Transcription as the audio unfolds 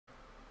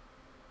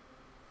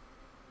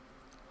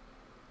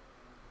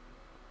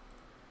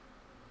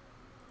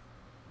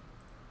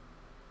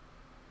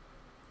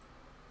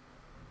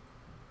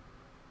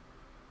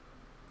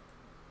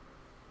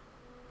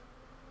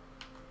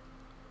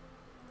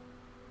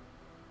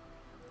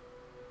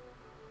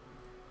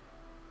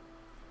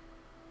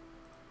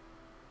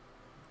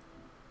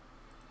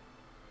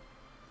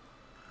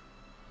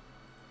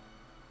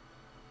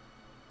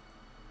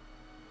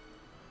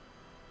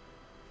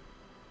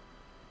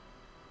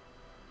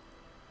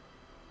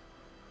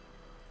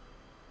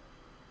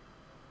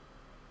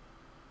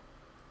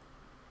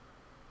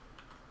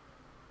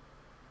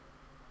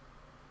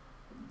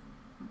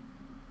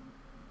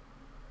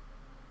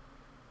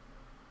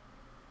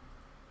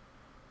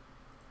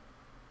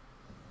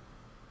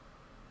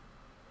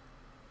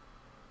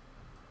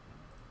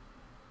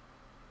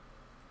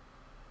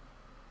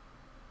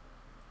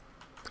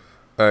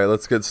Alright,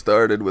 let's get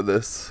started with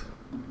this.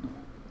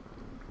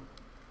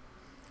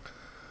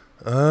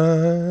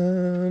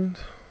 And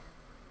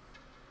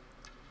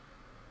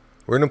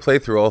we're going to play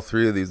through all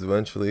three of these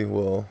eventually.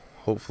 Well,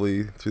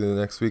 hopefully through the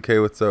next week. Hey,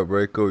 what's up,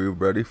 Reiko? You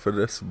ready for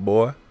this,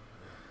 boy?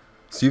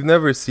 So you've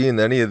never seen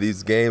any of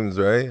these games,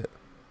 right?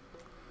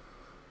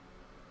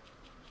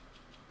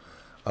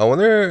 I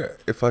wonder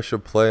if I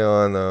should play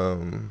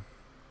on,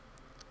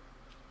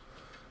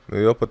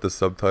 maybe I'll put the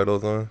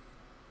subtitles on.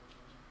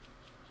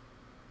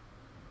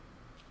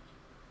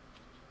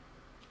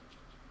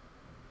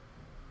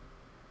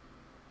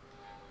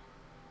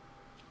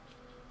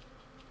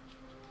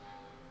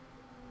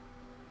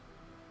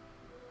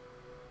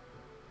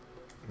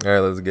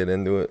 Alright, let's get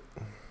into it.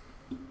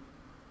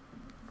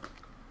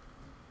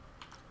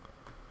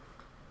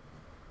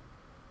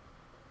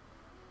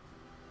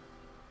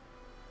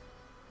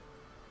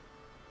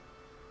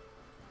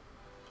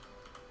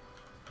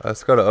 I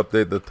just gotta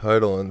update the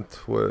title on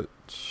Twitch.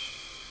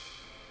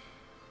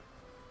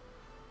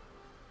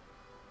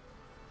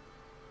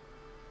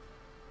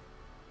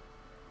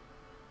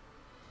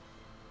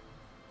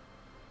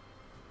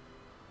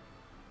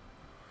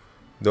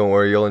 Don't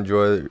worry, you'll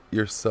enjoy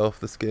yourself.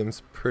 This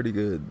game's pretty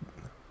good.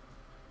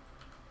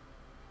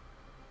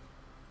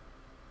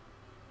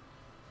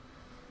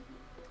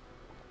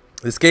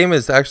 This game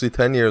is actually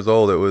 10 years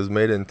old. It was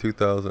made in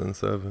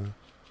 2007.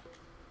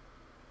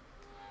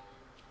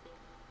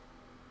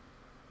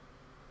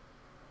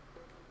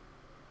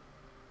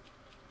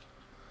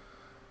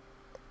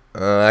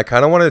 I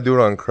kind of want to do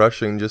it on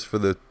crushing just for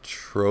the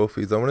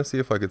trophies. I want to see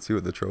if I could see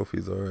what the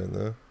trophies are right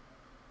now.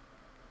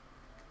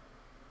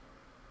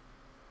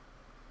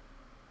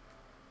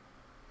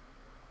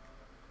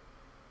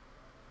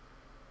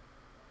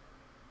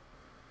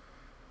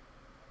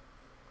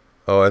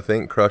 Oh, I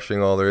think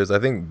crushing all there is. I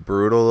think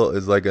brutal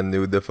is like a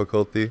new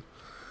difficulty.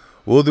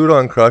 We'll do it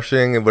on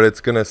crushing, but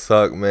it's gonna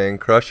suck, man.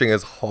 Crushing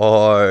is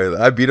hard.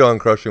 I beat it on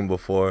crushing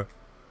before.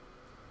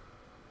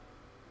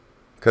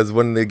 Cause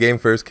when the game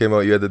first came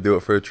out, you had to do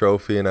it for a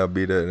trophy, and I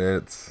beat it,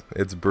 and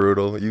it's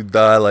brutal. You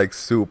die like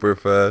super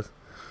fast.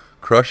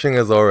 Crushing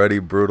is already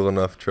brutal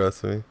enough,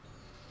 trust me.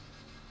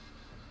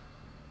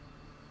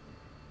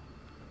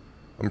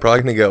 I'm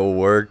probably gonna get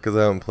work because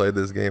I haven't played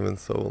this game in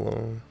so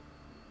long.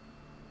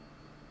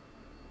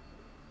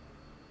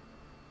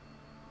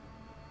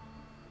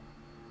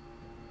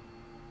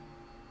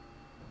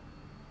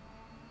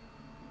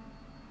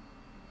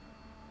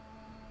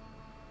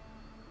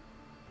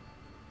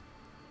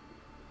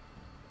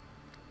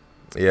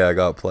 Yeah, I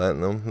got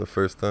platinum the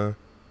first time.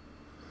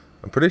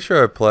 I'm pretty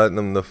sure I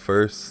platinum the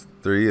first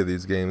 3 of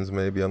these games,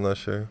 maybe. I'm not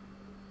sure.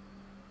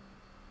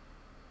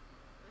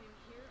 I am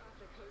here off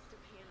the coast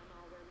of Panama,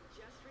 where we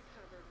just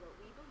recovered what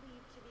we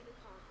believe to be the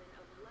coffin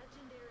of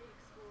legendary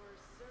explorer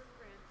Sir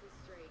Francis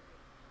Drake,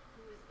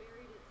 who was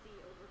buried at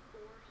sea over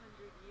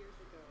 400 years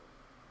ago.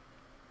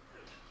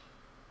 Are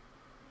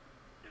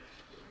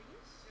you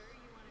sure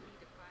you want to be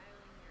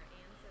defiling your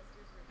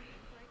ancestors'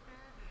 remains like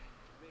that?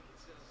 Make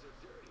it sound so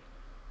dirty.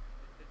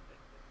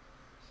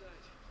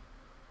 Besides,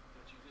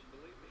 thought you didn't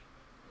believe me.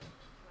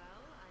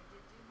 Well, I did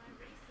do my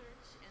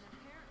research, and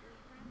apparently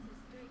Francis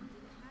Drake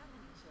didn't have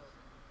any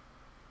children.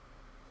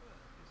 Well,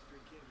 history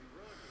can't be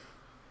wrong.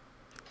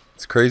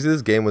 It's crazy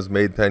this game was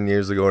made 10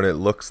 years ago and it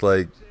looks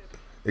like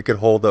it could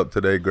hold up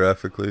today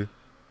graphically. An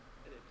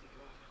empty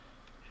coffin.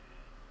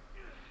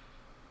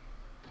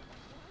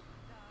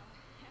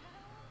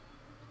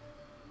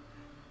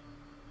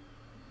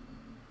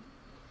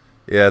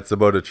 Yeah, it's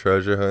about a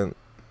treasure hunt.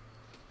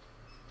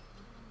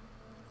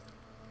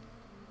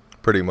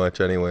 Pretty much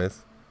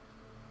anyways.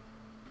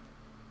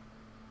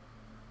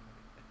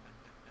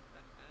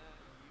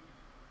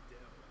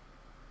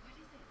 What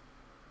is it?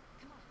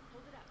 Come on,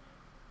 hold it up.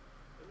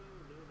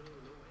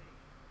 No way.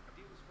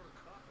 It was for a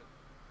coffin.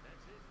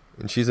 That's it.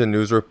 And she's a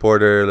news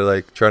reporter,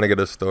 like, trying to get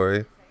a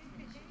story. Look,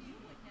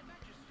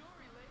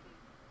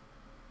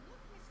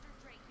 Mr.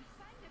 Drake, you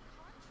signed a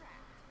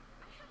contract.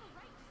 I have a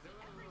right to see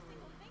every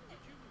single thing that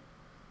you...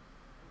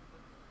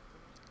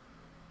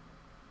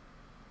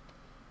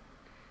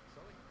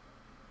 Sully,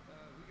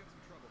 we got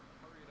some trouble.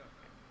 Hurry it up.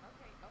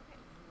 Okay.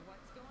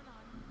 What's going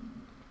on?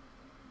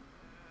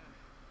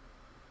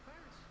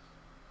 Pirates.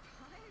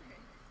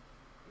 Pirates?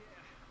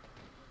 Yeah,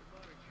 the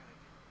modern kind.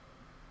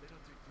 They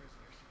don't take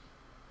prisoners.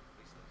 At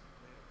least those that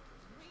play are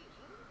prisoners. Wait,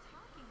 what are you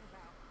talking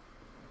about?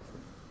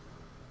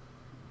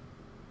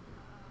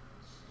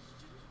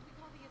 Shouldn't we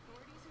call the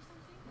authorities or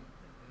something?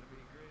 That'd be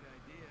a great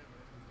idea,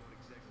 but we don't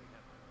exactly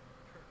have a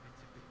permit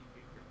to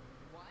be here.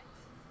 What?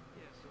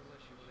 Yeah, so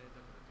unless you want to end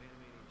up in the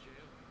Panamanian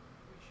jail,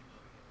 we should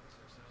probably handle this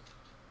ourselves.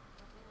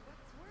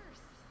 What's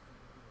worse?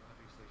 We'll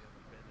obviously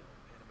haven't been in the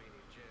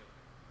Panamanian jail.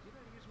 Do you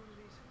know how to use one of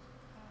these?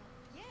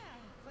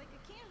 Yeah, it's like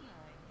a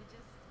camera. You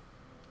just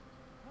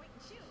point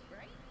and shoot,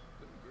 right?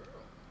 Good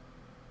girl.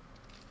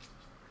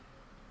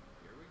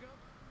 Here we go.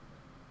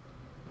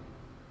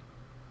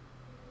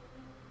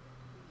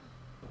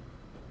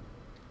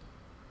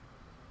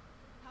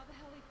 How the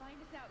hell they find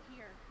us out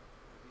here?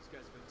 These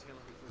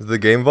Is the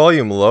game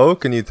volume low?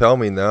 Can you tell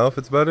me now if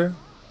it's better?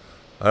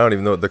 I don't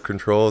even know what the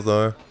controls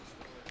are.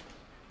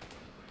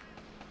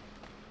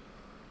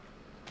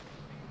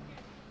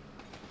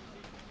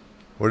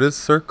 What is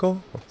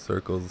circle? Oh,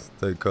 circles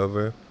take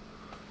cover.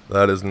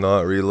 That is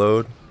not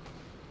reload.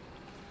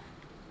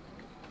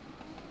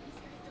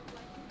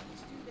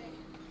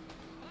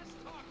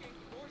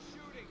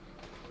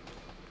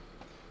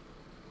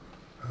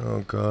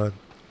 Oh god.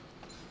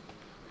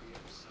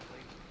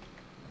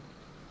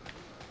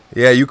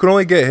 Yeah, you can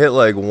only get hit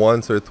like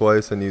once or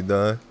twice and you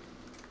die.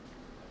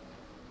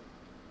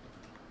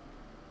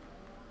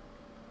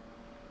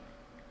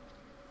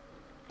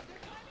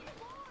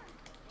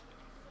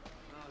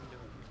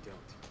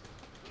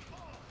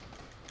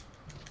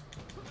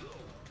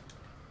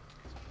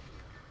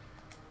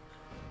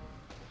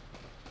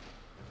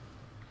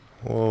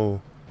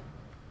 Whoa.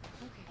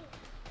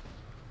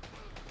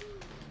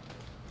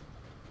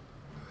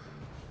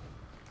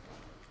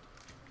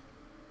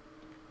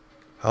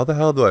 How the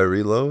hell do I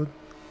reload?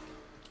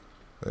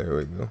 There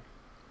we go.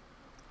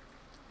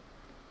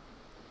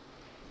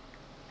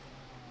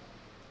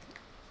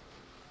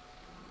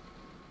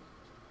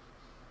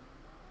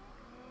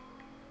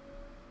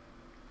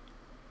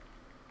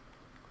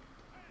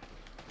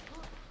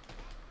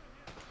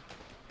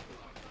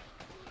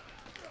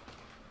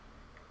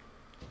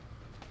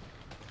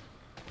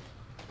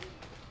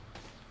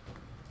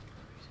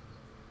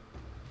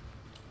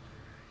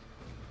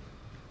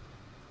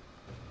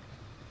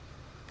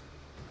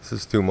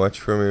 This is too much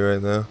for me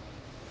right now.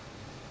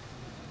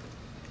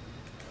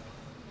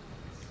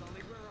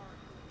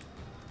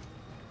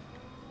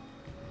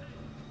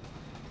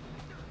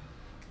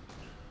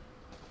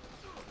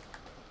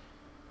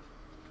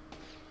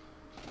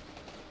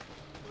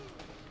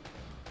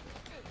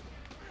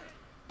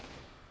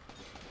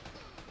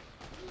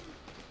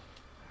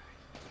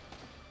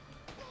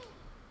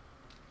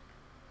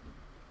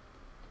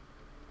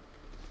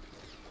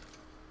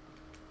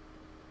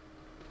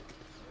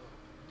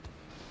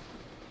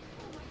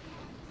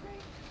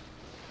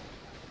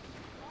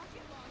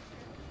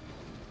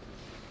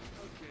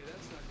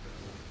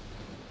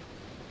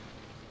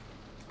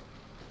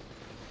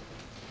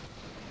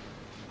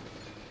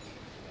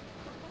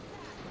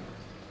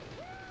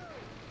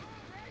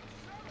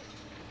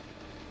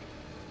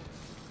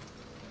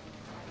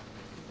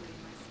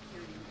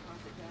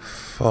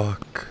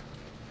 Fuck.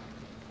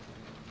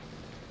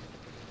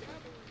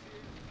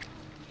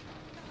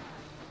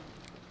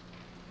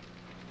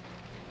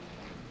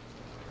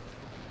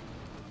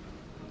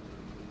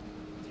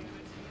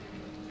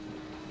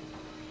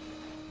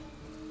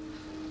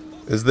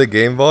 Is the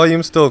game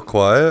volume still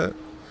quiet?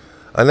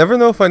 I never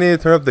know if I need to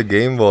turn up the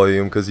game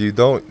volume because you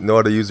don't know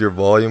how to use your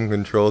volume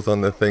controls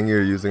on the thing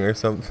you're using or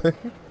something.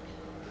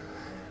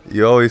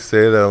 You always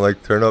say that, I'm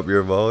like, turn up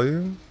your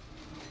volume.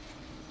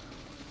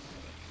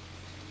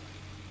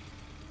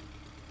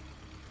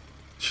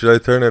 Should I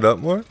turn it up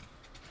more?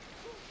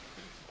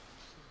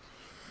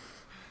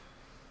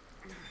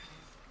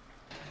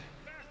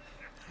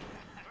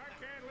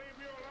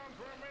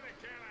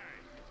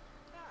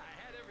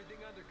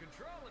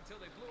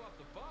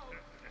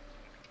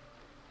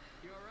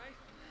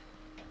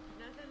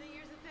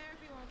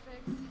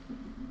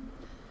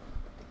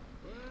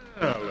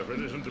 Well, if it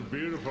isn't the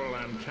beautiful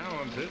and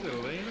talented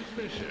Elena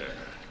Fisher.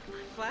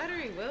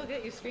 Flattery will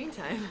get you screen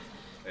time.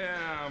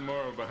 Yeah, I'm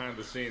more of a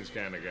behind-the-scenes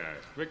kind of guy.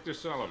 Victor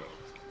Sullivan.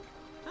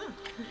 Oh.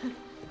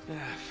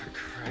 For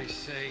Christ's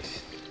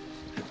sakes.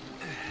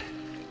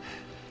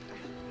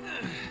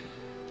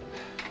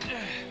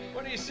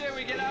 What do you say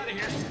we get out of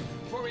here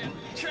before we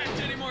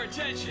attract any more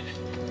attention?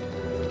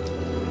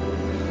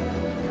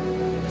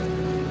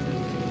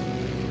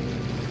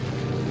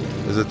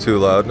 Is it too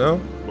loud now?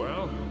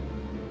 Well?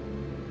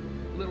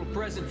 Little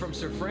present from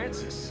Sir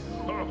Francis.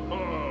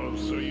 Oh,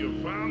 so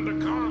you found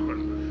the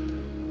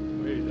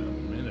coffin. Wait a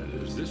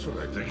minute, is this what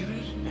I think it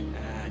is?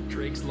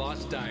 Drake's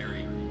lost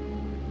diary.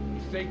 He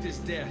faked his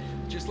death,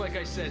 just like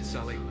I said,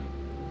 Sully.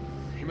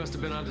 He must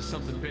have been onto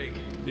something big.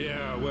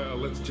 Yeah, well,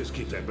 let's just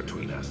keep that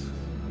between us.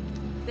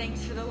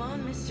 Thanks for the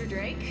loan, Mr.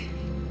 Drake.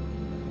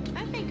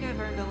 I think I've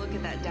earned a look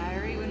at that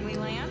diary when we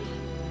land.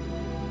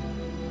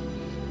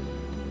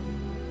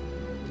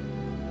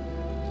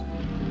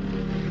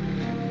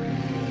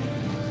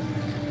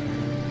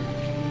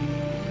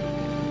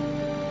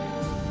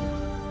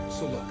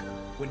 So look,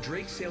 when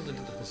Drake sailed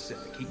into the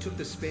Pacific, he took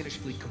the Spanish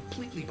fleet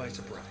completely by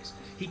surprise.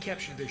 He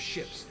captured their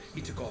ships,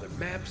 he took all their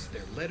maps,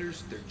 their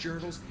letters, their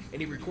journals,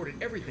 and he recorded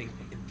everything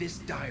in this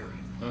diary.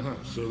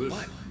 So this...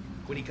 But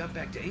when he got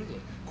back to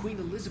England, Queen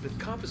Elizabeth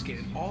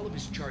confiscated all of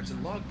his charts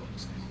and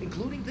logbooks,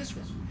 including this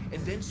one,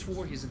 and then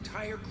swore his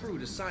entire crew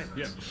to silence.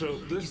 Yeah, so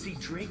You this... see,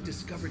 Drake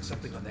discovered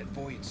something on that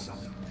voyage,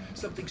 Sully.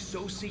 Something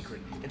so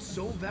secret and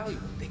so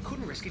valuable, they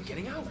couldn't risk it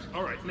getting out.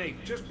 All right,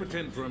 Nate, just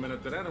pretend for a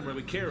minute that I don't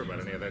really care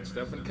about any of that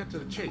stuff and cut to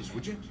the chase,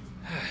 would you?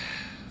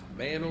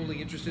 Man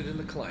only interested in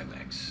the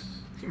climax.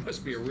 He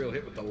must be a real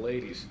hit with the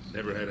ladies.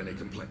 Never had any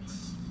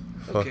complaints.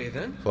 Okay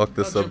then. Fuck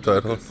the I'll jump to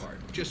the good subtitles.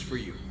 part, just for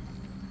you.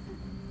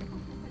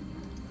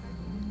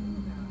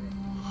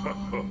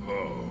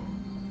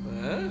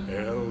 Huh?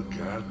 El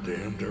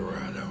goddamn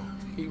Dorado.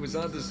 He was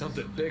onto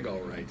something big, all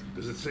right.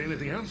 Does it say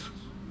anything else?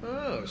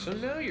 Oh, so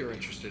now you're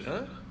interested,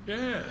 huh?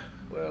 Yeah.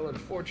 Well,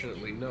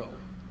 unfortunately, no.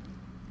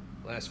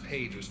 Last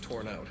page was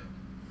torn out.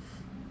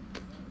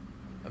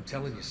 I'm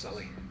telling you,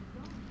 Sully.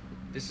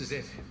 This is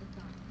it.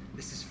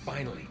 This is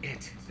finally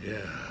it.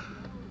 Yeah.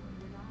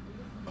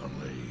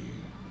 Only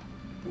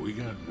we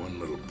got one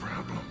little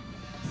problem.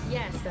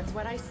 Yes, that's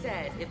what I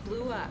said. It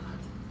blew up.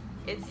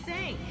 It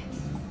sank.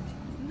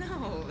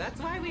 No, that's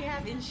why we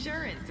have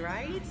insurance,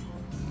 right?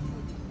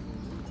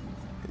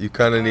 You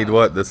kind of need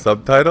what? The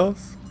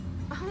subtitles?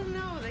 Oh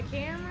no, the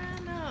camera?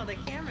 No, the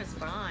camera's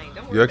fine.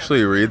 Don't worry. You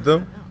actually about the read camera,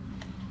 them? no.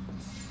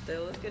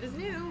 Still as good as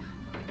new.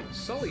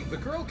 Sully, the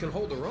girl can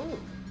hold her own.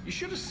 You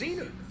should have seen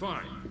her.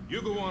 Fine.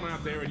 You go on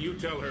out there and you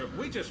tell her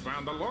we just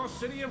found the lost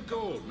city of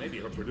gold. Maybe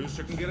her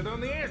producer can get it on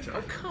the air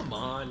tonight. Oh, come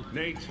on.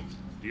 Nate,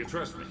 do you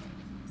trust me?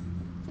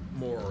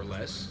 More or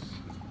less.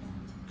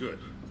 Good.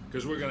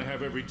 Because we're gonna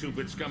have every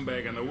two-bit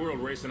scumbag in the world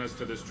racing us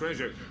to this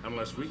treasure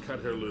unless we cut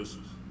her loose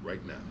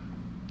right now.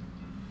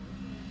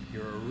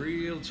 You're a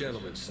real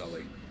gentleman,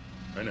 Sully.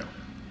 I know.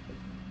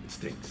 It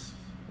stinks.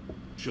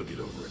 She'll get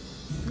over it.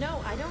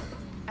 No, I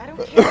don't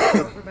care if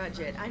it's over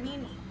budget. I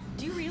mean,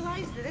 do you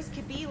realize that this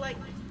could be like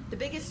the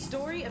biggest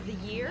story of the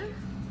year?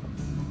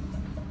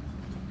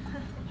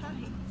 Hi.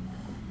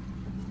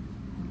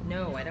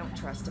 No, I don't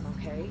trust him,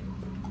 okay?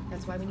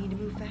 That's why we need to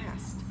move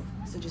fast.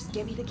 So just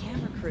get me the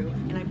camera crew,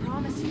 and I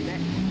promise you that...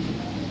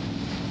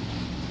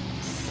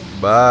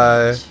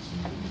 Bye.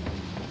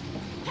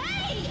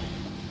 Hey!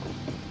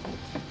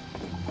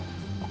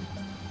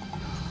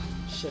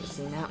 Should have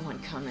seen that one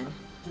coming.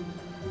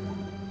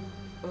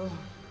 Oh.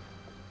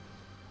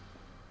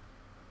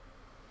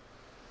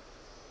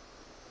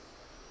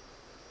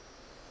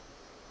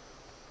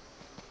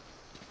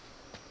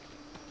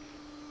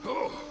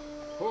 Oh,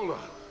 hold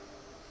on.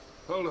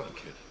 Hold on,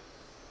 kid.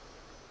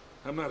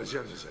 I'm not as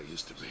young as I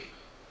used to be.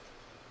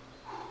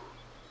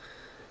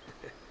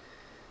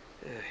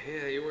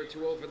 Yeah, you weren't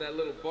too old for that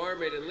little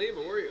barmaid in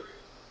Lima, were you?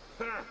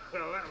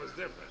 Well, that was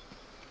different.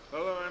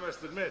 Although I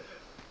must admit,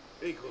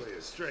 equally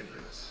as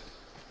strenuous.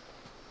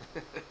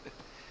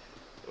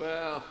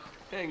 Well,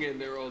 hang in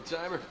there,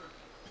 old-timer.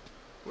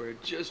 We're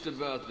just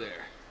about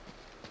there.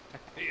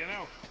 Hey, you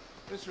know,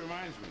 this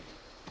reminds me.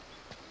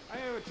 I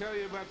ever tell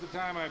you about the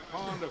time I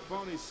pawned a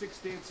phony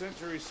 16th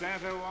century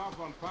Santo off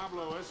on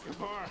Pablo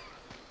Escobar?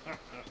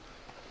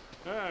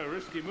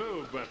 Risky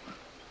move, but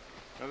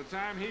by the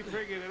time he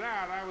figured it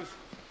out, I was...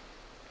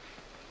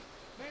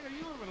 Man, are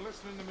you even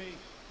listening to me?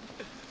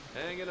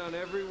 Hanging on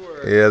every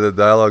word. Yeah, the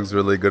dialogue's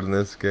really good in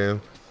this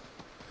game.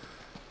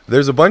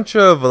 There's a bunch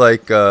of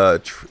like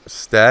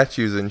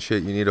statues and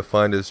shit you need to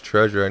find as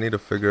treasure. I need to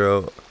figure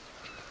out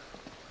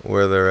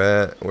where they're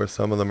at, where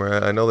some of them are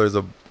at. I know there's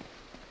a...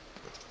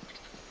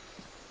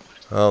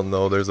 I don't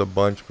know, there's a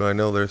bunch, but I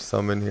know there's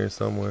some in here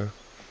somewhere.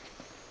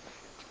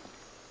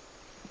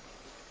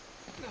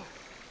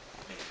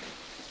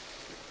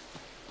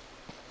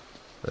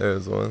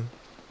 There's one.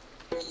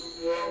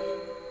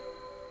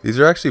 These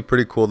are actually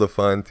pretty cool to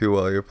find too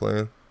while you're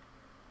playing.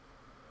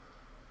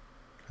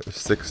 There's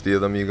 60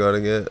 of them you gotta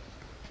get.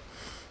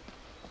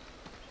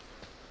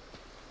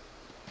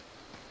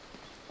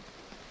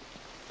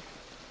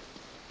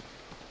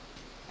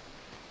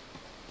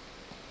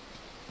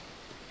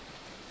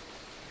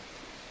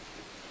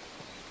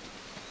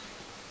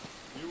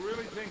 You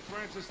really think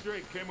Francis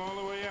Drake came all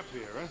the way up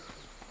here, huh?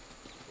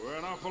 We're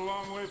an awful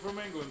long way from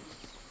England.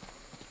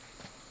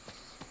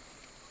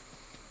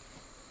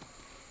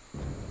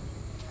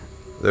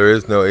 There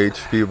is no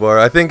HP bar.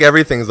 I think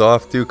everything's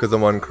off too because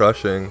I'm on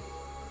crushing.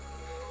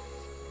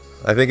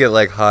 I think it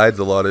like hides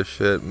a lot of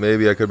shit.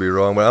 Maybe I could be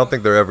wrong, but I don't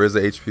think there ever is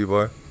a HP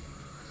bar.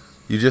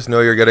 You just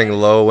know you're getting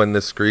low when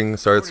the screen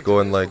starts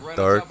going like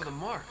dark.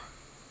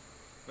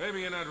 Maybe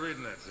you're not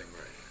reading that thing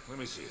right. Let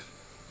me see it.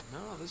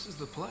 No, this is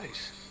the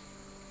place.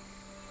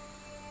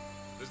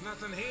 There's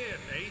nothing here,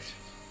 Nate.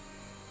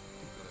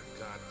 What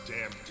a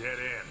goddamn dead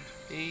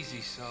end.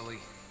 Easy, Sully.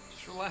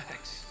 Just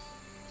relax.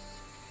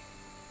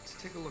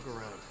 Let's take a look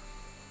around.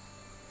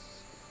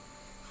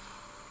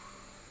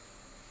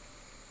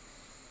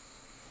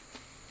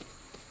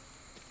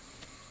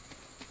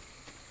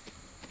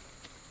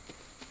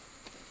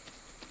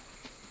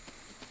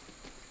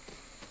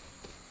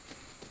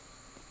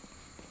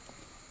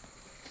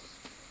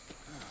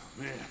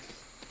 Man,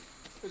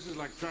 this is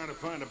like trying to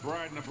find a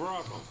bride in a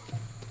brothel.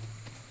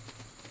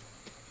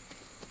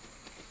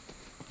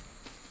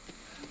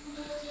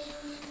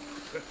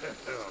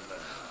 Hell no.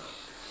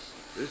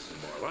 This is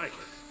more like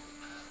it.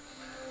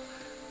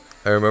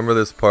 I remember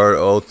this part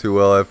all too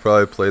well. I've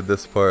probably played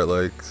this part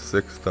like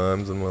 6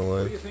 times in my What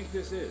do life. you think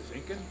this is,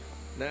 Incan?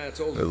 Nah, it's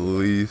older. At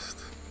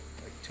least.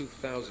 Like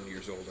 2,000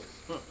 years older.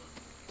 Huh.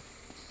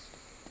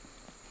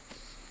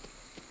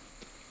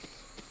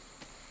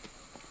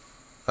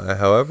 I,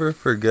 however,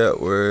 forget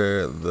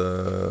where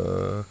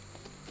the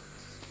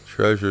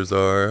treasures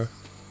are.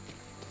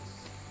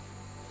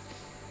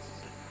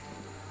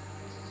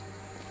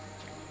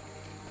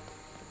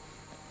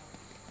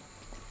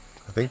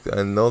 I think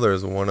I know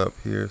there's one up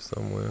here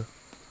somewhere.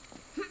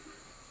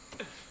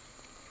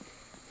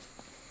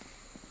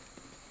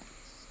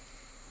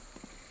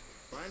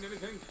 Find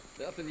anything?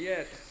 Nothing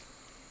yet.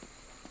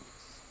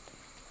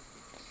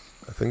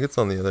 I think it's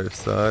on the other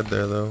side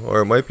there though, or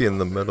it might be in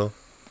the middle.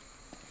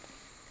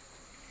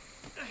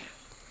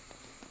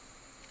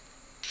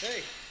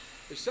 Hey,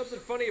 there's something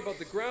funny about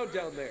the ground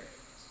down there.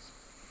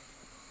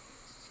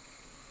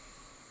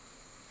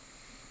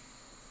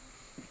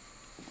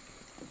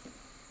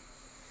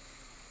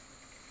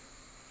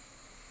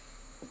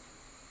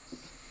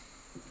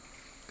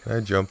 Can I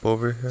jump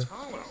over here? It's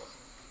hollow.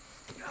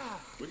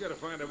 We gotta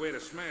find a way to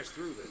smash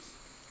through this.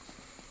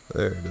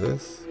 There it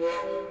is.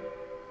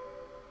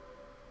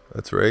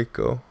 That's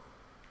Reiko.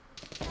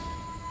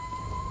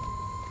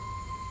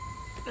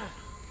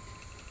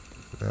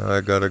 Now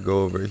I gotta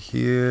go over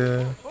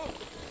here.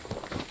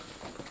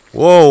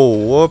 Whoa,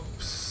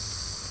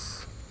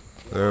 whoops.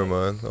 Never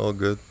mind, all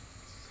good.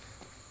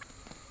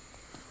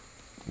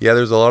 Yeah,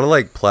 there's a lot of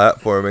like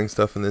platforming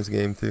stuff in this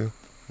game too.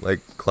 Like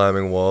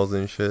climbing walls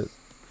and shit.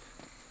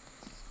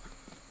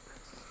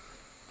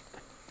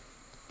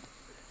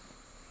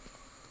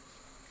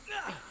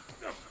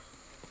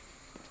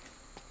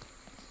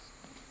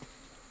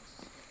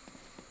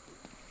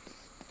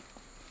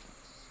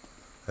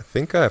 I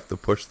think I have to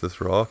push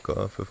this rock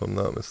off if I'm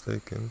not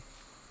mistaken.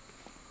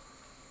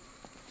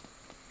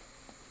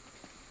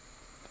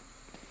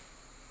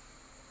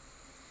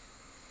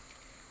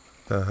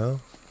 The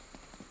hell?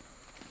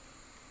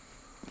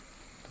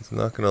 It's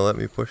not gonna let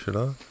me push it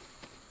off.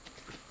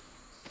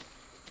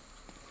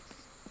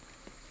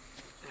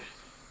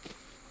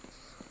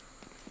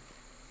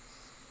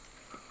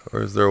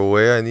 Or is there a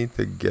way I need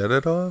to get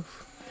it off?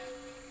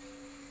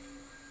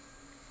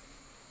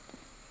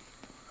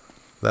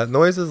 That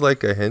noise is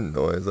like a hint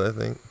noise, I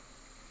think.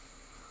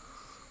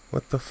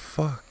 What the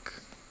fuck?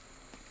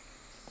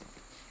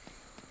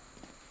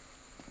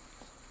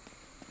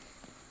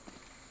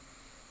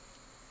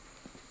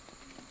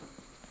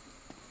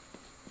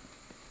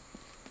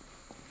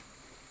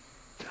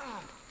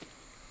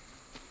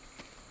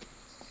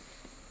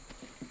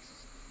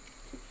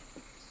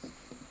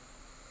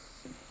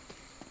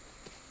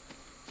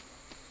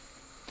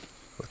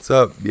 What's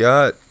up,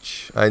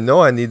 biatch? I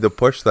know I need to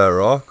push that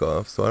rock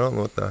off, so I don't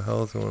know what the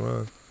hell's going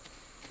on.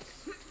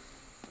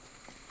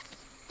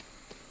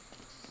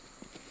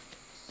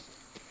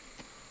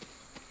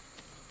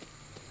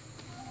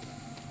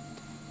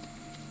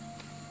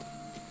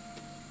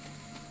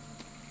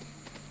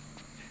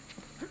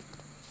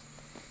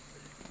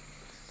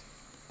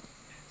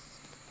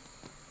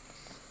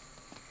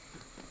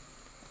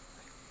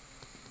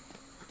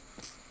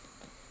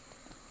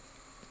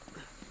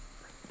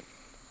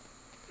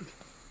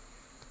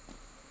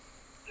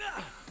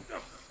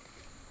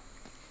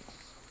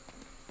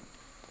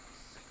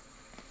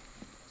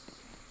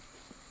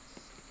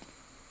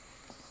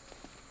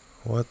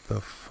 What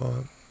the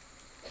fuck?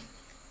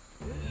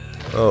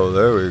 Oh,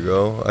 there we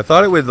go. I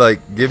thought it would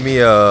like give me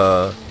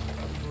a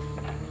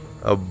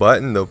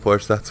button to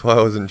push. That's why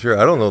I wasn't sure.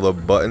 I don't know the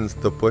buttons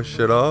to push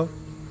it off.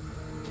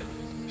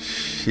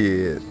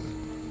 Shit.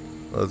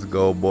 Let's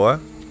go, boy.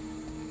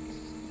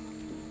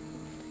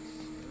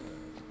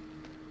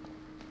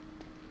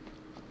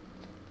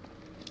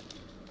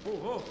 Whoa,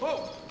 whoa,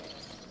 whoa!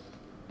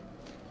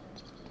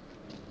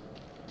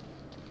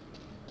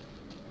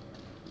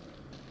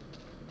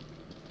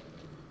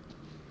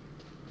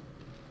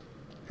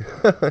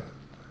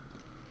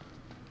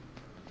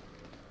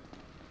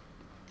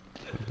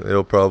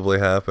 It'll probably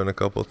happen a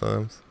couple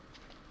times.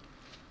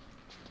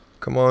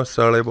 Come on,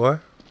 Charlie boy.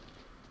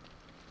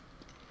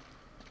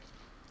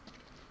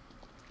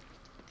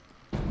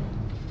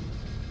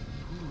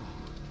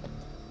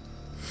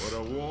 What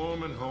a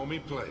warm and homey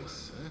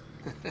place,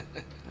 huh?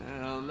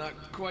 Well, not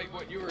quite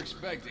what you were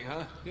expecting,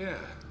 huh? Yeah.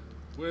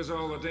 Where's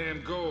all the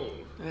damn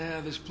gold?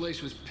 Yeah, this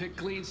place was picked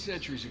clean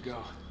centuries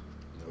ago.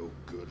 No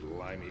good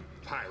limey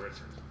pirate.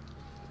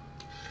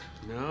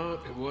 No,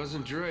 it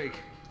wasn't Drake.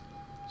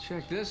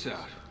 Check this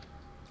out.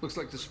 Looks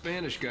like the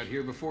Spanish got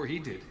here before he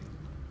did.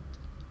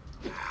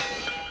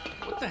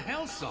 What the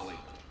hell, Sully?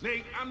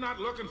 Nate, I'm not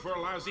looking for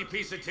a lousy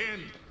piece of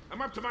tin.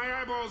 I'm up to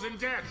my eyeballs in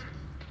debt.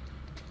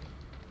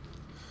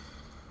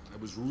 I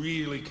was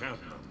really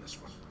counting on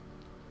this one.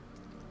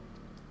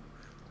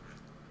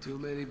 Too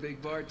many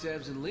big bar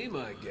tabs in Lima,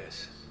 I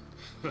guess.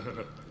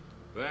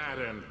 That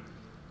and,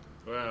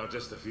 well,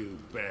 just a few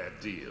bad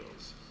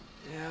deals.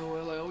 Yeah,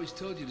 well, I always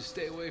told you to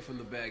stay away from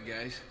the bad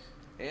guys.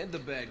 And the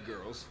bad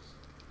girls.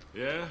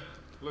 Yeah?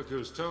 Look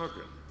who's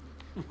talking.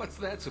 What's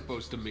that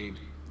supposed to mean?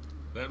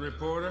 That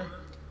reporter?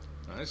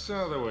 I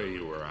saw the way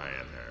you were eyeing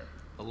her.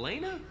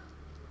 Elena?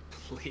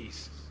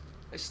 Please.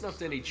 I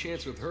snuffed any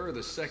chance with her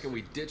the second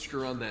we ditched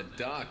her on that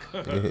dock.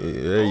 Yeah,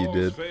 you All's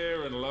did.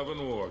 fair in love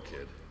and war,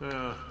 kid.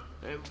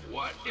 And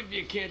what if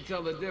you can't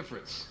tell the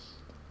difference?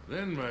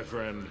 Then, my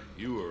friend,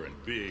 you were in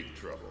big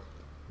trouble.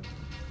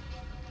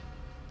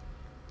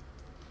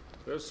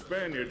 Those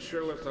Spaniards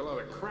sure left a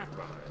lot of crap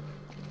behind.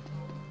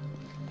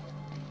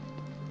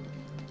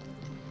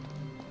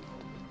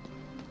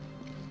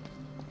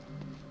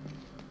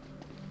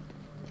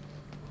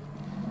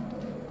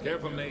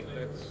 Careful, Nate.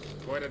 That's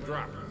quite a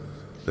drop.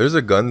 There's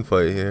a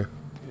gunfight here.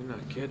 You're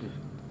not kidding.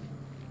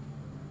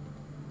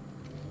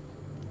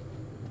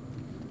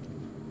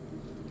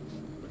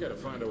 We gotta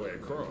find a way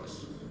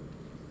across.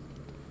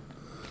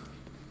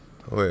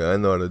 Oh, wait, I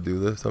know how to do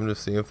this. I'm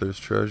just seeing if there's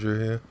treasure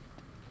here.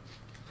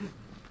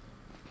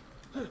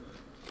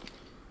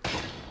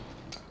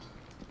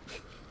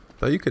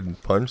 Thought you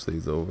could punch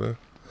these over.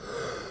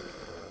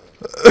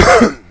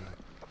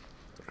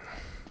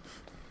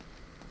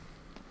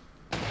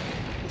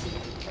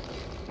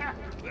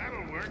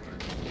 That'll work.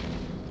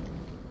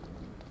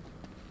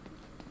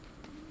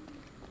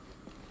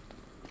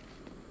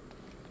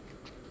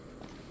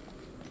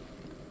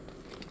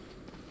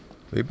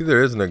 Maybe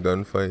there isn't a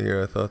gunfight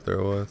here. I thought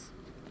there was.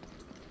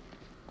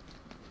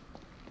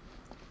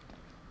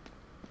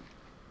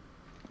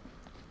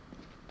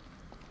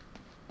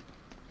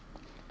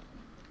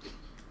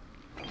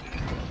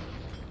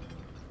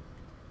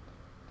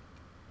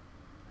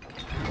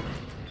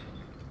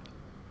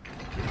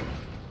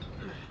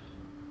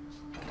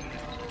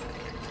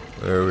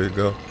 There we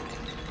go.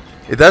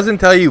 It doesn't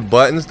tell you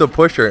buttons to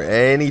push or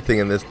anything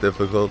in this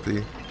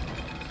difficulty.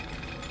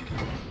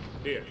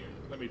 Here,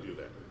 let me do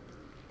that.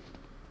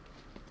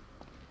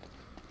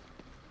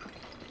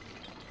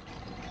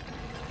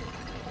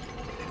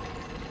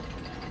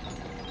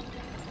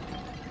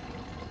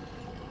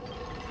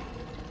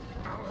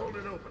 I'll hold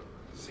it open.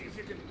 See if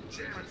you can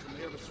jam it from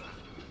the other side.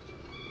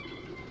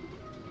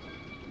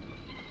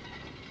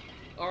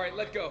 All right,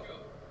 let go.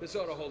 This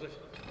ought to hold it.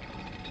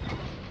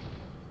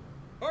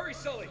 Hurry,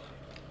 Sully!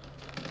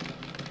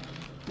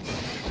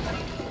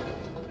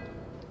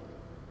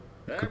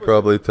 Could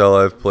probably tell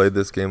I've played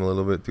this game a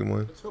little bit too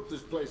much. Let's hope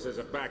this place has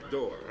a back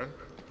door, huh?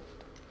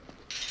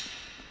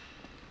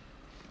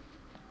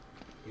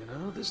 You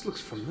know, this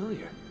looks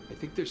familiar. I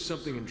think there's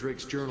something in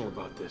Drake's journal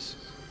about this.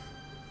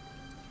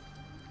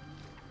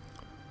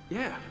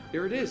 Yeah,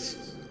 here it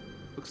is.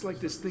 Looks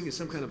like this thing is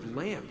some kind of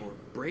lamp or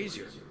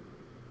brazier.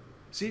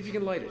 See if you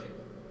can light it.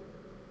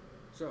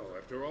 So,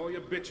 after all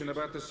your bitching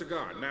about the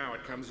cigar, now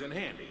it comes in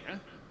handy, huh?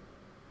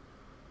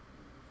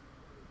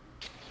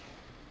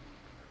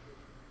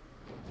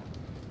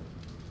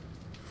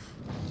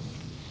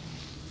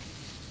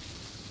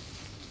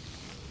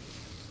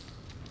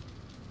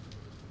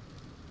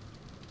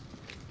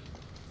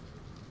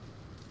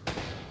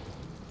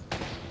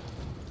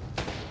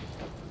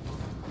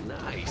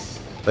 Nice.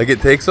 Like,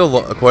 it takes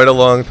quite a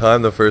long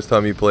time the first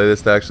time you play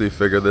this to actually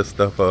figure this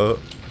stuff out.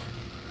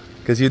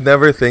 Because you'd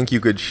never think you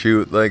could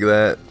shoot like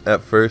that at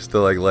first to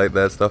like light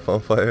that stuff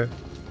on fire.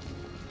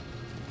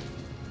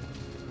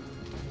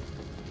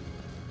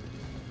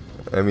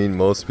 I mean,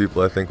 most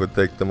people I think would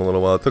take them a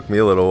little while. It took me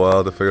a little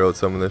while to figure out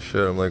some of this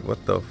shit. I'm like,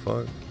 what the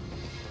fuck?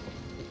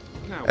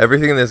 Now,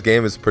 Everything in this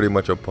game is pretty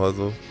much a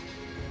puzzle.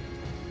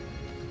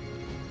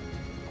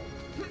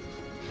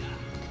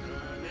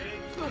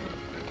 I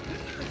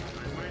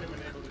might have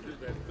been able to do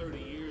that 30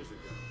 years ago.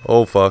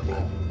 Oh fuck.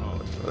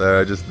 There,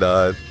 I just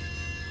died.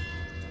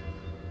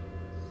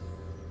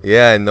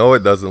 Yeah, I know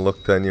it doesn't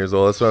look 10 years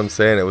old. That's what I'm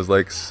saying. It was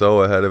like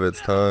so ahead of its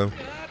time.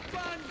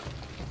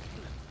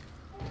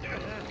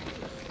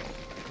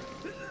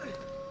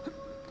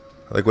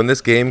 Like when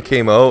this game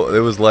came out,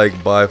 it was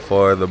like by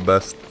far the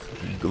best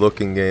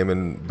looking game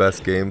and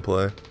best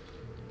gameplay.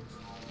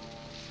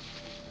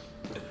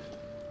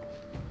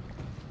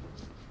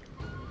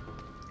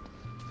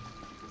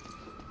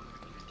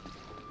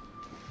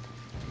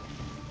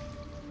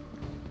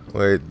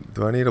 Wait,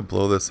 do I need to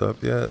blow this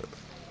up yet?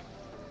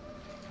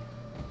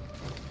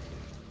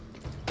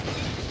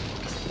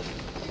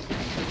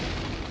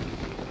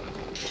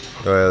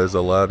 Oh yeah, there's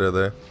a ladder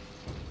there.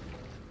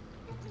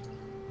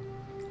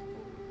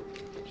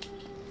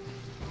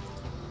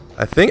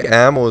 I think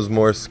ammo is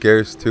more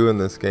scarce too in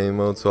this game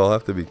mode, so I'll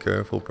have to be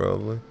careful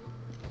probably.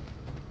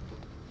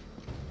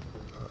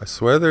 I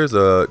swear there's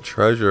a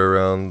treasure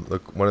around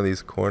like one of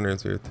these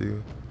corners here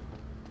too.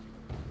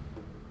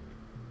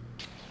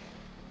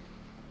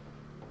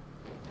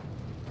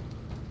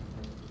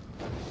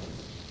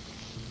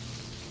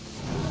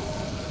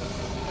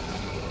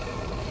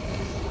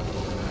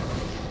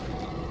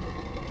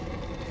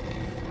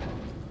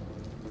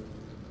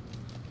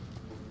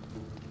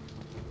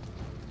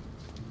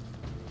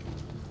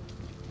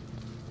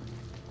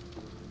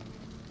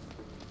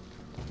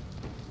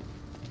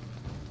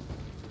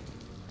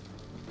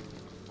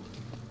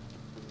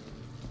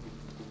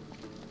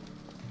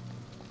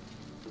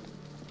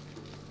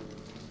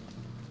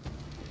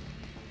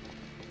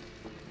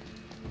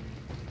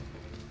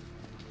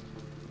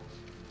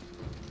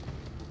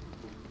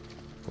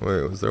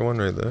 Wait, was there one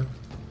right there?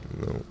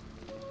 No.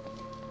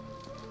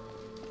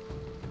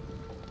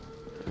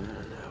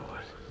 Now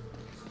what?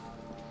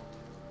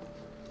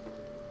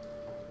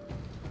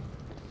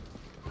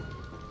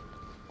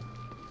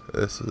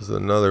 This is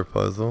another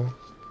puzzle.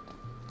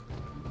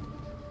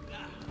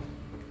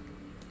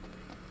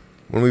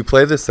 When we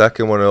play the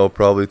second one, it'll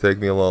probably take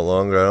me a lot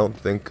longer. I don't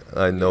think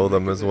I know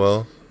them as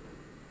well.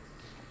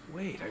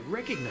 Wait, I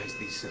recognize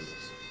these symbols.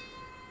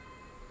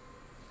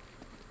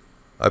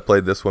 I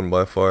played this one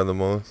by far the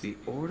most. The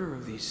order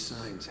of these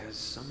signs has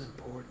some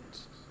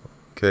importance.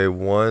 Okay,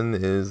 1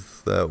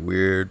 is that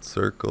weird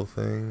circle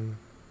thing.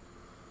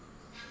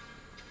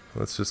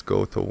 Let's just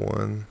go to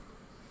 1.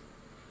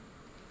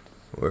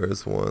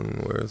 Where's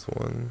 1? Where's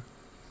 1?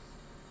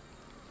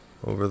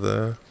 Over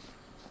there.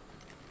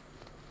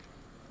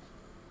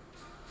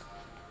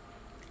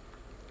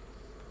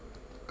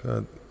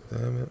 God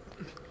damn it.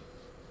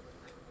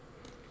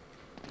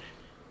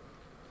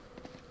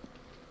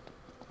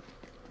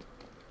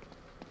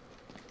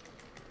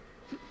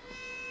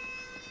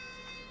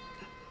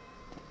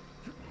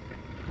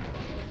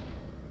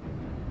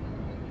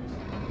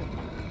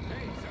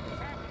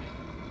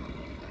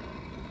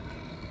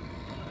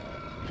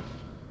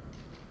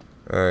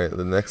 Alright,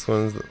 the next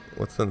one's...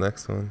 What's the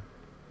next one?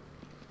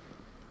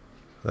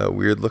 That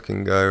weird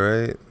looking guy,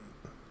 right?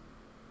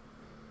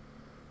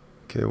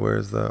 Okay,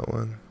 where's that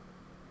one?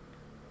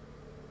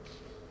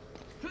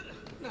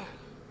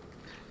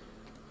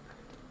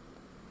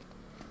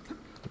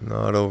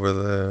 Not over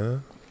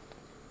there.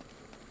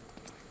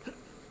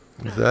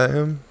 Is that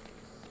him?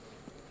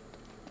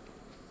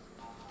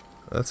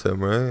 That's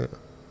him, right?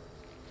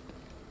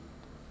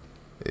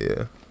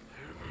 Yeah.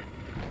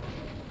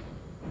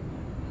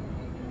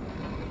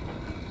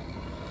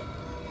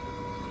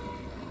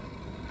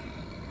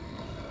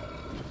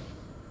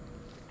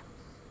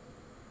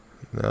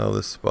 Now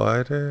the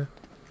spider.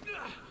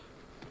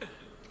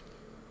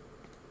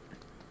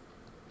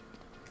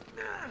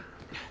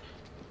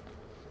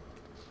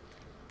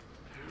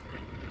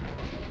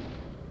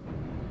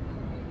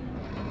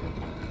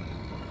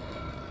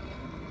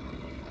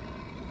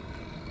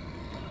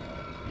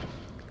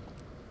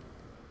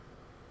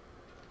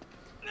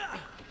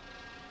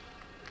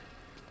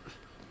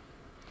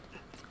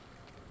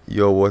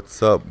 Yo,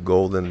 what's up,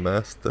 Golden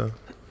Master?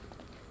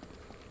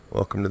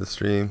 Welcome to the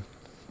stream.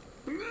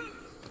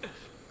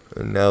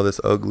 And now this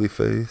ugly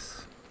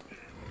face.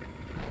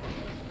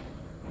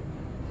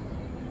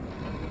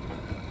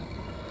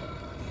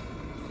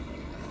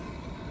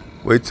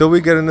 Wait till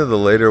we get into the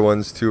later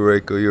ones too,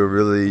 Reiko. You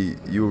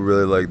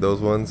really like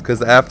those ones,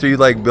 cause after you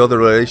like build a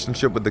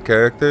relationship with the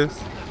characters,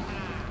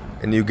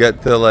 and you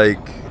get to like,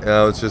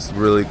 it's just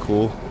really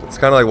cool. It's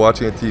kind of like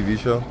watching a TV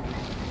show.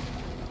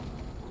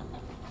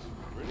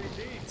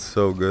 It's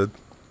so good.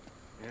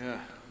 Yeah,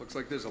 looks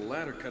like there's a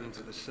ladder cut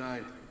into the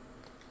side.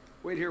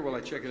 Wait here while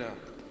I check it out.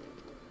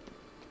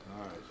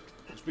 All right,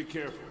 just be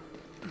careful.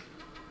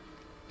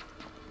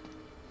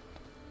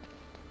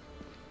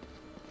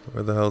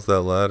 Where the hell's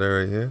that ladder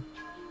right here?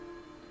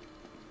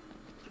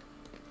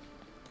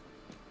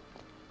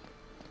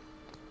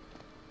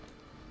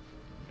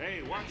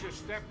 Hey, watch your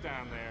step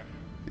down there.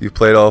 You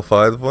played all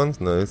 5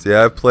 ones? Nice.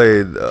 Yeah, I've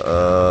played,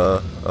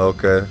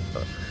 okay.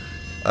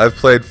 I've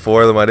played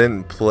 4 of them. I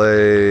didn't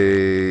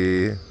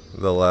play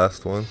the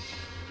last one.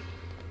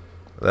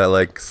 That,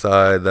 like,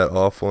 side, that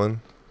off one.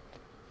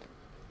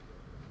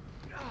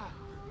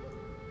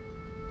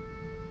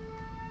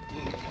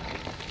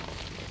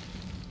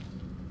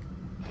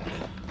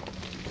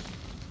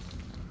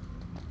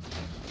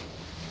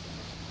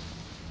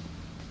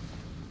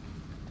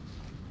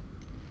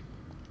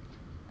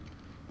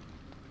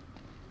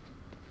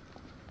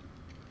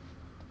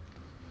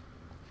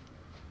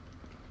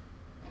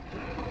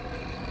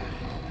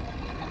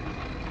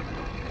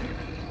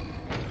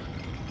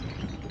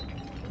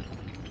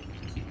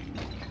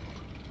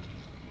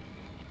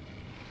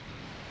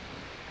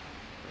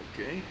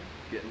 Okay,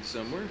 getting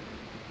somewhere.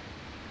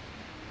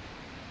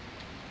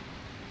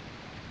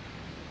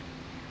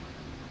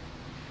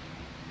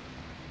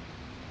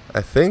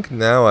 I think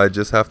now I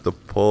just have to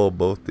pull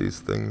both these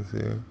things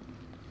here.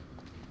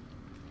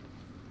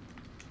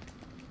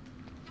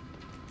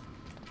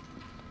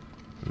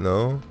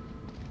 No?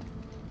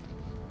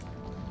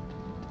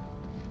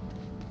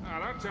 Now,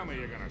 don't tell me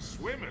you're gonna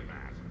swim in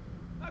that.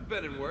 I've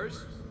been in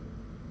worse.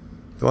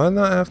 Do I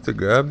not have to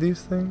grab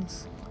these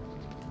things?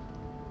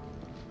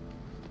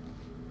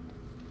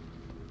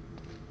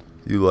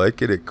 You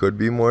like it? It could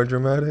be more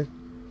dramatic?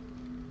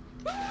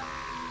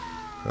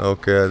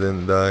 Okay, I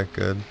didn't die.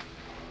 Good.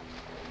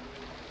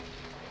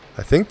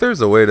 I think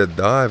there's a way to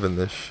dive in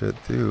this shit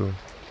too.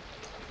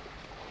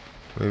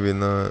 Maybe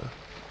not.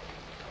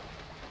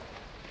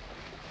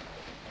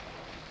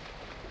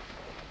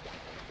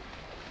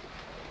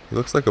 He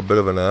looks like a bit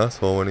of an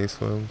asshole when he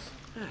swims.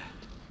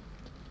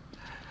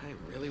 I'm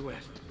really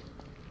wet.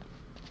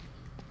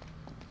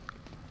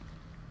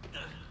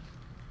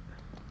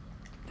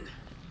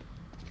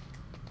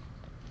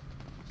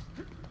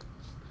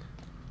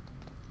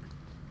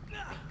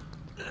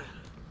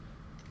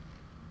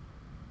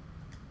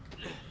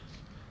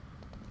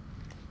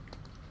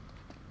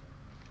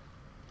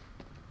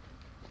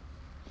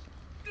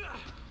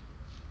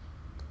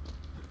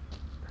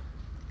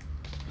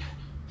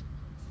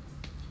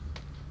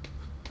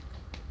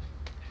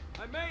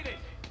 I made it!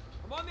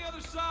 I'm on the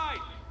other side!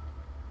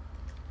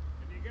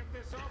 Can you get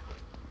this open?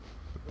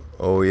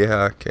 Oh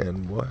yeah, I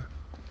can, boy.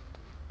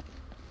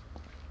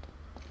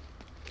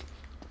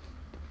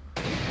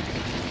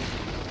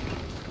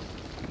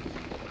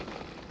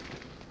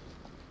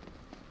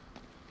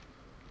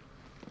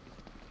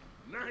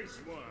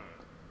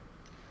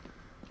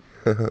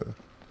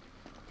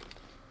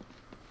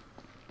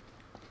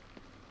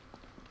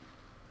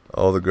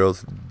 All the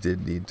girls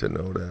did need to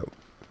know that.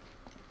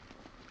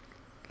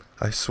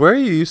 I swear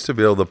you used to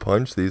be able to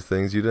punch these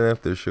things. You didn't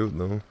have to shoot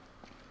them.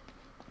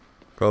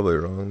 Probably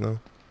wrong though.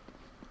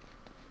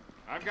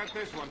 I've got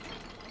this one.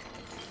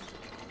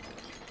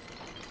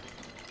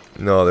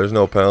 No, there's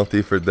no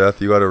penalty for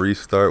death. You gotta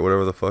restart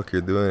whatever the fuck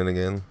you're doing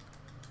again.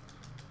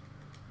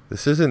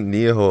 This isn't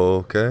Neo,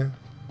 okay?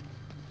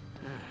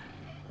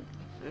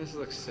 This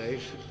looks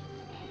safe.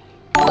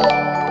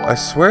 I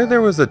swear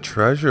there was a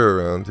treasure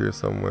around here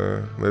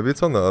somewhere. Maybe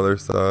it's on the other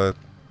side.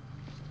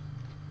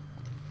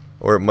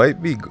 Or it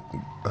might be...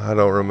 I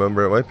don't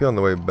remember. It might be on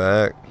the way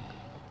back.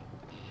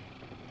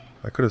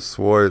 I could have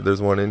swore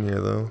there's one in here,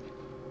 though.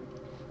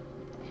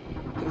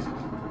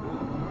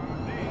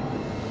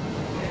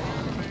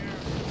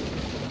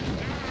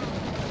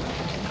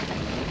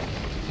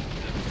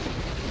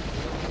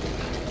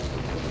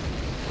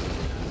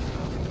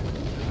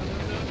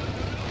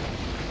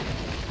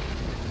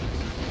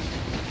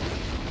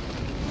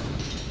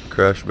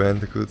 Crash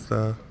Bandicoot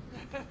style.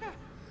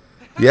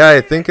 Yeah,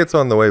 I think it's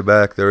on the way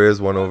back. There is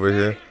one over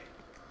here.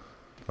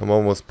 I'm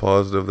almost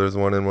positive there's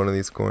one in one of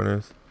these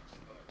corners.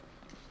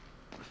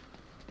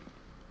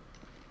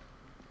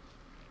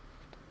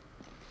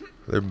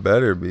 There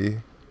better be.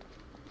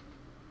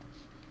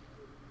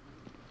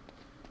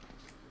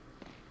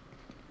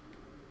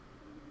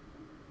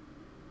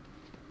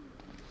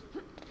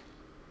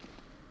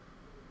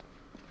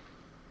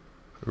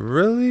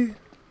 Really?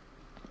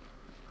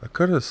 I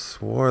could have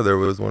swore there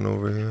was one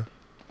over here.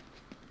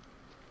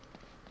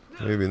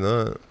 Maybe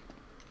not.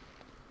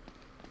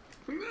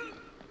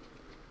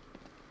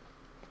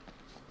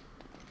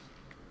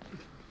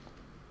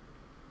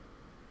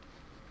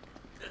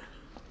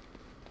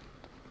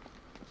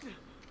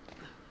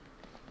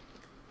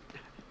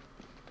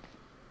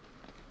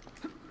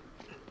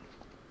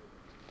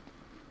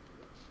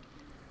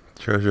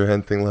 Treasure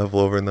hunting level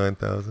over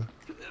 9,000.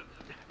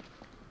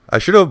 I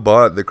should have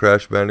bought the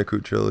Crash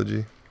Bandicoot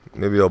trilogy.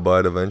 Maybe I'll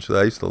buy it eventually.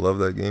 I used to love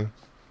that game.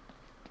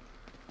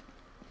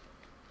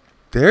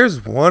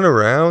 There's one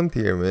around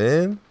here,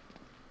 man.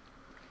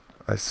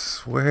 I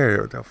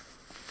swear to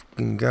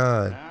fucking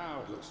God.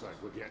 Now it looks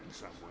like we're getting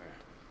somewhere.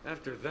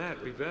 After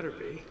that, we better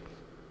be.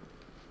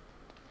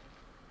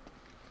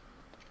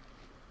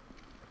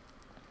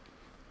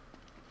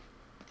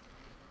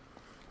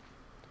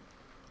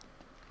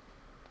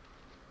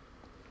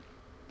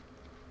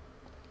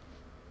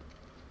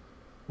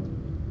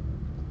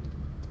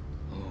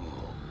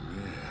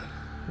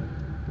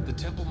 The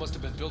temple must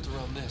have been built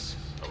around this.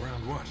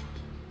 Around what?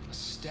 A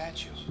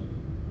statue.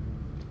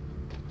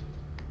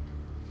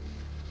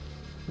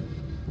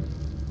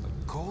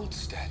 A gold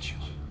statue.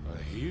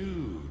 A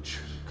huge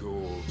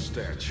gold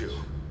statue.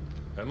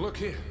 And look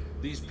here,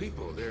 these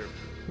people, they're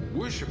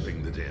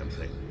worshipping the damn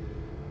thing.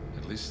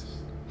 At least,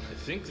 I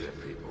think they're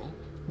people.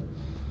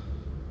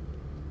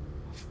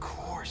 Of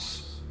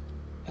course.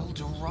 El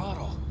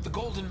Dorado, the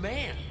Golden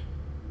Man.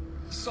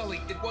 Sully,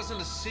 it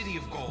wasn't a city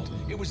of gold.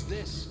 It was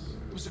this.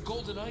 It was a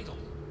golden idol.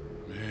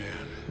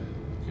 Man,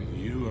 can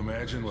you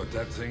imagine what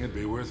that thing would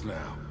be worth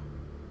now?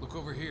 Look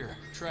over here.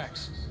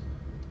 Tracks.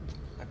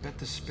 I bet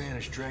the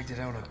Spanish dragged it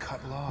out on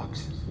cut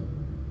logs.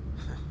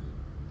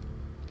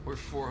 We're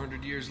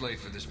 400 years late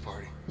for this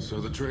party. So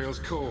the trail's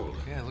cold.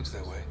 Yeah, it looks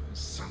that way.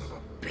 Son of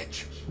a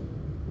bitch.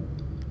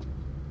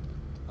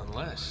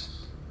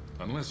 Unless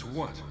Unless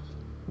what?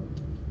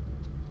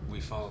 we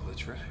follow the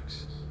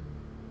tracks.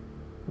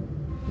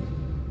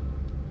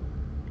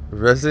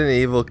 Resident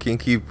Evil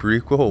kinky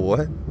prequel,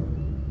 what?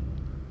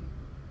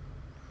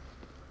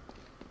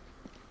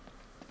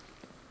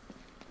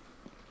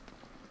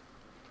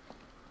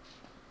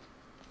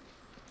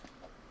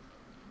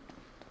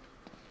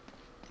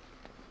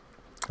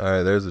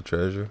 Alright, there's a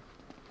treasure.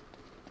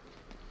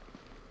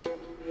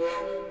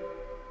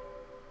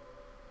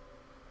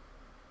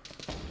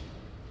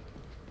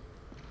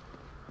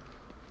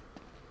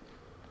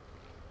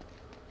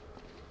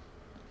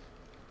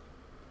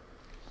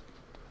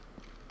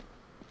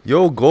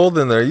 Yo,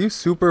 Golden, are you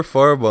super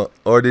far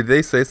or did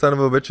they say son of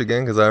a bitch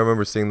again? Because I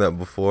remember seeing that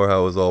before,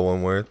 how it was all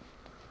one word.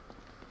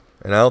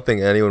 And I don't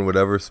think anyone would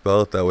ever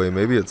spell it that way.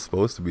 Maybe it's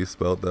supposed to be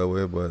spelled that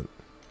way, but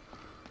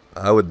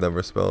I would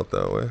never spell it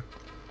that way.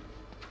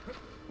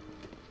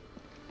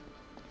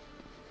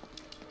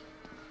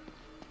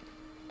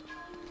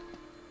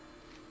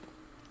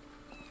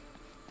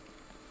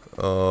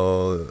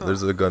 Oh,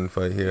 there's a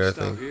gunfight here, I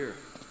think. Here.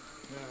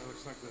 Yeah, it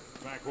looks like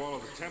the back wall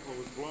of the temple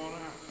was blown out.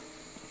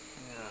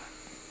 Yeah.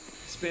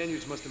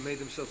 Spaniards must have made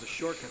themselves a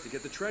shortcut to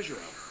get the treasure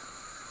out.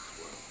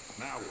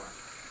 Well, now what?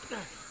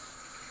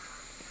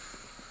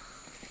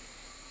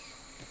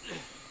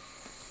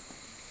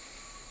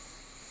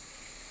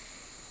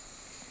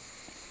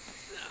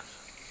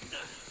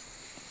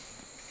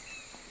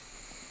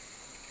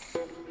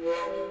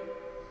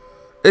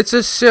 It's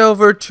a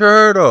silver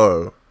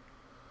turtle.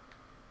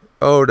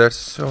 Oh, that's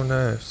so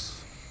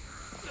nice.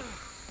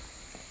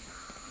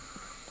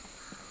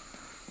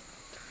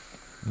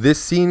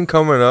 This scene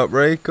coming up,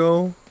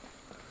 Reiko,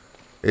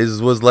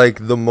 was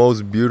like the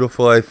most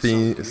beautiful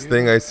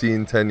thing I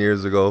seen 10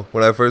 years ago.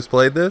 When I first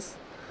played this,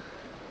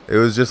 it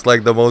was just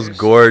like the most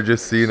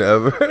gorgeous scene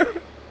ever.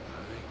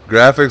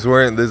 Graphics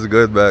weren't this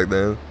good back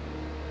then.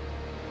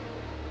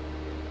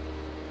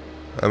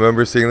 I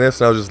remember seeing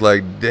this and I was just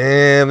like,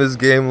 damn, this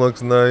game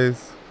looks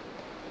nice.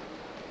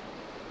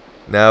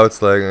 Now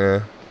it's like,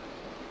 eh.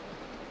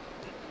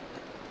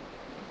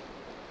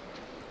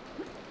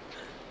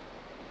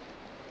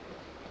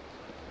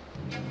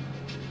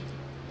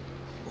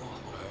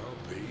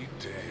 I'll be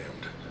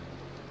damned.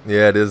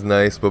 Yeah, it is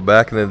nice, but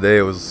back in the day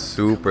it was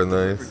super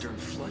nice. During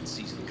flood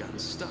season, got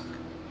stuck.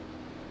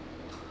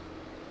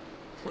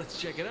 Let's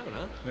check it out,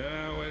 huh?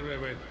 No,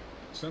 wait.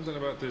 Something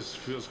about this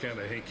feels kind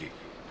of hinky.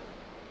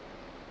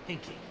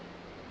 Hinky.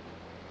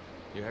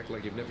 You act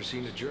like you've never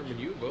seen a German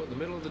U-boat in the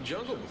middle of the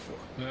jungle before.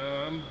 No,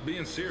 I'm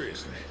being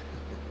serious,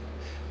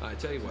 Nate. I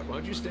tell you what, why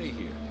don't you stay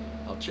here?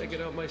 I'll check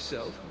it out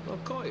myself. I'll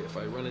call you if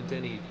I run into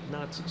any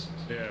Nazis.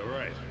 Yeah,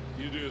 right.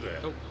 You do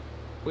that. Oh,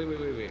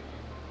 wait.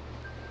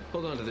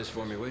 Hold on to this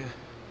for me, will you?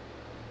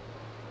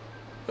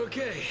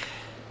 Okay.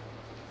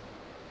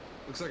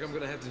 Looks like I'm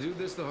gonna have to do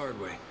this the hard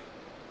way.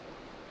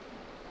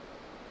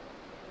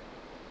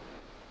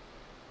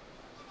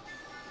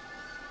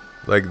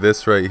 Like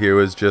this right here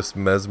was just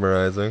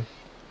mesmerizing.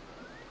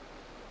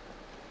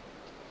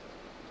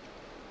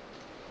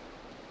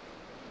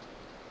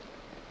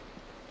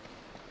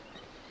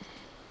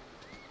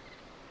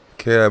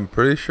 Okay, I'm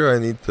pretty sure I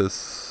need to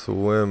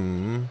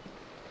swim.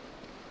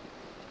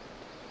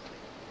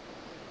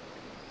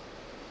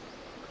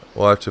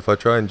 Watch, if I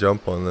try and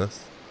jump on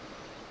this.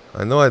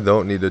 I know I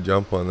don't need to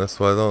jump on this,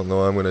 so I don't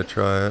know I'm gonna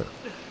try it.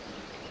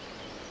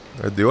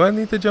 Or do I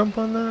need to jump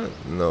on that?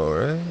 No,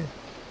 right?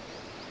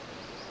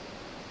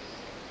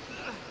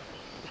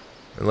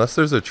 Unless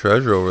there's a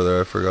treasure over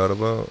there I forgot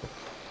about.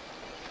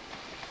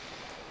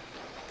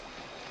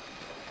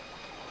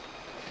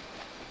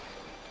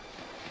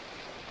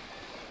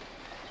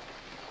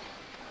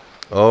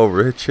 Oh,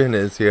 Richin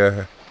is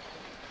here.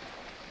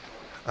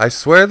 I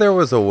swear there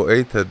was a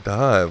way to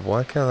dive.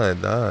 Why can't I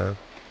dive?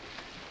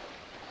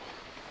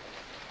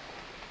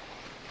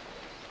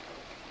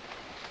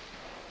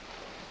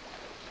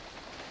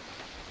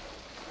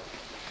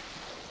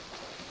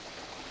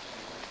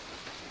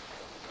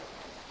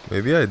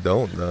 Maybe I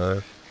don't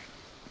dive.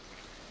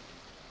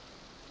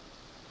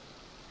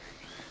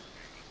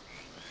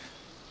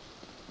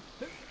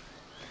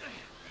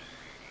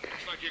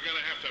 Looks like you're gonna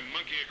have to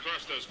monkey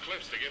across those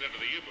cliffs to get into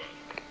the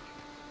U-boat.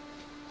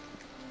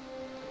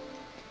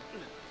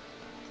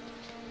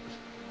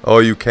 Oh,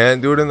 you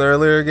can't do it in the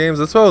earlier games?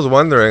 That's what I was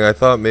wondering. I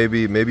thought maybe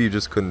you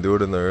just couldn't do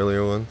it in the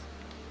earlier ones.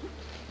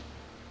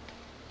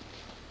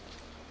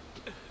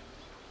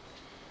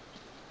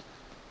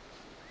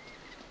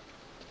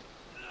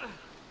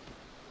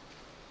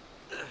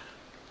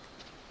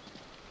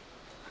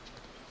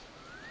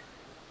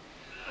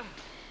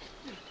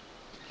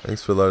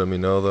 Thanks for letting me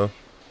know, though.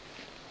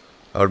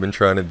 I would have been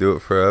trying to do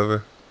it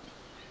forever.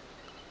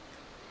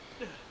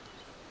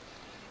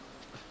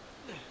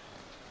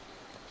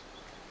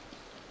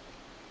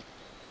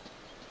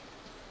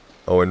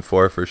 Oh, and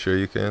 4 for sure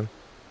you can.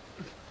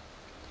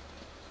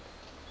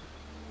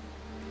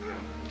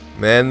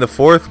 Man, the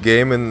 4th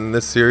game in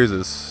this series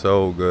is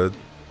so good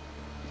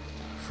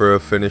for a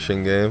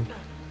finishing game.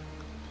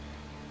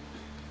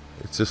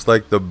 It's just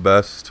like the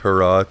best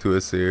hurrah to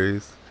a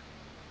series.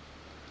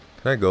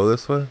 Can I go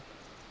this way?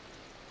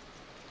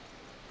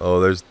 Oh,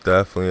 there's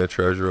definitely a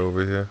treasure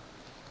over here.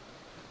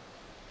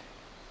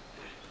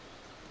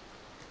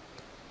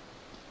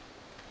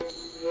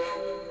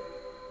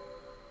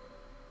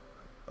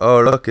 Oh,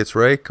 look, it's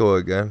Reiko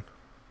again.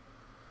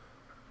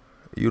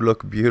 You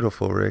look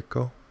beautiful,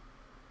 Reiko.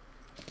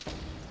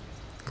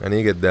 I need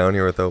to get down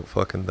here without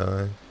fucking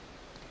dying.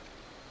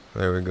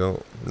 There we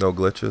go. No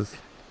glitches.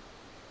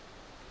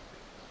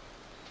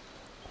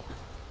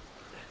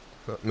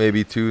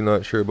 Maybe 2,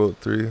 not sure about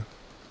 3.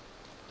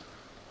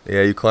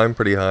 Yeah, you climb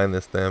pretty high in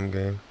this damn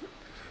game.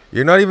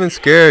 You're not even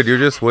scared, you're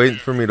just waiting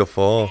for me to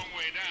fall.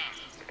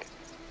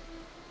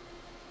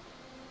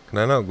 Can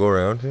I not go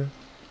around here?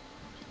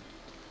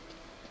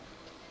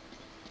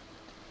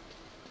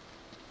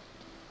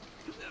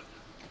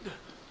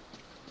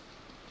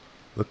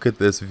 Look at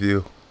this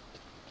view.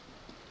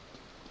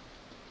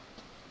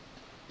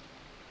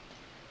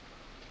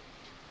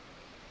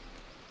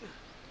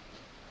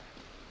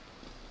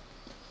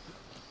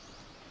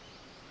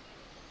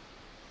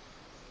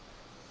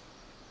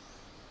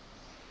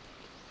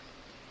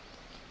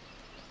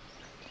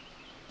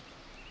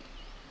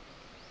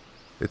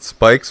 It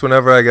spikes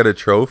whenever I get a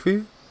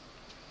trophy?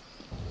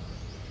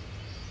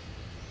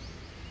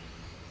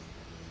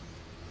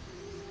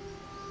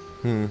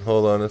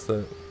 Hold on a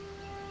sec.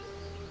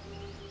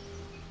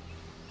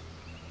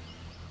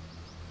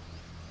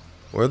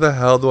 Where the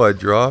hell do I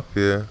drop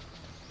here?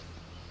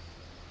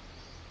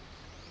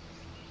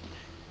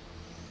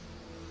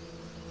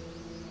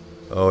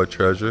 Oh, a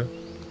treasure.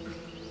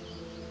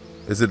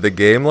 Is it the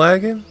game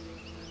lagging?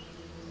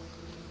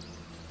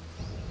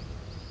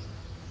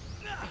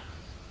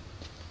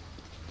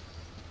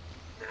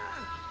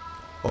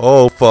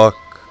 Oh fuck.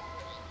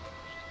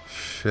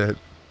 Shit.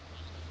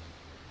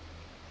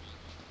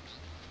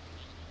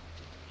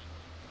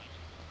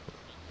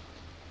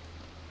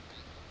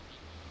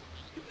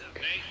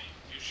 Nate,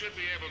 you should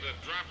be able to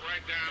drop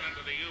right down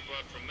into the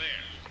U-boat from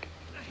there.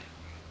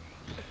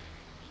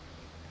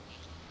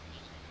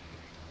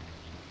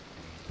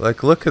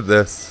 Like, look at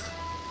this.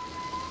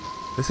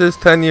 This is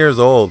 10 years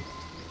old.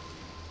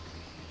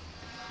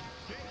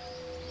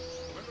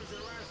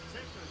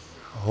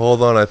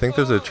 Hold on, I think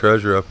there's a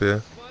treasure up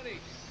here.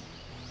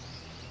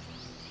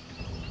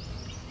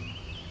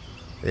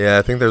 Yeah,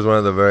 I think there's one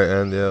at the very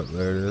end. Yep,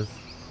 there it is.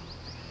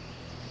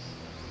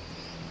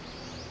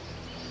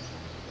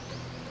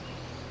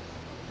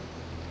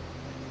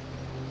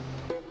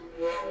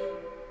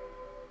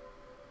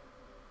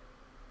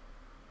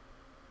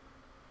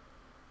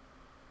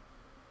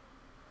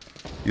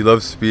 You love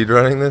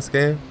speedrunning this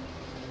game?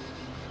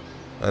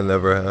 I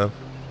never have.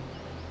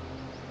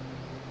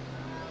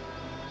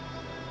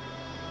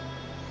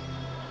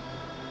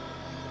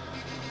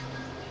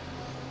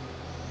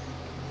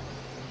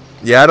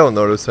 Yeah, I don't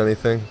notice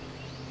anything.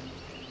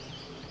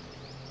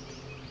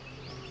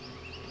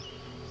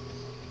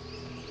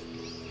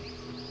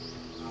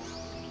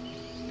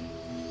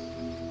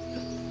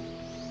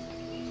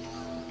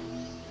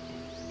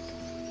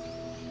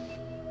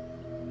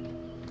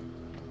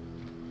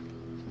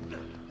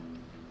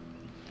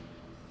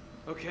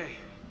 Okay,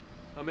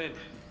 I'm in.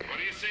 What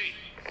do you see?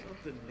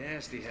 Something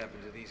nasty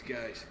happened to these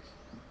guys.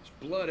 There's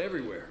blood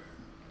everywhere.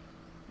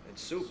 And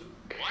soup.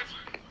 What?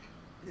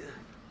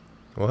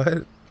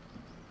 What?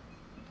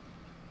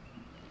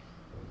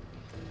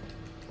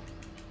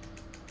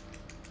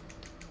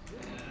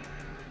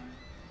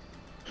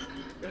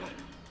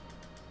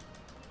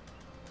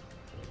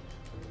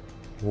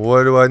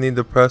 What do I need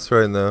to press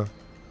right now?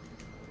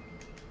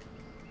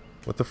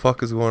 What the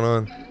fuck is going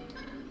on?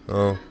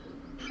 Oh.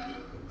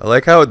 I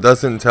like how it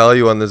doesn't tell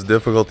you on this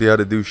difficulty how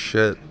to do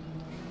shit.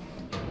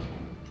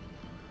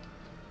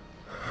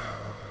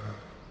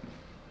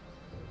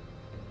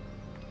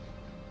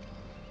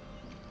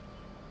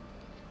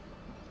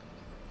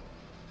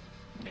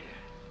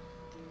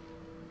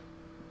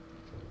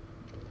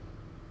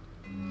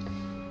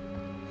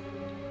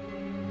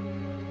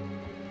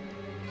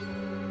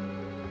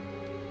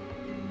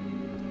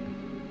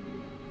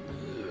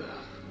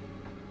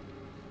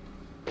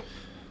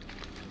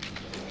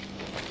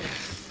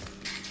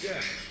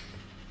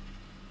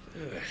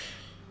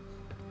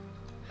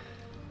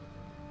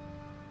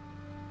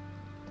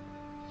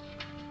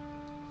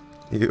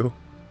 You.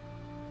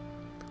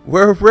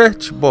 We're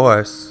rich,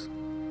 boss.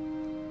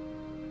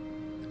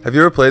 Have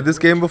you ever played this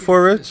game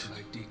before, Rich? My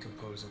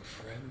decomposing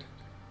friend.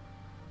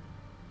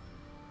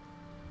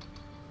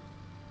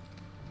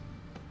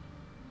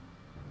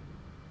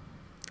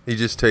 He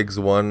just takes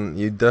one.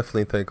 You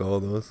definitely take all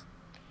those.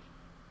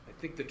 I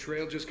think the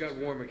trail just got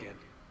warm again.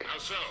 How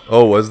so?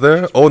 Oh, was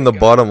there? Oh, in the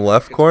bottom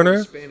left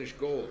corner? Spanish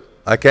gold.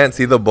 I can't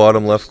see the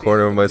bottom left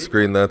corner of my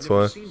screen, that's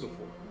why. You're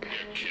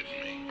kidding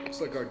me.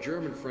 Looks like our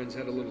German friends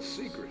had a little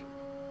secret.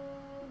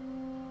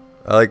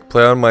 I like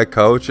play on my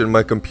couch and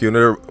my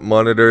computer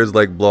monitor is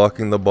like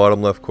blocking the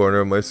bottom left corner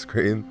of my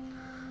screen.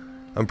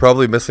 I'm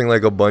probably missing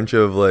like a bunch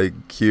of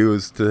like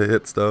cues to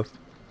hit stuff.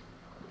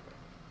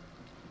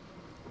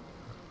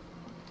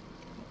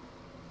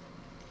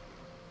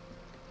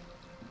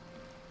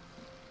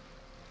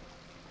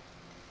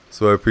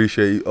 So I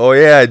appreciate you. Oh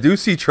yeah, I do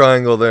see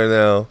triangle there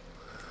now.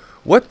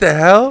 What the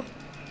hell?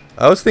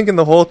 I was thinking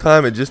the whole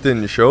time it just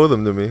didn't show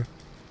them to me.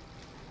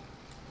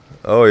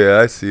 Oh yeah,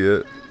 I see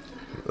it.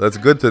 That's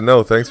good to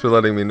know. Thanks for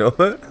letting me know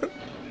that.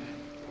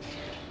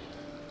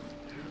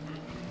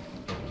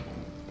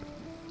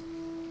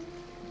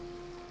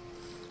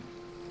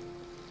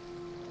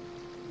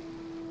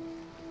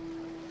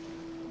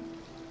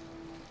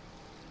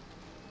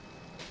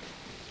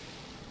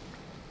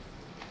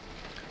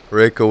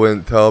 Reiko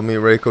wouldn't tell me.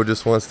 Reiko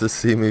just wants to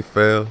see me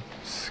fail.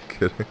 Just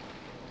kidding.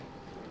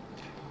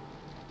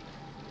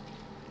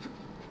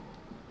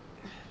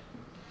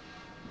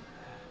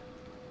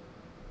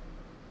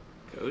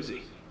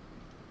 Cozy.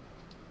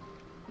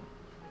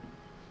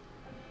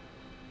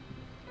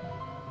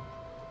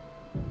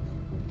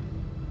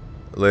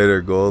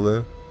 Later,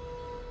 Golden.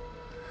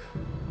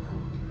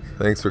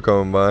 Thanks for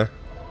coming by.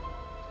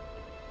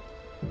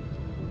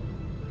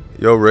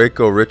 Yo,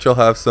 Reiko, Rich will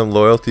have some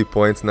loyalty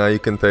points. Now you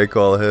can take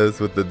all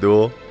his with the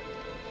duel.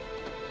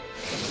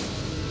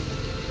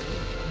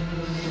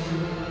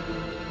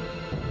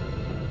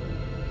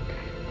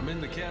 I'm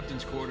in the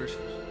captain's quarters.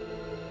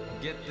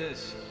 Get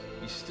this.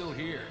 He's still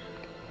here.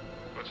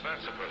 What's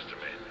that supposed to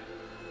mean?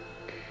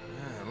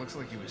 Yeah, it looks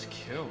like he was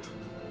killed.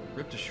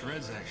 Ripped to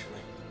shreds,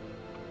 actually.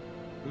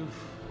 Oof,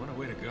 what a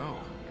way to go.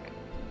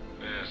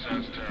 Yeah,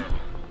 sounds terrible.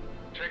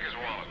 Check his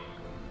wallet.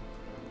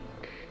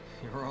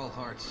 You're all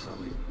hearts,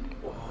 Sully.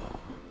 No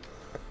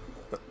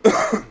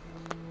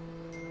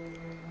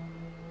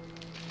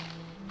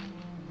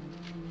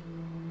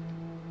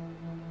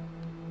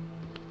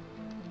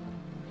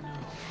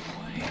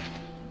way.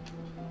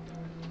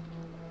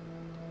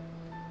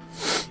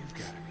 You've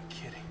got to be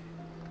kidding.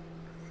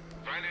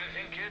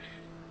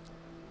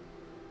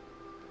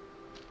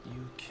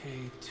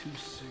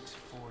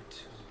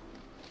 UK2642.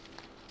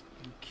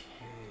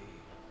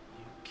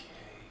 UK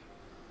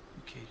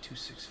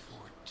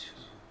 2642.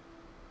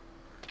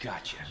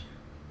 Gotcha.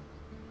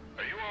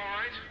 Are you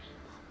alright?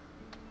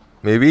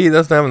 Maybe he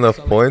doesn't have enough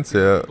Sully, points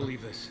you're not yet. gonna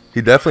believe this.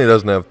 He definitely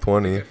doesn't have I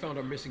 20. found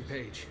our missing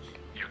page.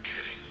 You're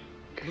kidding.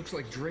 It looks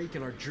like Drake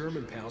and our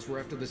German pals were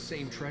after the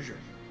same treasure.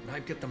 And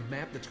I've got the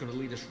map that's gonna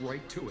lead us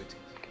right to it.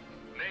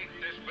 Nate,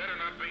 this better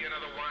not be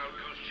another wild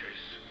goose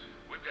chase.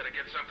 We've got to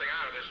get something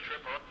out of this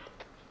trip or...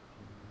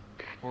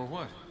 Or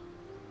what?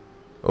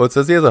 Oh, it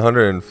says he has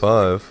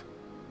 105.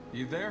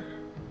 You there?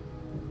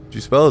 Did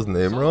you spell his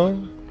name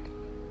wrong?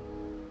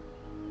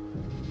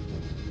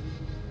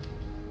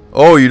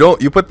 Oh,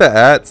 you put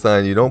the @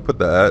 sign. You don't put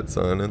the @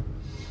 sign in.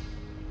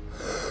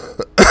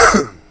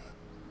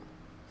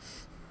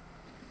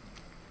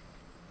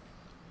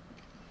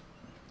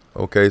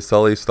 Okay,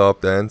 Sully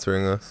stopped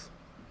answering us.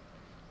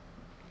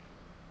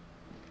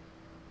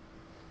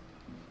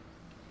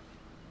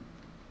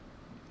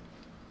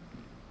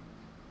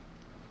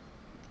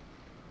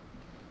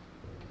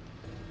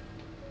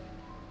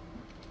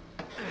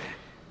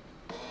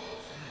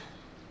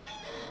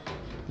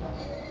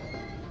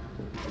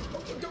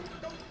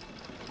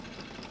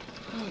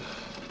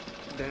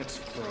 That's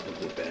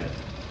probably bad.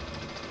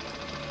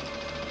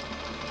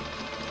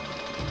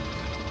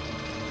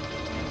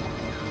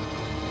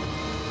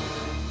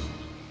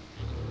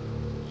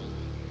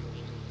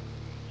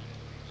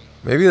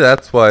 Maybe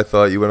that's why I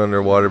thought you went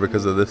underwater,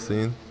 because of this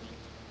scene.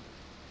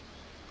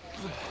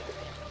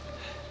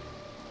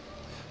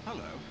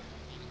 Hello.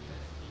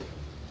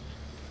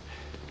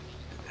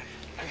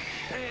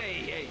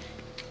 Hey!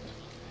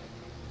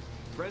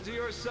 Friends of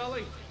yours,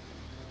 Sully?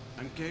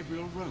 I'm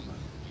Gabriel Roman.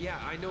 Yeah,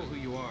 I know who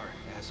you are,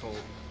 asshole.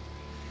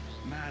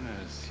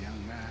 Manners,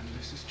 young man.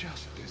 This is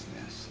just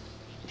business.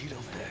 Get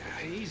over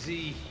there.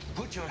 Easy.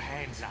 Put your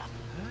hands up.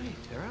 Hi,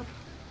 they're up.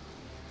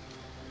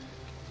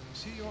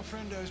 See, your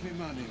friend owes me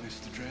money,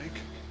 Mr. Drake.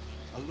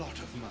 A lot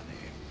of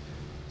money.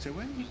 So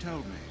when he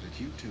told me that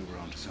you two were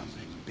onto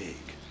something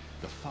big,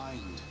 the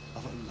find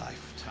of a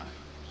lifetime,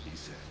 he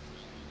said,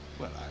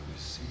 well, I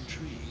was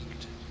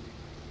intrigued.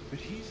 But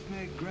he's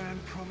made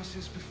grand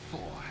promises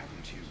before,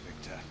 haven't you,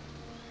 Victor?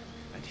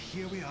 And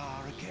here we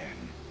are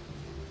again.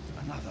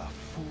 Another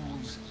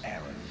fool's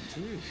errand.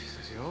 Jeez,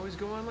 does he always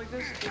go on like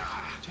this?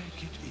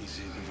 Take it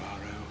easy,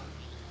 Navarro.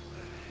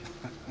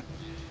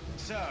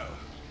 So,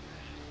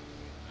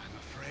 I'm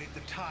afraid the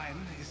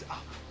time is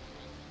up.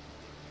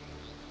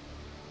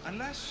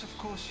 Unless, of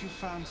course, you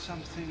found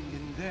something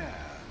in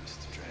there,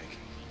 Mr. Drake,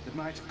 that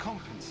might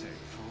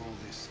compensate for all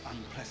this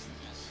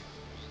unpleasantness.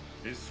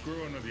 He's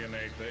screwing with you,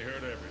 Nate. They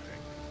heard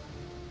everything.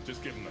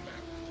 Just give him the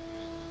map.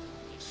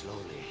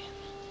 Slowly.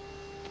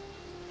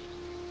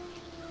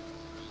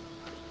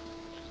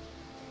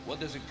 What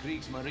does a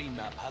Kriegsmarine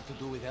map have to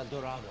do with El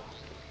Dorado?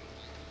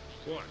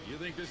 What, you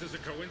think this is a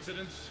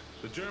coincidence?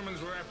 The Germans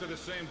were after the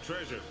same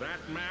treasure. That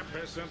map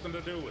has something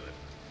to do with it.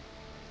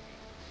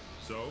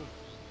 So,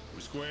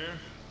 we square?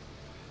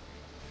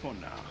 For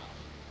now.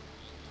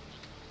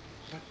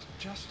 But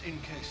just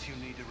in case you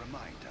need a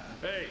reminder...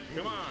 Hey,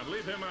 come on,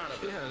 leave him out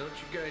of it. Yeah, don't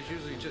you guys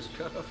usually just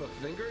cut off a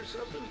finger or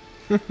something?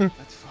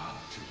 That's far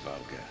too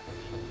vulgar.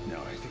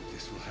 No, I think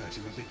this will hurt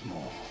him a bit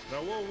more.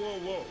 Now, whoa, whoa,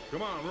 whoa.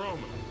 Come on,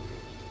 Roman.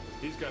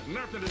 He's got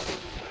nothing to do...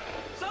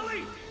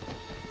 Sully!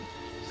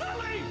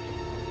 Sully!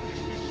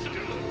 You son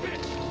of a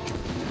bitch!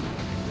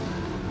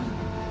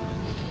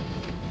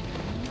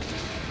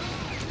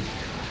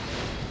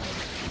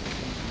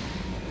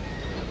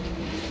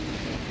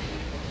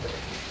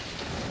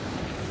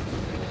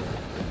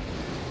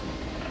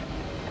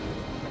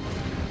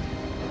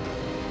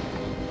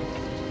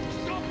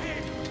 Stop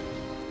him!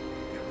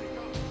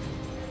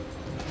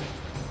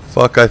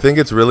 Fuck, I think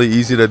it's really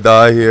easy to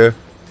die here.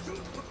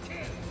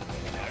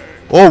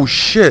 Oh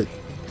shit!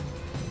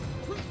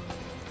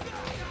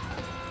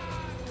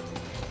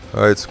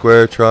 Alright,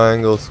 square,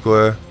 triangle,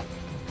 square.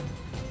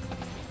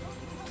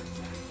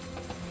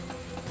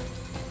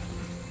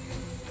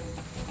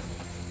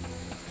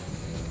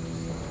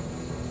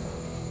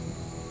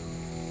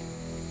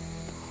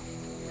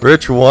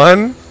 Rich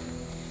won?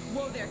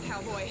 Whoa there,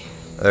 cowboy.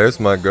 There's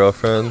my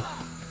girlfriend.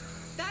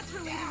 That's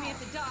relieving me at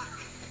the dock.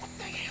 What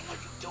the hell are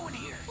you doing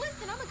here?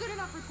 Listen, I'm a good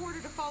enough reporter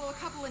to follow a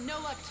couple of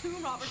no-luck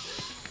tomb robbers.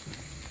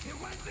 It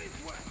went this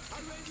way.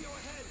 I'm radio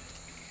ahead.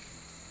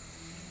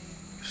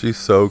 She's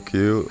so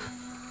cute.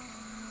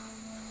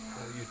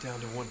 Well, you're down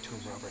to one tomb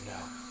robber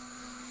now.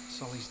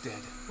 Sully's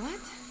dead. What?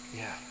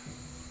 Yeah.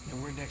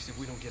 And we're next if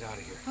we don't get out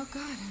of here. Oh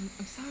God,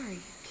 I'm sorry.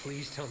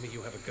 Please tell me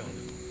you have a gun.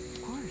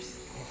 Of course.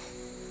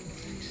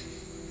 Thanks.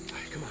 All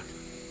right, come on.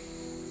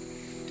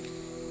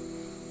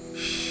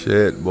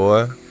 Shit,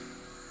 boy.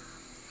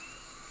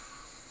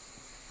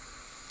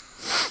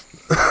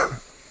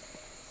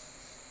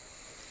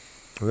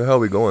 Where the hell are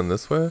we going?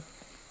 This way?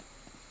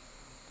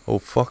 Oh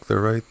fuck, they're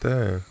right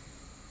there.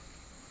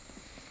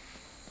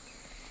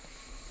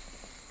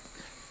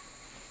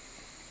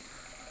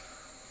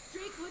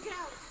 Drake, look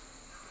out!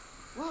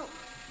 Whoa.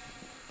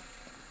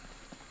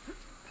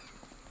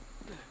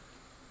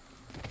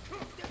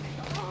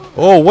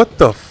 Oh, what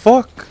the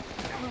fuck?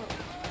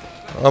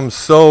 I'm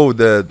so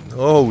dead.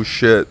 Oh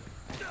shit.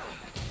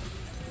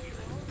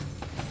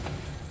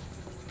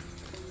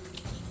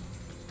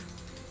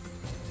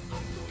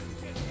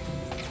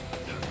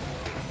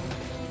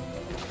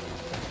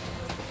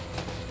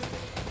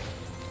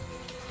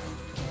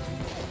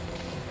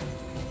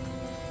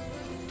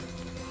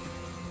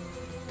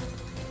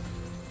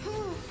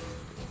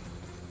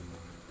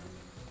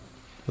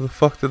 Where the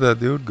fuck did that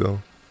dude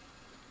go?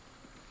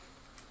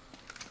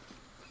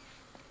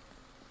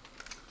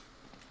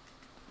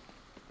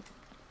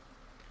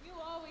 You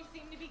always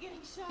seem to be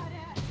getting shot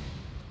at.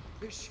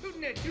 They're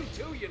shooting at you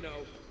too, you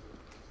know.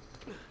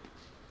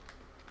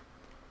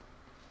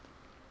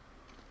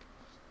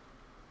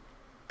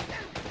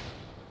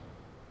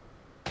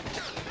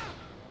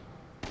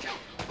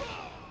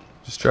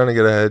 Just trying to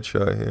get a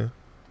headshot here.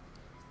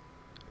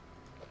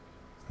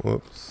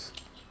 Whoops.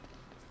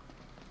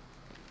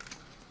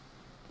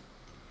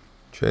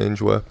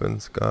 Change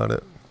weapons, got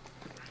it.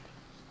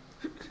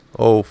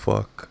 Oh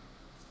fuck.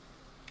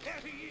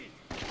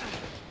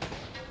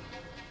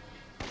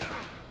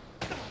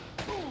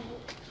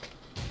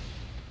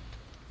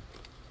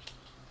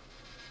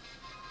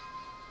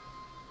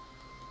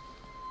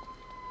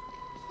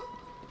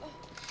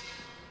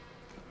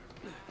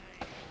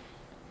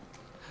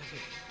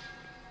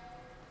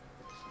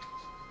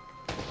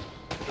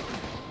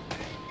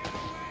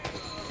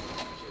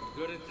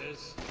 Good at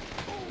this.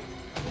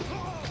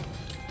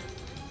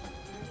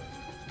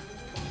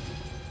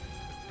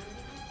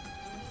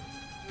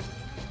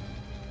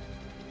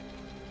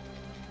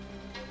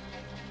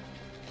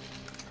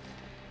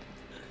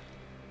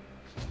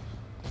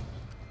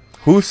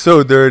 Who's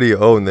so dirty?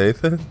 Oh,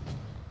 Nathan?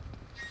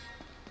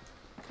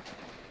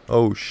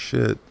 Oh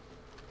shit.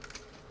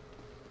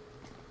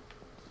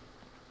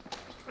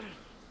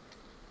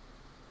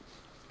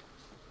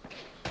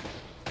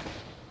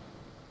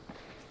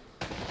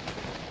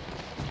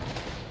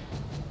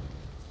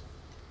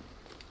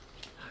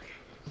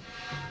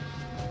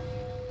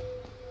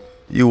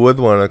 You would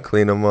want to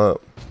clean them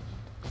up.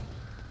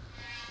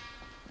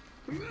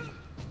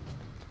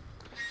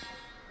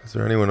 Is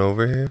there anyone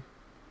over here?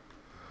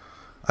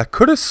 I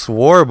could have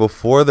swore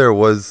before there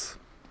was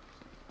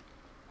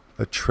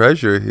a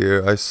treasure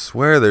here. I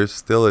swear there's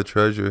still a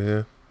treasure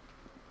here.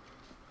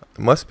 It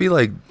must be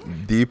like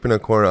deep in a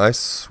corner. I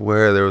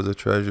swear there was a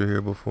treasure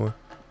here before.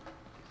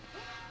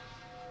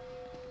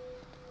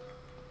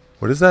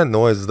 What is that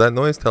noise? Is that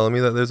noise telling me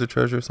that there's a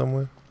treasure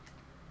somewhere?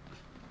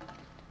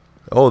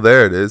 Oh,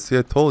 there it is. See,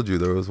 I told you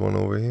there was one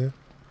over here.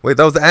 Wait,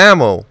 that was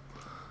ammo.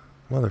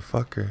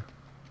 Motherfucker.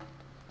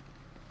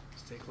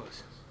 Stay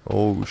close.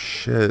 Oh,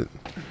 shit.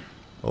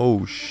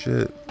 Oh,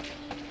 shit.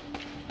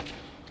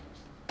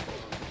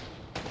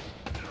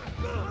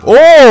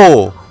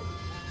 Oh!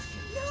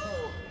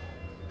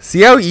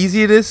 See how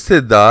easy it is to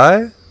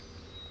die?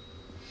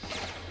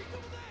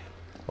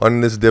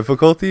 On this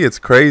difficulty? It's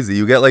crazy.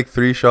 You get like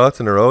 3 shots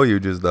in a row, you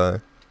just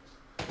die.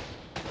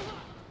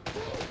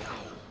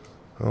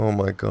 Oh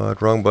my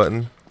god, wrong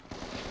button.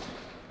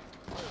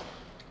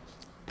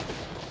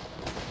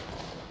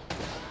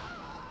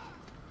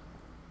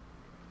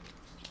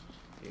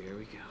 Here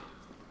we go.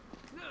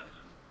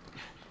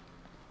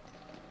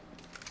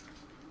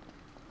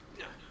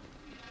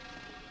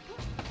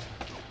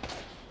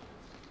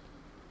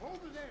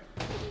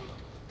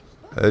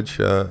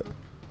 Headshot.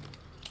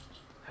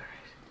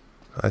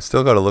 I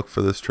still gotta look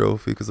for this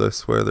trophy because I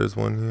swear there's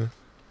one here.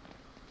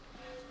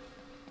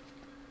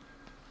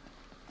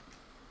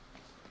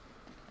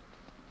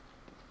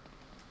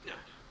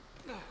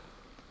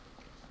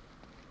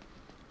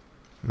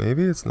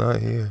 Maybe it's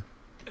not here.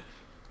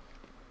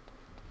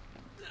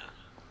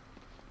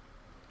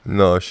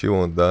 No, she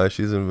won't die.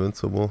 She's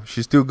invincible.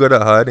 She's too good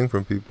at hiding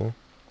from people.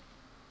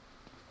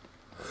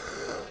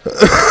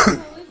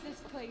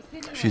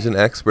 She's an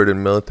expert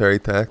in military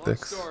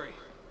tactics. Long story.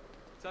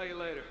 Tell you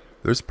later.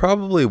 There's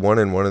probably one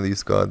in one of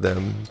these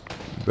goddamn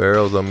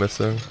barrels I'm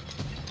missing.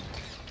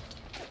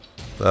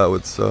 That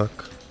would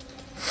suck.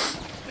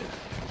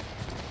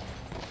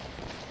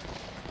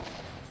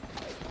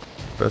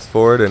 Press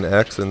forward and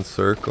X and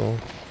circle.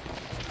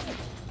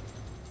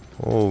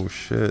 Oh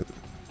shit.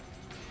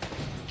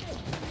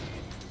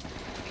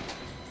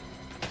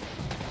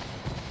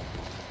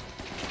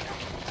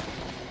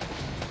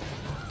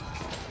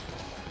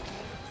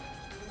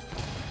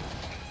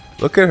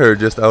 Look at her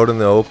just out in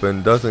the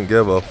open, doesn't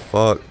give a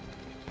fuck.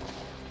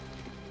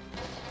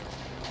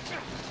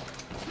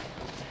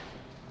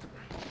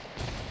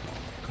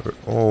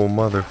 Oh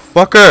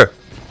motherfucker!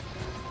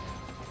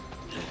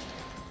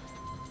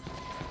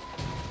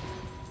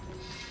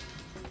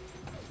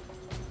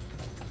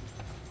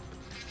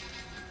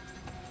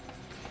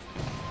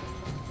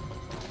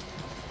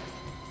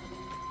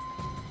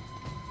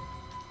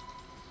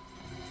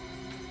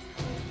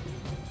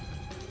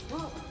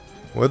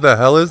 Where the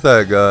hell is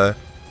that guy?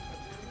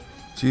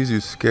 Jeez,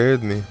 you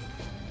scared me.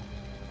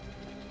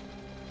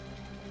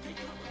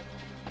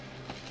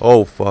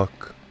 Oh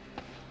fuck.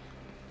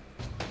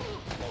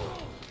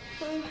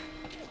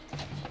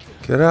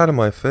 Get out of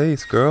my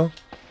face, girl.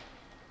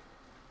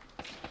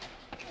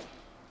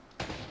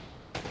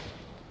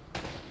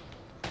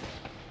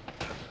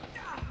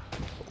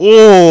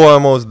 Oh, I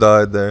almost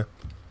died there.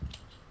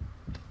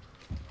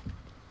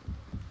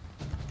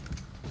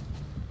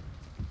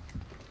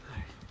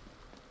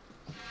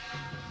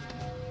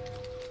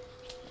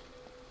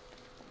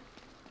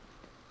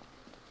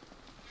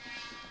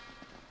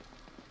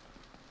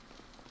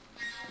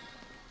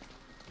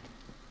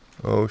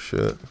 Oh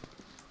shit.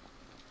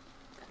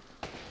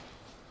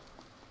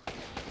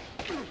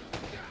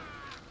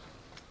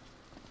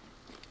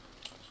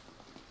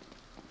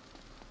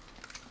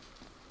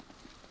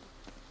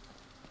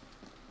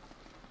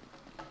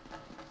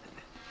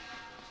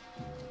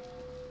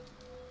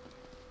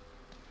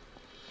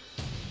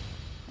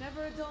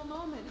 Never a dull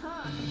moment,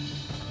 huh?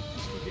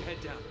 Keep your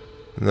head down.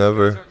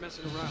 Never. Start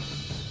messing around.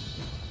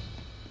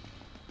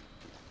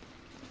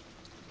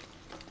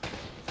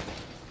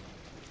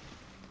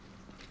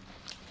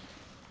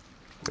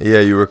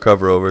 Yeah, you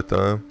recover over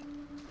time.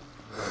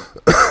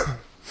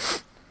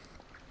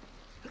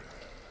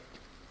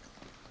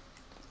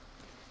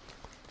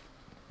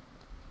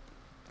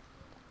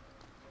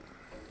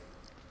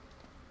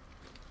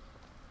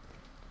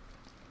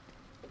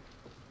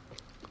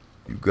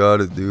 You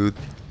got it, dude.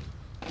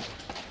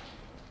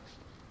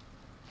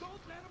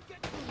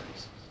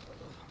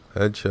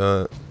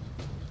 Headshot.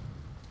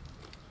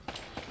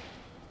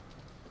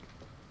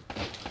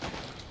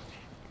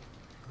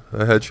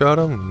 I headshot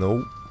him?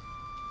 Nope.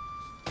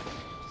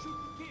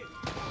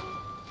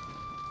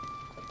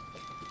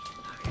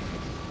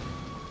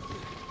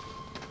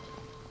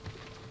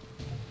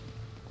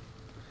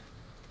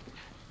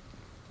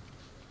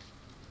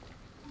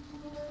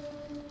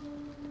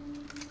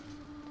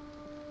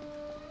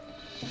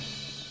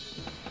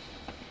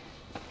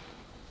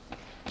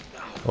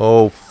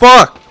 Oh,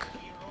 fuck!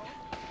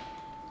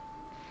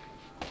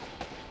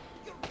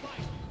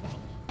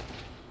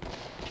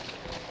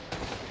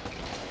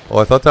 Oh,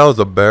 I thought that was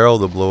a barrel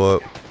to blow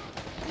up.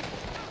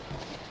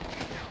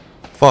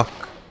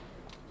 Fuck.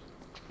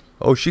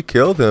 Oh, she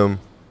killed him.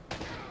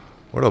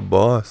 What a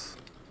boss.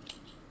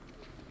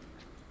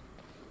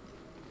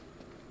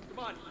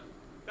 Come on,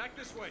 back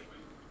this way.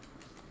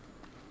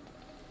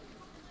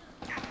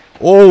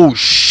 Oh,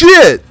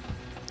 shit!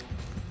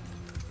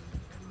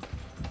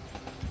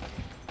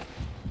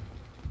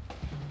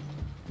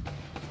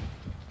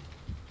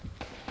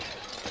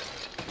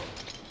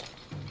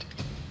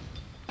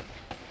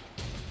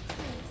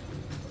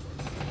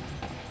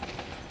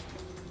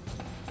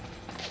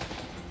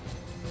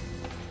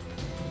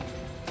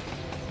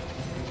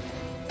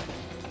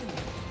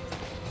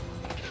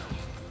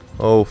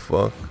 Oh,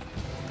 fuck.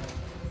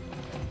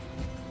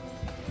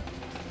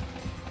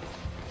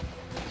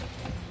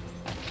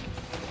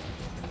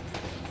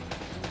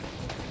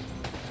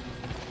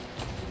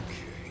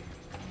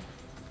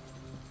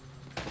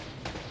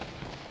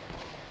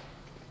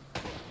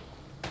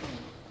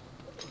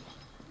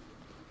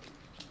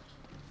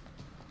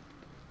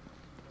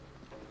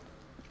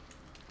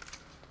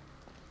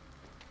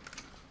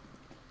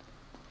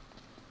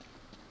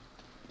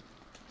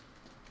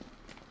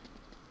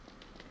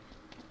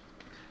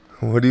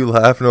 What are you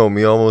laughing at?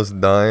 Me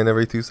almost dying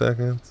every 2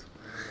 seconds?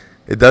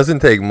 It doesn't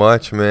take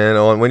much,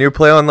 man. When you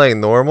play on like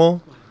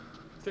normal,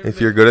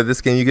 if you're good at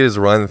this game, you can just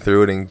run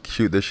through it and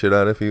shoot the shit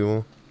out of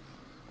people.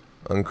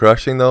 On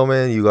crushing though,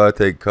 man, you gotta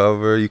take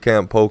cover. You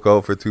can't poke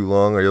out for too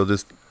long or you'll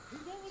just...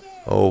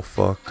 Oh,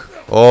 fuck.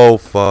 Oh,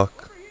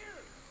 fuck.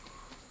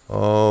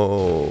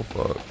 Oh,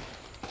 fuck.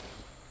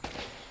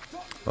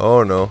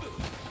 Oh, no.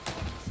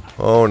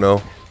 Oh,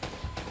 no.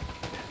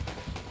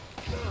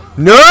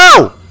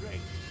 No!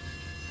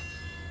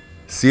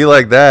 See,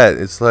 like that,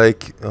 it's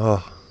like,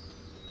 oh.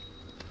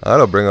 I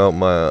gotta bring out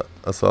my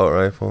assault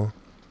rifle.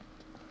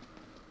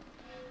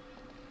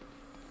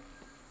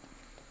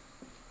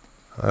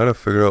 I gotta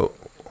figure out.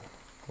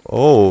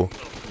 Oh,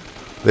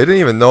 they didn't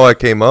even know I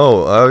came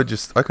out. I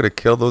could have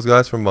killed those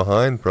guys from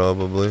behind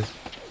probably.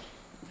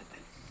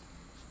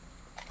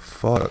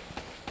 Fuck.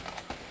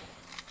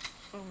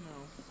 Oh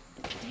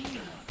no.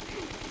 Damn.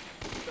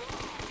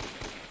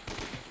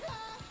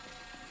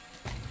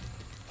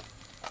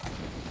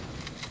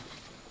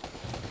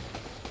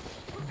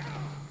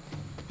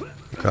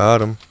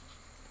 Got him.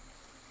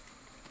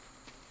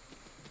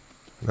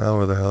 Now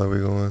where the hell are we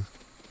going?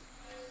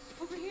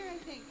 Over here, I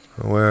think.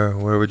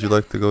 Where would you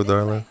like to go,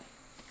 darling?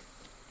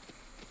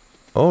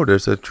 Oh,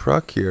 there's a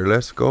truck here.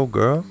 Let's go,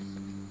 girl.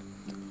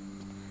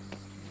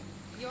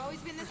 You always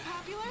been this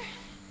popular?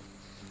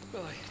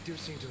 Well, I do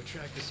seem to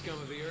attract the scum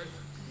of the earth.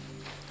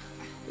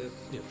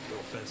 No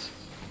offense.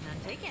 None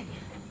taken.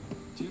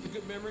 Do you have a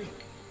good memory?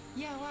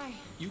 Yeah, why?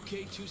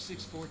 UK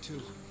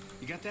 2642.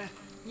 You got that?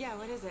 Yeah,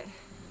 what is it?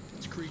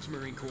 It's Krieg's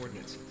marine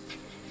coordinates.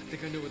 I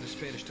think I know where the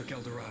Spanish took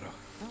El Dorado.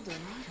 El Dorado?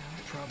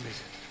 The problem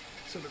is,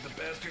 some of the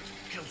bastards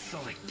killed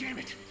Sully. Damn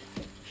it!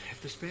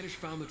 If the Spanish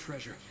found the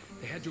treasure,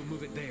 they had to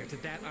move it there, to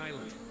that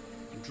island.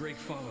 And Drake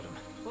followed them.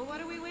 Well,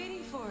 what are we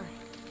waiting for?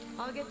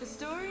 I'll get the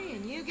story,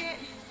 and you get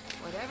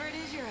whatever it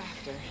is you're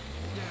after.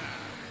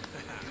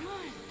 Come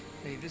on.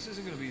 Hey, this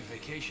isn't gonna be a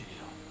vacation, you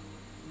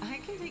know. I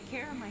can take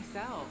care of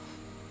myself.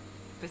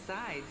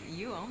 Besides,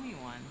 you owe me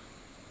one.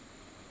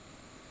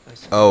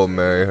 Oh,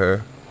 marry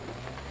her.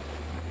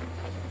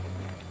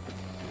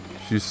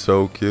 She's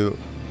so cute.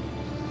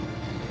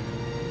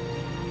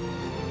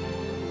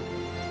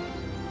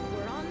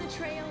 We're on the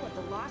trail of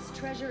the lost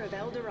treasure of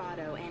El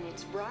Dorado, and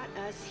it's brought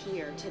us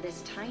here to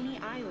this tiny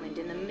island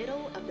in the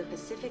middle of the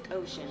Pacific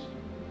Ocean.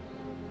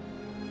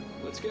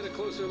 Let's get a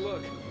closer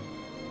look.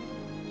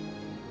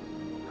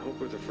 I hope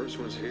we're the first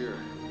ones here.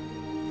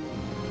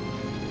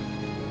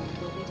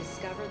 Will we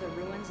discover the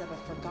ruins of a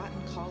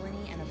forgotten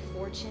colony and a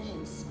fortune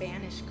in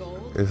Spanish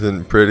gold?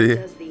 Isn't pretty?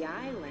 Does the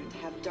island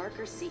have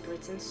darker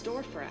secrets in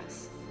store for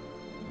us?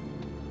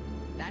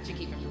 That should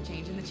keep him from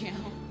changing the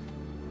channel.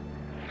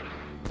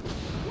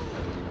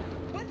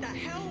 What the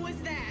hell was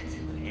that?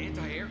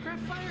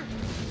 Anti-aircraft fire?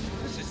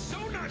 This is so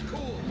not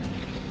cool!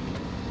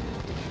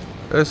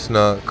 It's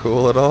not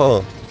cool at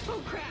all.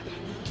 Oh crap!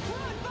 We're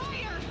on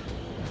fire!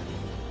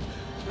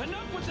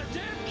 Enough with the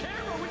damn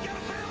camera! We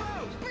gotta bail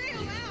out!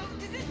 Bail out?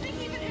 Does this thing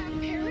even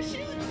have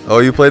parachutes? Oh,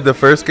 you played the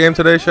first game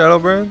today,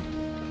 Shadowburn?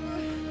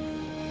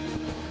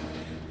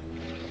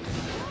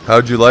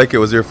 How'd you like it?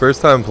 Was it your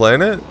first time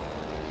playing it?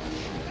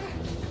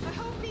 I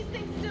hope these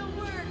things still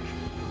work.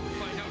 We'll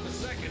find out in a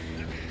second.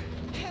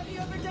 Have you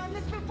ever done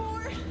this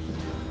before?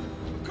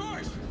 Of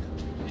course!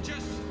 You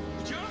just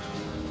jump,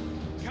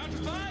 count to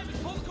 5,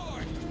 and pull the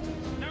cord.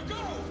 Now go!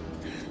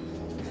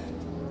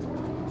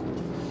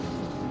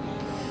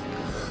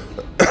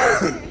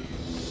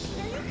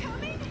 Are you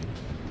coming?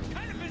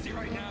 Kind of busy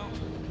right now.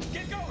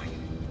 Get going!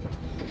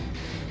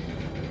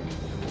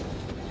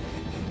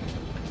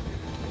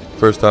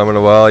 First time in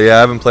a while. Yeah,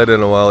 I haven't played it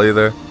in a while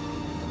either.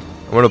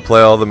 I'm gonna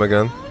play all of them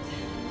again.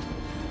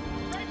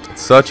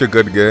 It's such a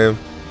good game.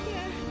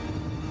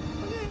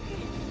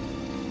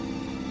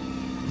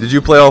 Did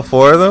you play all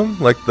 4 of them?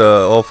 Like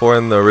all 4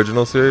 in the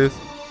original series?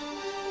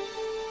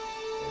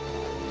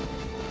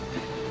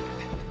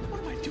 What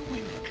am I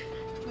doing?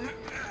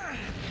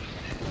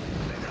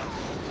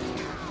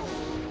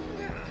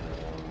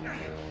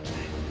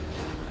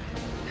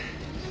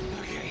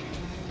 Okay,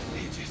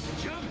 you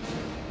just jump,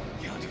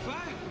 count to 5,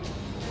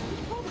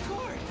 pull the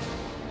cord.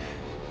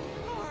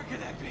 How hard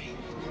could that be?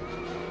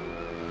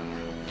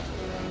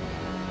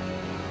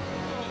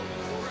 Oh,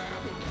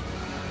 crap.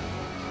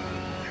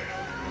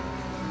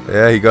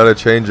 Yeah, you gotta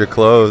change your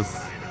clothes.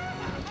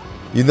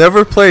 You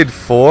never played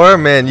 4?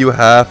 Man, you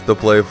have to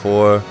play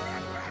 4.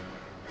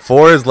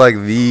 4 is like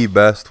the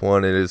best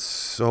one. It is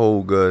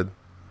so good.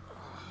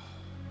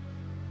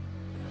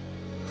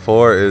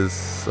 4 is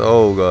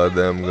so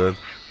goddamn good.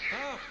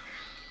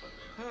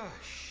 Oh,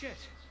 shit.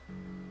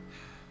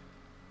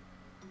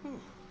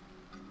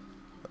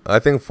 I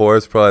think 4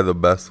 is probably the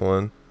best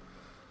one.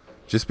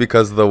 Just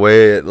because of the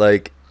way it,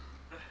 like,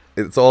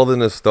 it's all the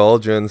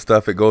nostalgia and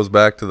stuff. It goes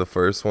back to the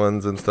first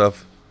ones and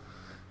stuff.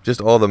 Just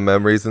all the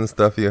memories and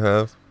stuff you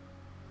have.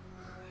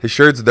 His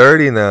shirt's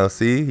dirty now,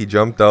 see? He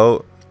jumped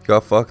out,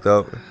 got fucked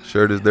up.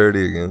 Shirt is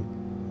dirty again.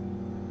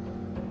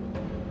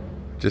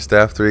 Just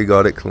after he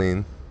got it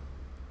clean.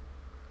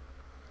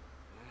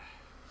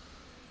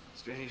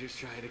 Strangers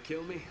trying to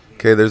kill me.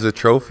 Okay, there's a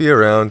trophy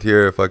around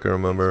here if I can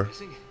remember.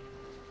 Missing.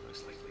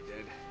 Most likely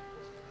dead.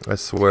 I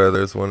swear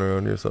there's one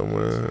around here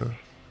somewhere.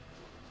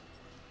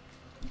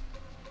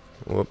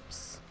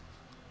 Whoops.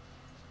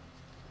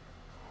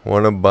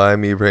 Wanna buy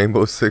me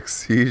Rainbow Six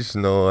Siege?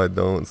 No, I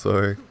don't,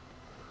 sorry.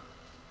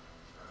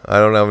 I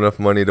don't have enough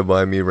money to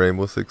buy me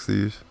Rainbow Six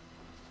Siege.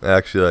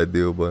 Actually, I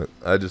do, but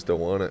I just don't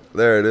want it.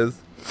 There it is.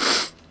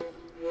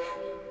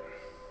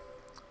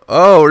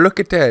 Oh, look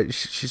at that.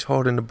 She's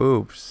holding the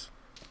boobs.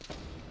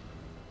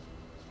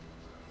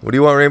 What do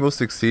you want Rainbow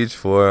Six Siege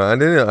for? I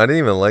didn't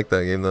even like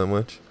that game that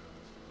much.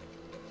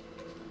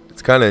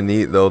 It's kind of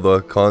neat though.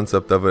 The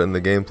concept of it and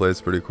the gameplay is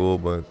pretty cool,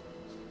 but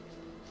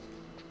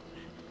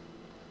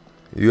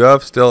you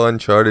have still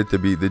Uncharted to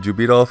beat. Did you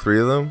beat all 3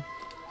 of them?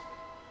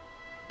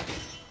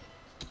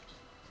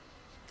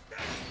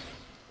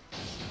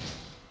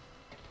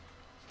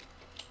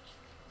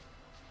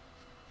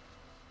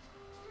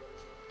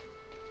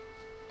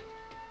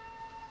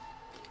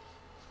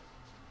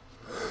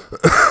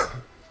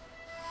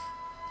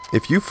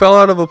 If you fell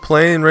out of a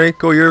plane,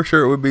 Reiko, your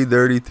shirt would be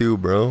dirty too,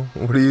 bro.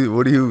 What are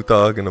you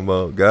talking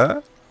about,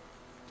 guy?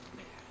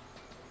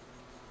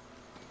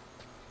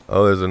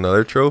 Oh, there's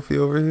another trophy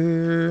over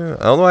here.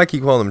 I don't know why I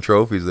keep calling them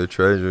trophies. They're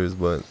treasures,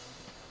 but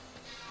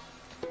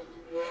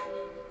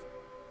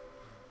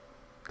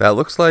that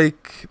looks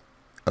like,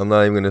 I'm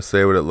not even gonna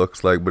say what it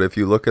looks like, but if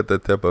you look at the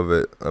tip of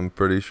it, I'm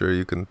pretty sure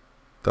you can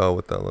tell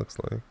what that looks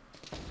like.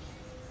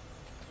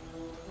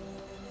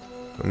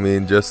 I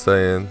mean, just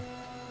saying.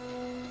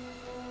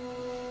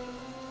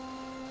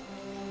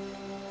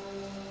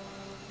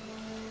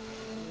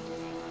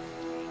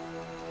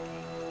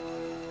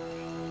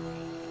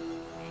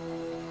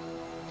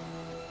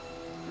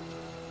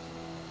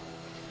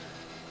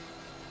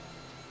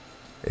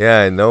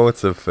 Yeah, I know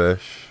it's a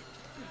fish.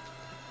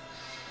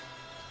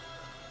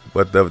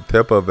 But the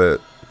tip of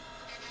it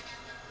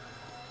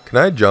Can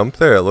I jump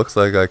there? It looks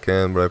like I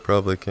can, but I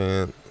probably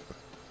can't.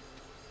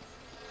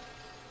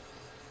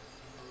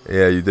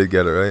 Yeah, you did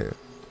get it right.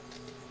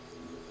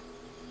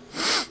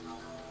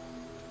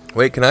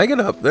 Wait, can I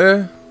get up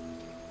there?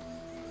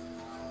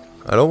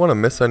 I don't want to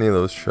miss any of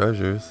those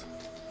treasures.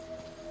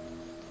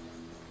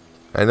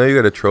 I know you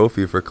got a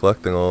trophy for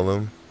collecting all of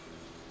them.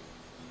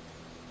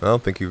 I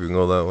don't think you can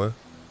go that way.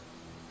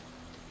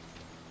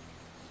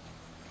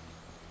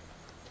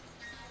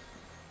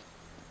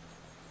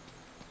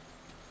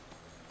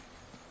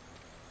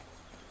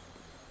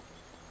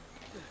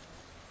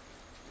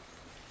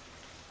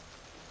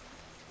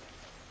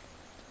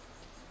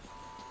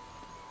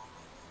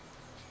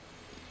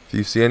 If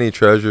you see any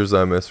treasures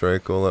I miss,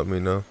 Reiko, let me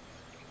know.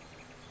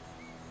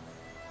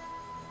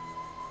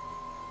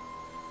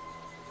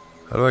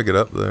 How do I get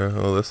up there?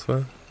 Oh, this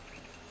way?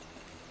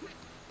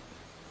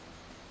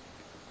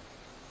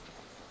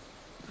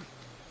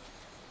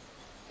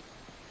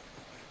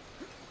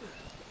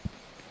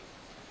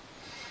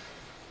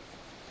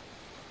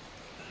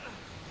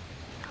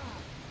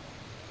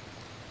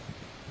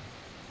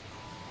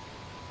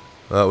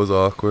 That was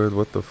awkward.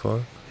 What the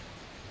fuck?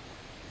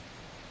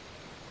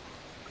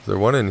 Is there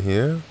one in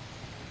here?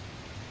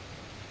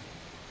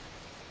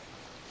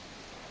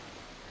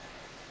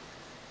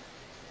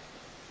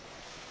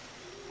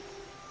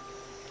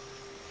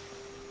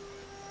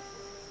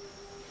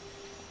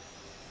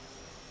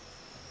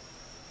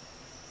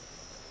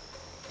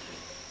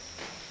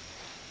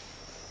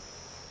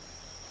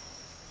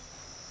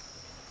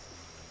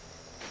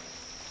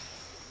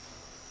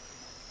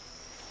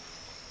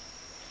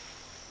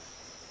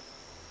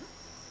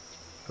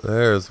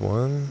 There's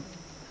one.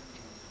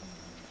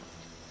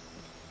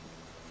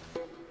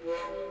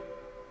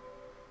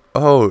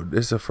 Oh,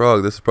 there's a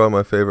frog. This is probably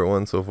my favorite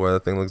one so far.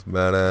 That thing looks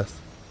badass.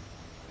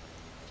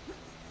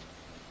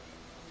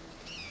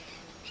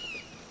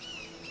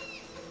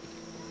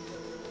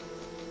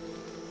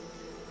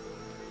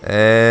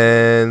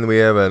 And we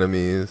have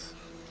enemies.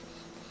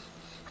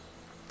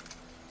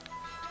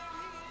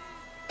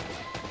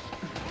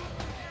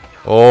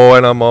 Oh,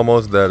 and I'm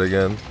almost dead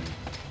again.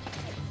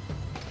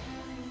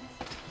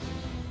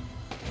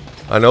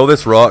 I know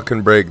this rock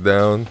can break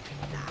down,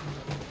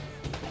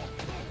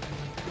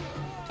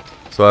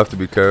 so I have to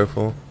be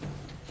careful.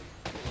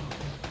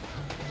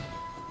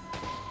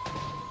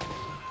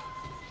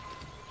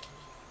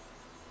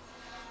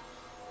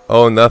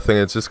 Oh, nothing.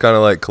 It's just kind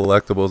of like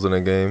collectibles in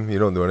a game. You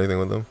don't do anything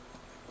with them.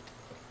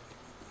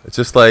 It's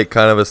just like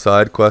kind of a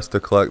side quest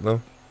to collect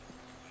them.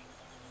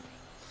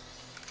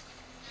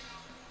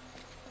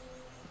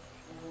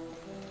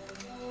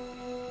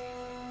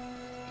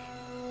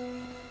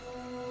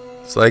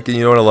 It's like, you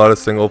know, in a lot of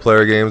single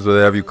player games where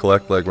they have you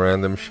collect like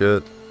random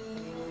shit.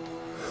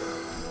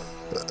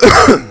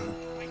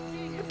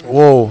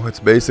 Whoa,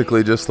 it's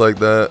basically just like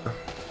that.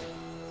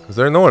 Is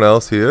there no one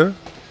else here?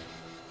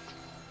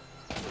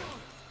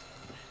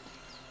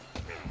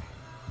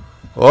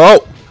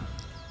 Oh!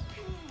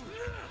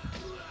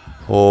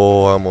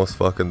 Oh, I almost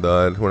fucking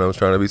died when I was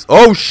trying to be...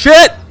 Oh,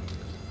 shit!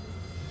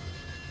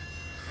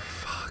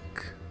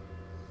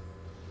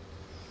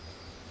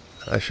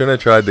 I shouldn't have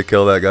tried to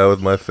kill that guy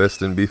with my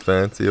fist and be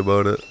fancy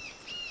about it.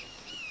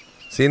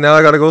 See, now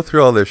I gotta go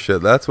through all this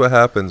shit. That's what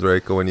happens,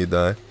 Reiko, when you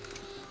die.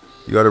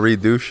 You gotta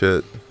redo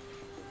shit.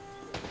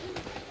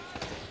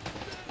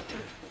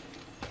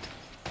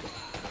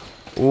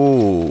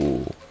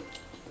 Ooh.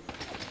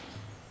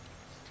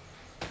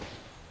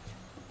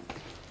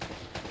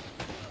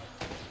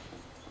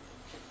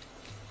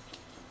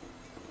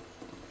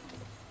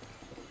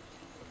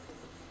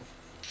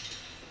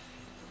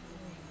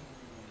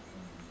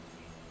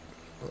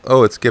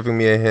 Oh, it's giving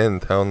me a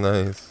hint. How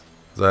nice.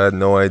 'Cause I had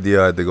no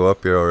idea I had to go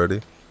up here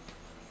already.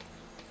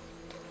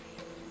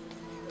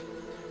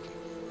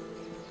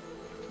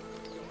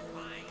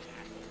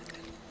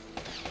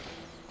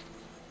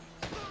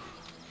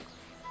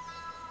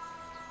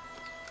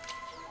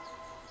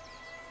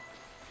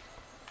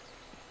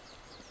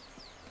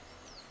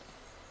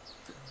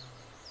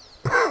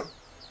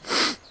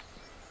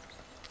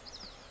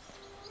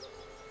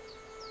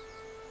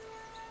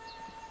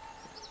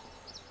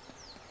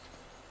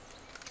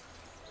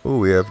 Ooh,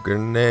 we have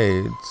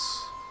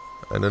grenades.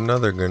 And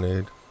another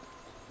grenade.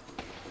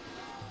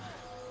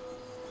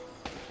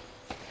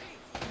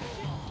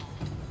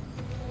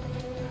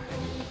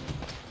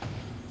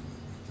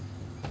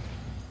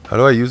 How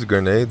do I use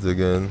grenades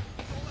again?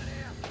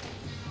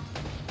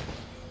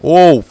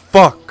 Oh,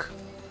 fuck!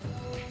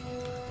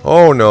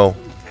 Oh, no.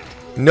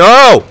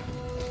 No!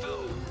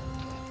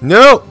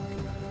 No!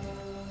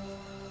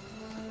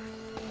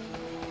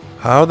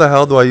 How the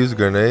hell do I use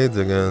grenades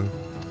again?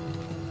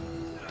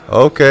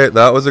 Okay,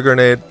 that was a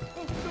grenade.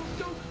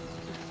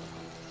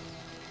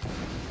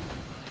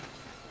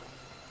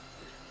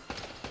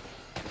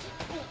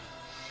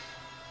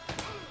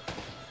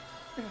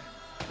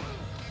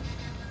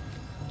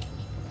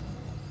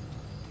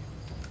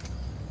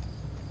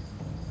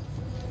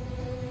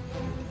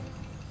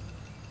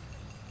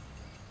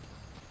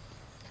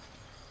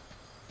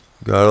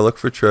 Gotta look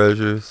for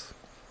treasures.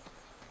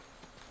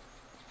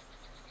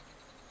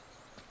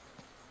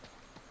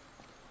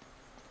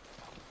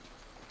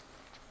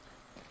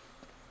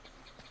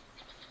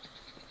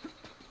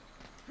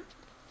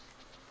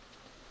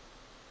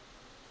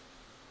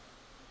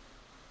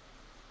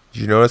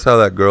 you notice how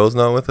that girl's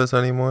not with us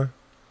anymore?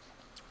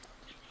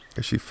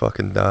 'Cause she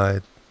fucking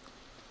died.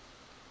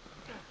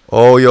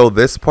 Oh, yo,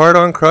 this part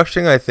on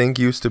crushing I think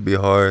used to be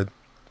hard.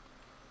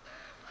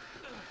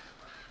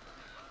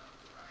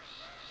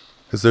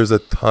 'Cause there's a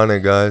ton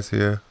of guys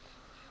here.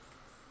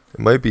 It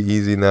might be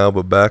easy now,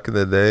 but back in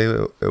the day,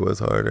 it was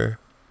harder.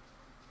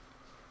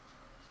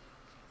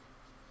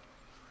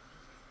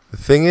 The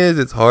thing is,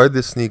 it's hard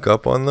to sneak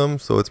up on them,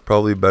 so it's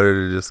probably better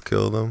to just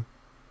kill them.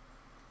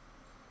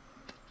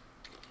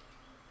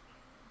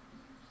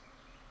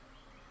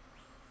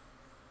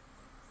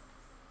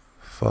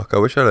 Fuck, I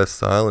wish I had a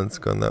silence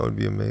gun. That would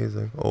be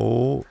amazing.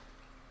 Oh.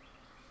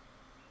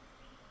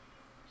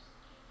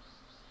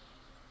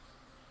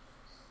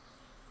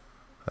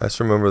 I just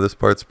remember this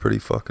part's pretty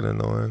fucking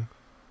annoying.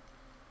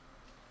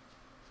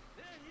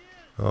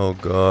 Oh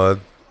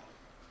god.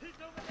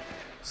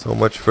 So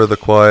much for the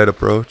quiet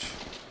approach.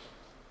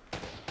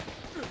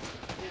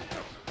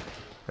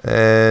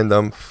 And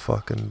I'm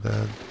fucking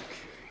dead.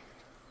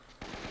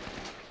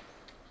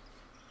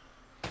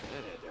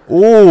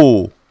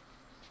 Ooh!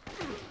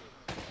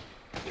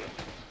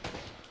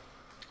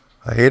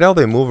 I hate how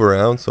they move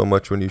around so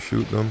much when you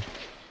shoot them.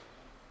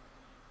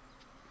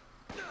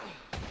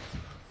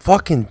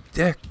 Fucking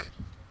dick.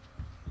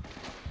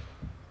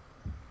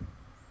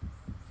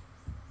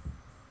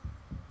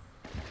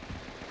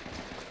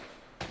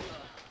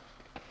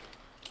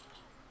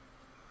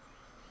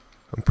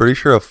 I'm pretty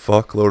sure a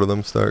fuckload of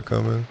them start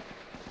coming.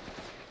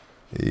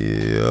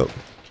 Yep.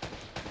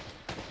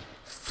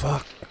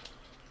 Fuck.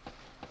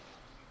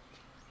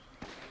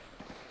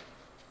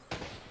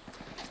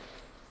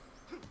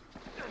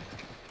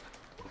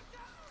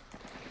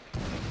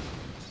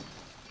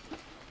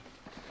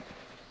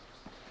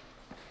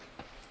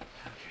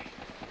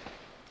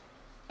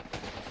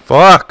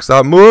 Fuck,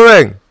 stop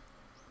moving!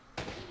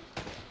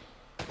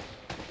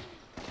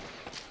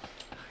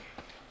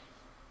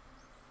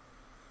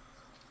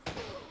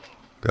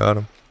 Got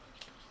him.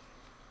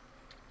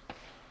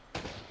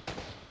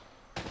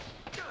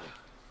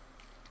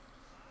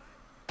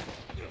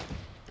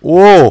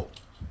 Whoa!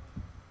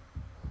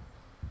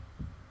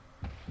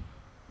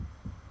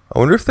 I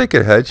wonder if they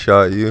could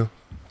headshot you.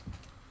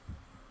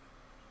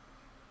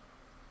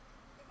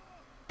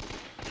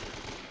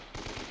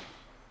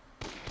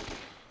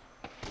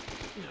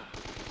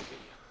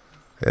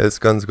 Yeah, this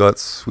gun's got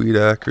sweet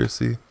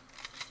accuracy.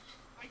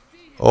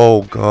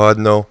 Oh god,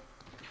 no.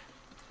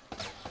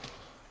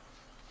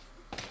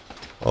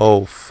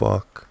 Oh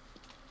fuck.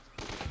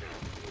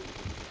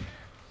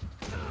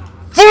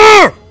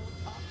 Fuck!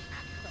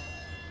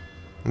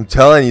 I'm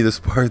telling you, this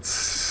part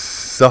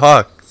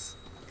sucks.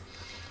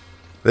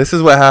 This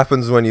is what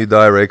happens when you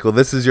die, Rachel.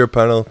 This is your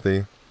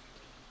penalty.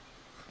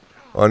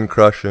 On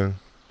crushing.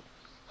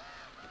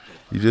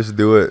 You just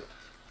do it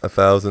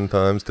 1,000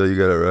 times till you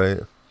get it right.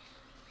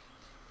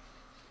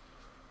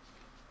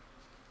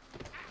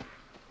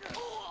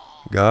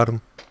 Got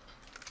him.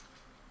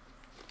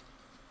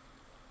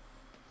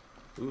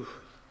 Ooh.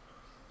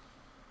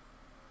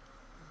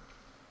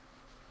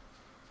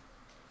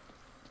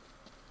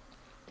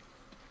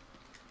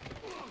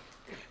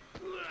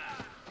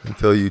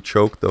 Until you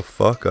choke the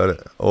fuck out of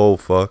it. Oh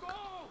fuck.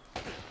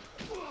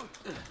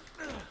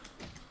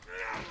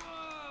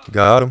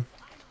 Got him.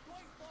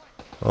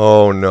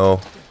 Oh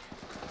no.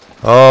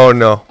 Oh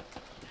no.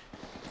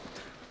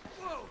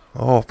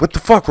 Oh, what the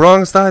fuck?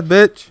 Wrong side,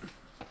 bitch.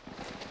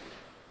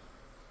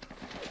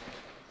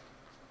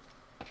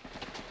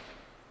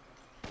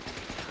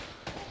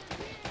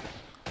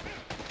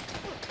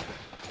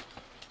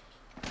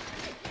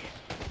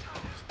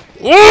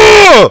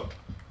 Oh!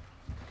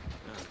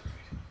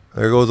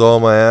 There goes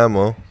all my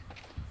ammo.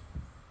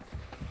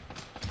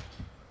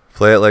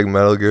 Play it like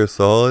Metal Gear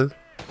Solid.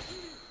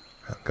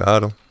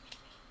 Got him.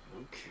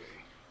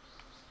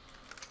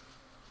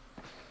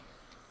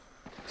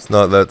 It's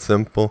not that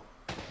simple.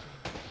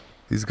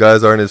 These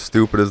guys aren't as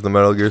stupid as the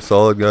Metal Gear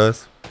Solid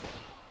guys.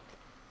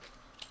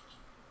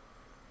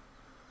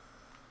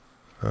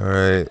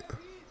 Alright.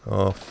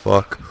 Oh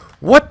fuck.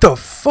 What the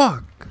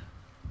fuck?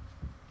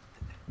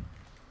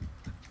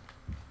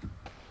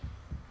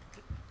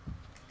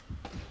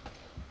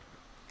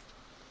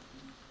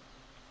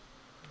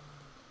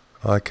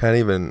 Oh, I can't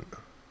even.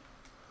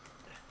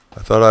 I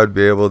thought I'd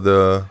be able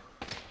to.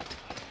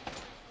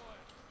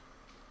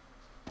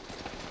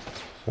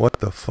 What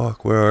the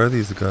fuck? Where are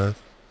these guys?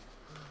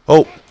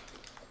 Oh!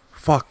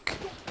 Fuck.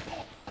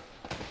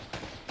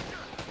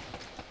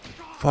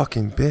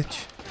 Fucking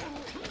bitch.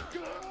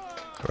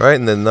 Right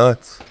in the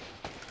nuts.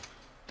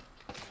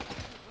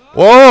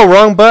 Whoa!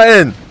 Wrong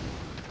button!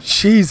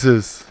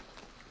 Jesus.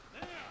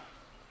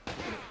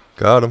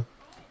 Got him.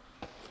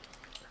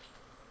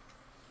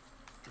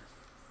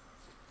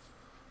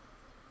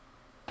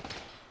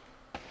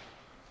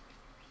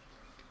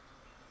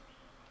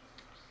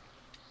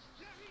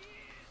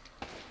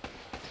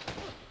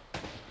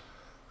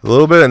 A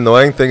little bit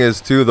annoying thing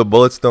is too, the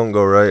bullets don't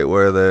go right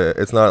where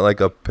it's not like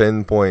a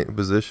pinpoint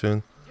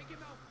position.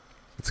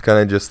 It's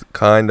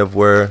kind of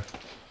where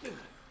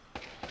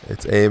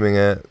it's aiming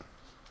at.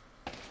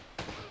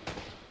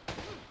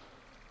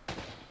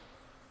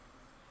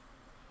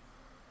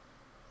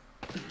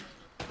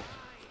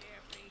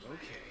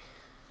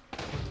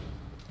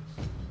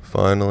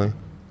 Finally.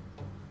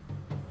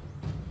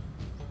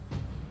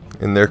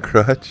 In their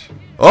crutch.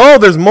 Oh,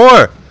 there's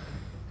more!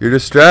 You're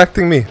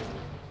distracting me.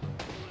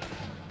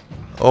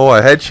 Oh,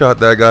 I headshot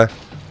that guy.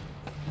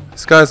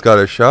 This guy's got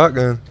a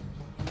shotgun.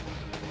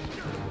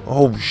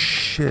 Oh,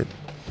 shit.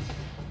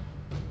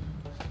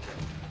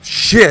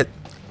 Shit!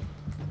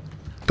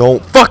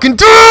 Don't fucking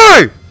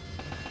die!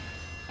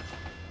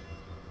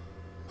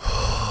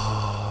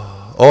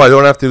 Oh, I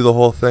don't have to do the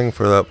whole thing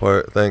for that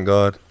part. Thank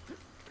God.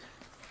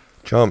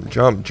 Jump,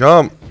 jump,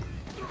 jump!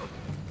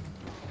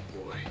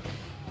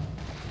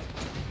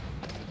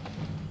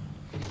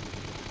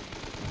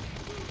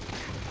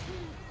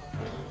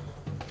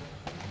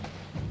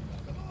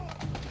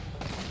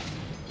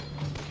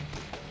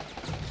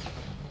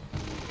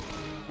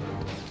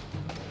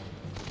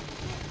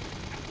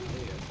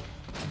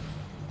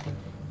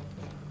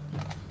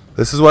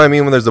 This is what I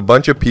mean when there's a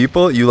bunch of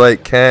people, you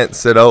like can't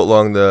sit out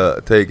long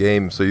to take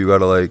aim, so you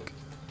gotta like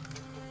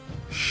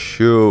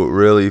shoot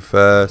really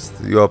fast.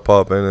 You gotta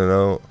pop in and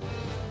out.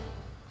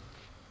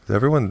 Is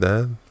everyone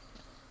dead?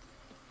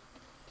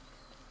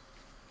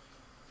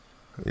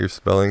 You're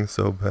spelling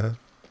so bad.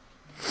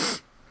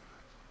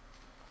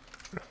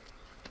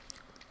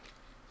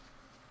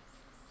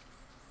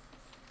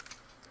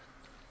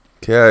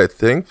 Okay, I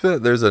think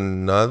that there's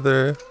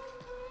another.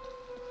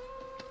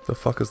 The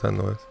fuck is that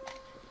noise?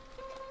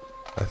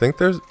 I think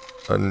there's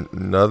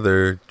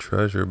another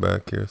treasure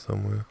back here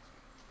somewhere.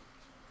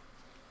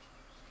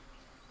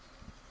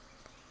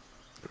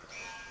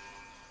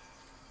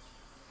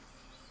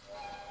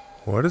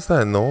 What is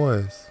that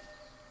noise?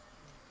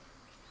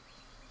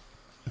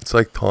 It's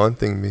like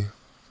taunting me.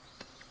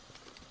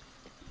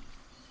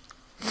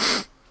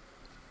 Does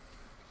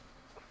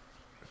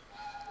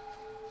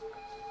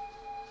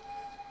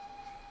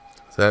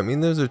that mean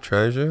there's a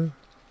treasure?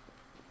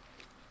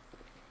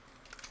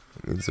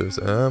 It means there's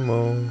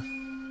ammo.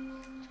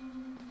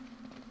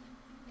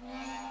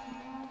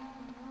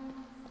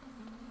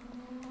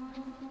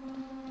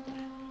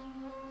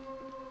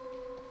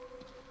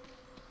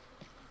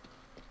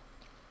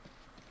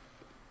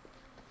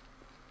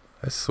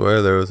 I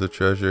swear there was a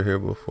treasure here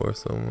before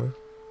somewhere.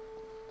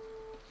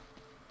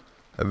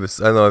 I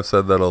know I've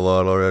said that a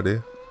lot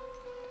already.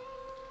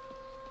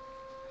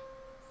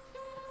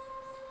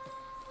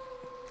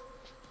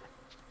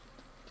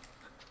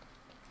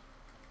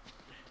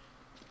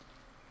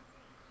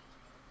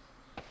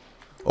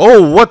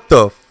 Oh, what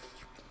the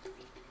f—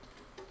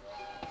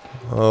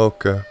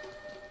 Okay.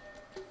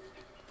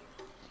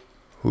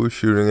 Who's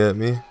shooting at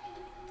me?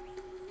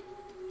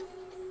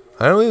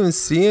 I don't even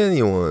see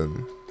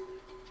anyone.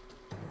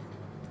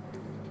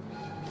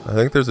 I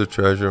think there's a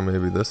treasure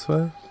maybe this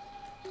way.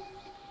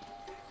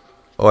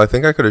 Oh, I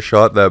think I could have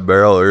shot that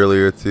barrel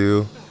earlier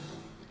too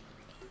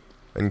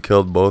and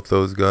killed both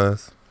those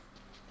guys.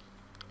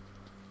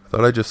 I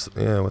thought I just—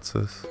 yeah, what's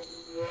this?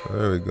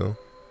 There we go.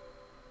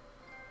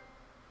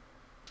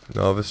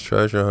 Novice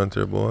treasure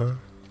hunter boy.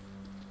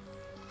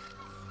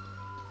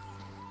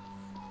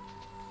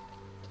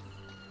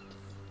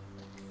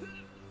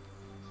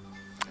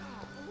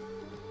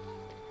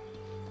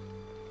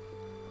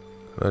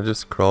 Can I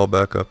just crawl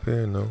back up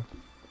here? No.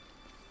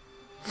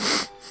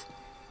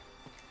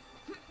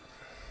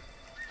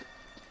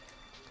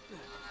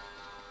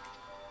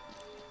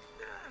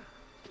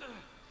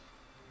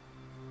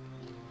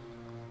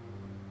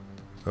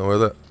 Oh, where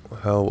the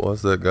hell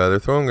was that guy? They're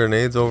throwing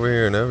grenades over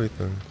here and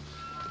everything.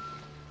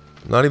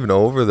 I'm not even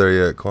over there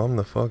yet. Calm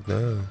the fuck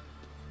down.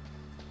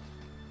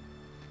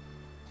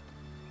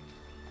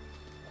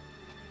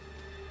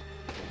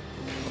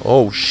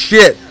 Oh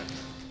shit!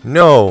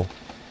 No!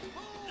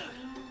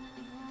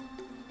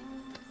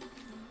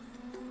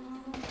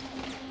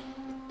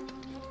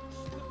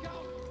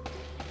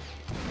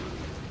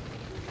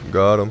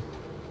 Got him.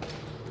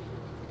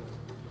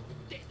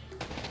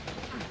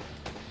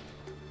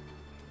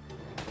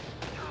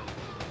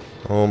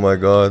 Oh my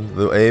god,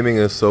 the aiming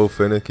is so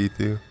finicky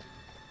too.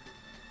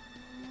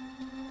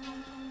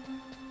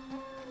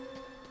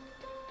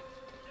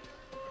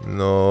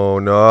 No,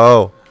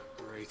 no.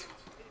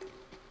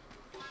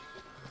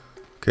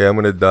 Okay, I'm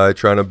gonna die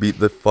trying to beat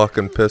the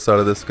fucking piss out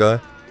of this guy.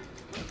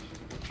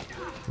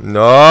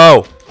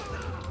 No!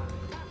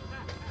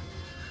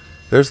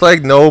 There's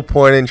like no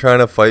point in trying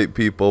to fight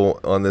people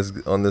on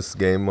this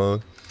game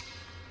mode.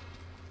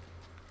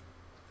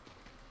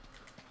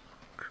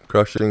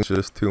 Crushing's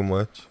just too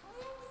much.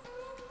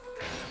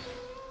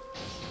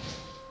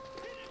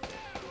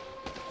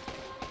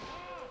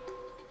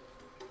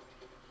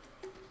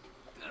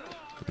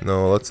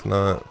 No, let's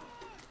not.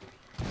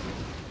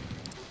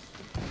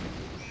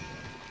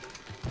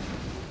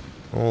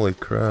 Holy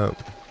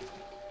crap.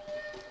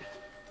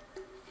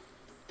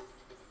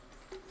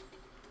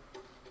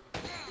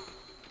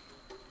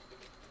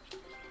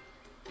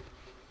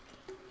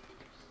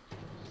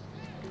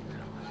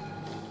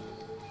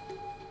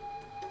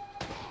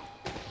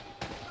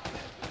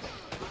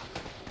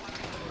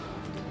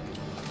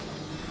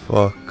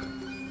 Fuck.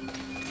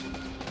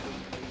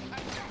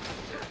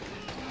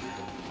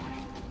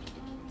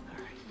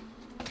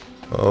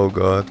 Oh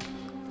god.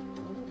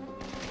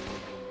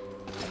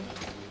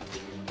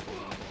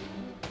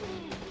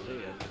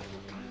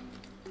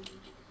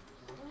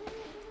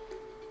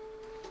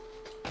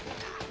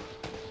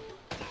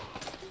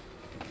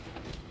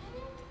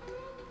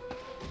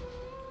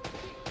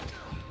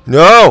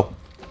 No!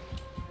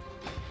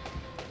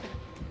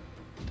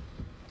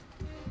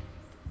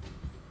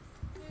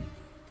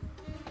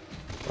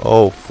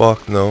 Oh,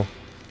 fuck no.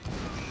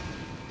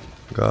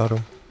 Got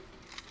him.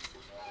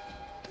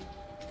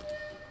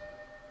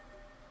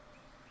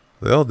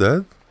 They all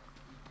dead?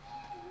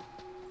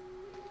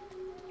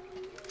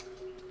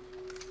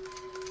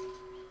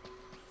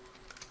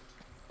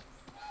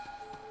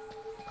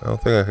 I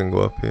don't think I can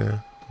go up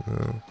here.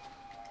 No.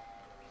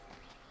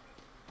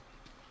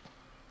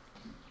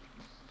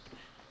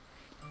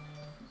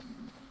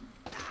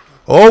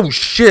 Oh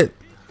shit!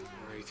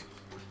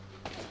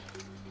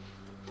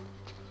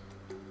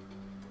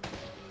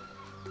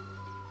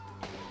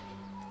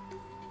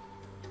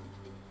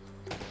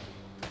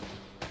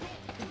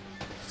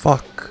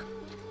 Fuck.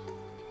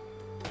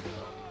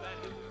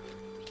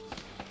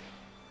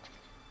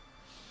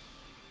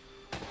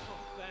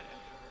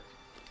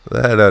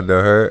 That had to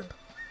hurt.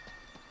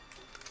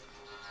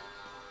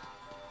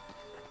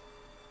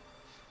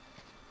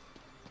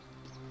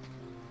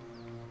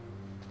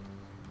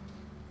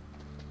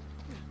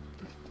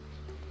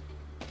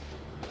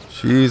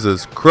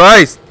 Jesus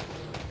Christ!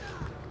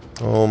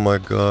 Oh my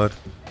god.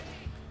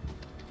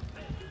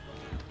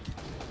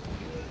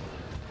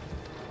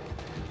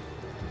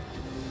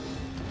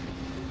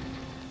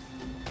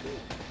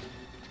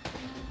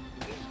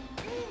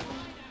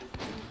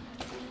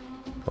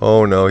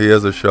 Oh no, he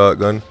has a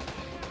shotgun.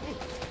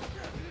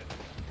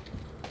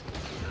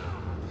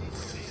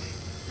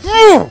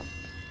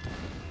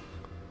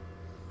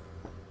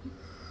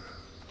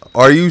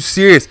 Are you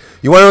serious?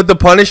 You want to know what the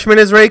punishment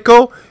is,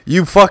 Reiko?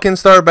 You fucking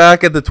start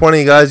back at the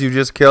 20 guys you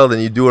just killed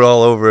and you do it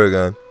all over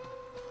again.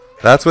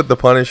 That's what the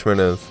punishment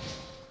is.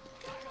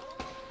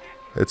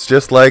 It's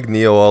just like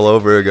Neo all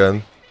over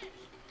again.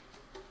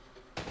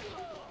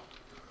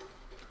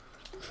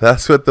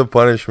 That's what the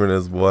punishment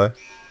is, boy.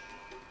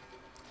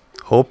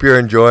 Hope you're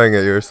enjoying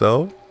it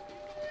yourself.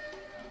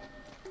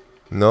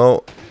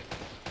 No.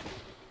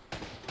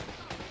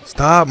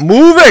 Stop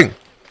moving!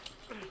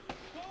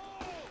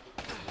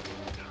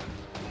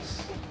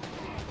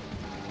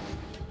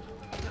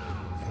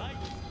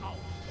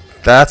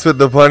 That's what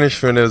the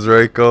punishment is,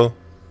 Reiko.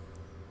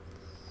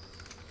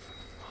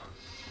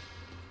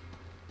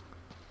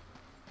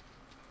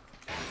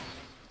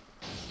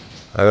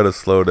 I gotta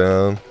slow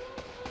down.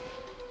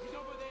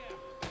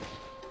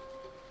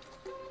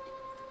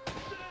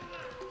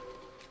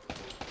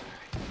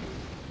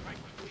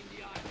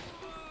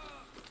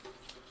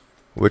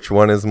 Which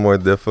one is more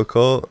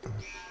difficult?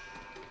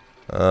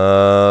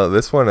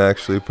 This one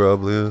actually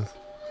probably is.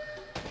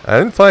 I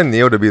didn't find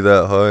Neo to be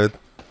that hard.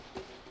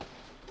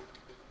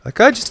 That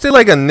guy just did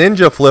like a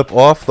ninja flip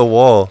off the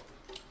wall.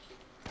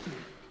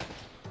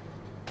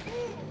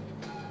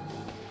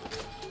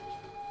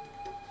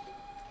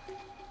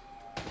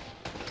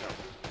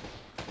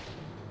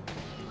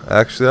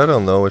 Actually, I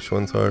don't know which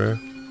one's harder.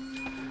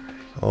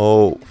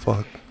 Oh,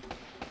 fuck.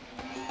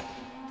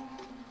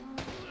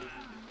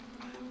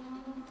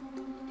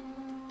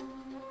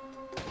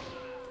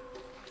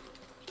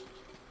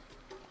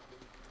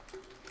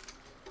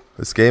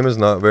 This game is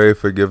not very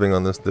forgiving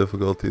on this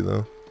difficulty,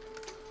 though.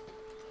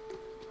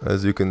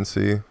 As you can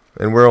see.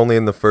 And we're only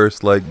in the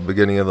first, like,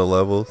 beginning of the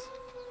levels.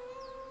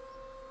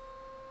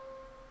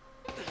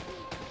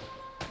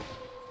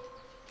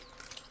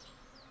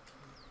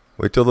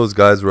 Wait till those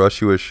guys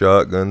rush you with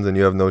shotguns and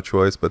you have no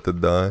choice but to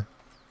die.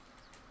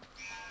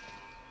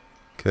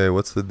 Okay,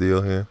 what's the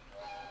deal here?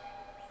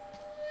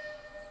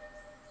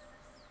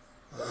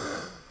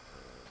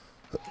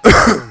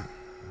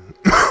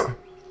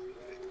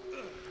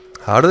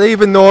 How do they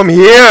even know I'm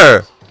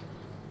here?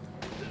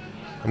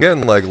 I'm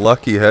getting like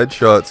lucky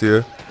headshots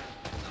here.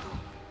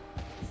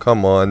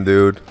 Come on,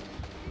 dude.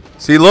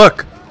 See,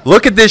 look.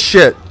 Look at this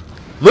shit.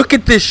 Look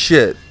at this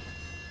shit.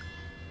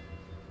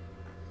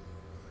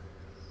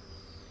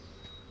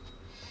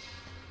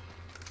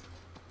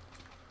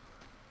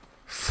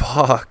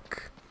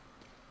 Fuck.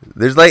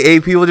 There's like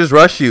 8 people just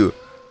rush you.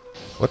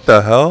 What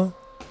the hell?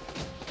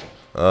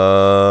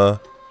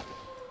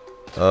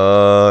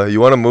 You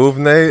want to move,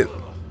 Nate?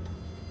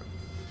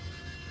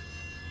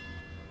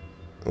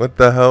 What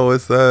the hell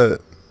was that?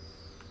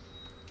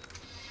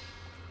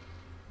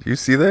 Did you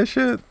see that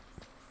shit?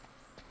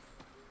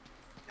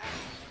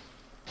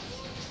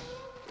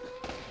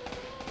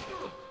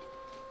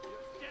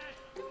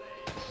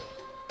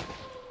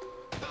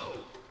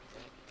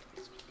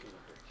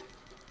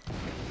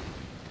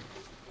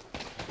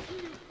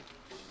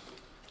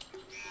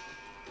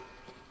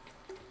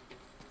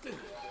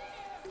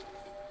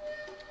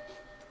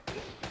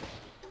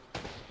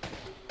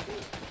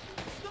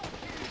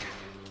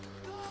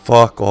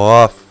 Fuck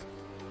off.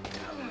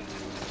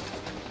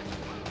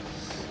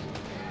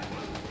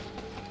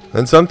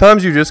 And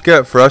sometimes you just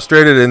get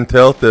frustrated and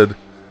tilted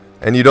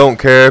and you don't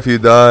care if you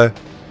die,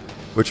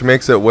 which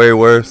makes it way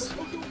worse.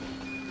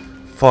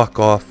 Fuck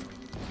off.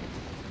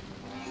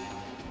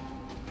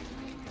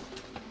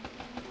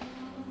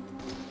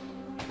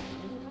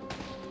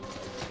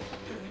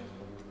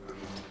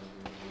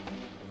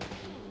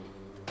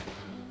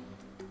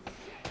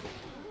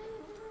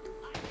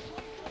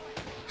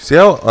 See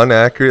how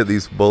inaccurate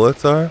these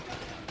bullets are?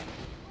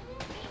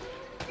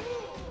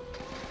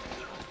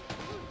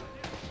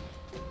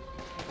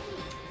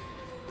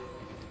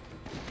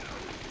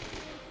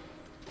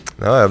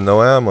 Now I have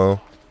no ammo.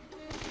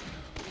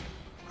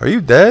 Are you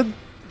dead?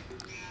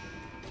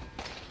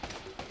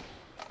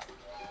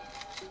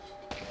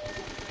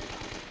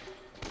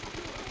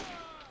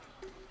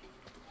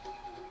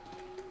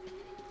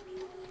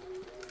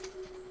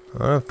 I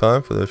don't have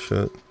time for this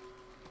shit.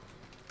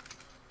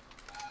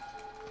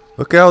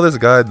 Look at how this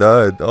guy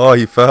died. Oh,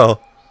 he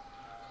fell.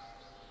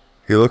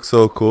 He looks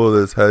so cool,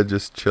 his head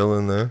just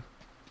chilling there.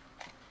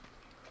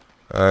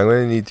 Alright, I'm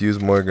gonna need to use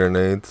more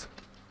grenades.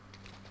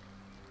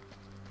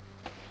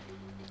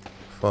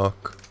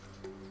 Fuck.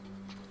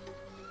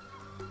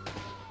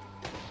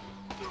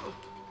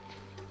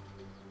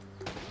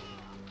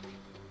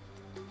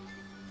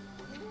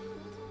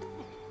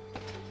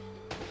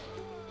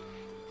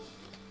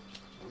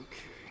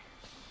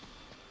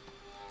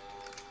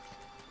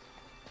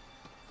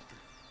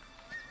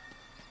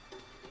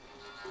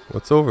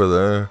 What's over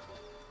there?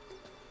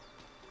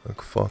 Like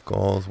fuck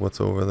alls,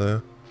 what's over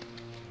there?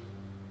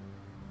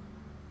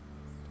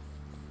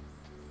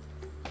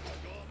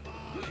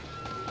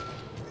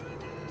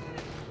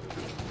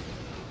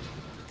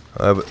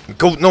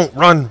 Go, no,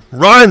 run!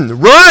 Run!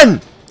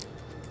 Run!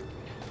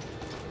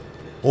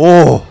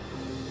 Oh!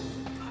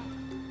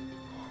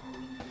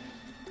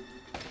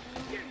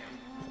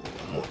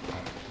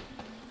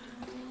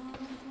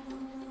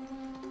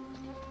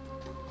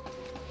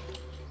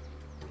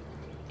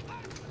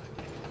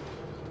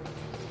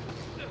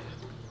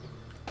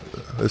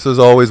 This is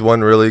always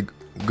one really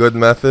good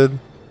method.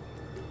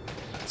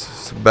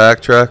 Just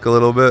backtrack a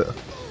little bit.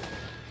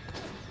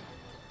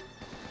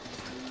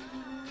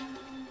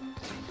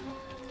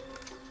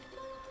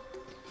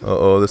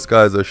 Uh-oh, this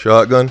guy's a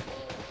shotgun.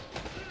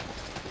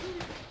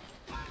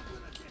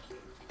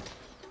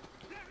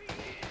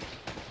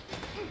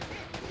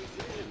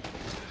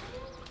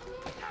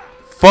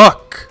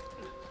 Fuck!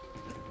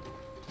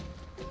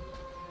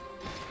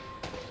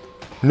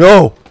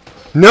 No!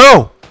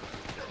 No!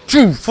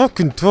 Too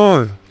fucking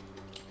time!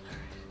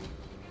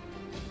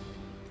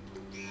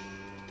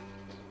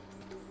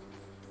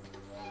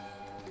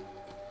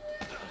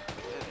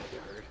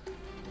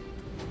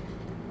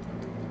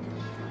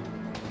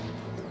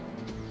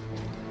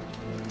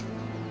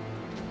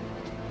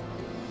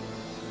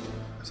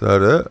 Is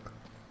that it?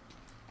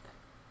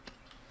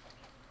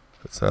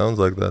 It sounds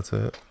like that's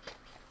it.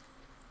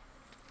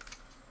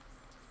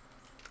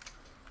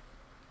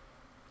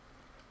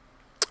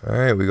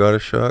 Alright, we got a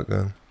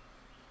shotgun.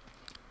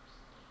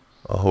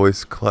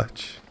 Always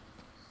clutch.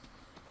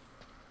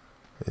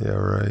 Yeah,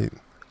 right.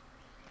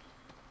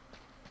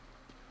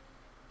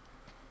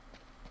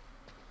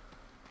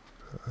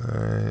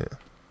 Alright.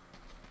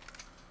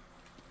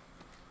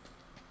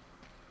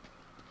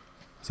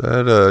 Is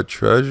that a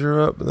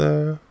treasure up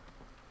there?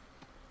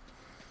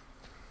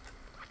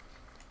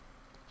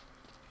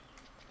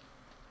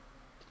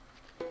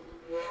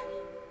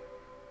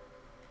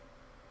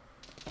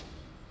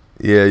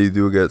 Yeah, you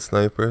do get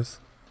snipers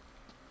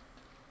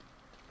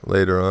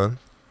later on.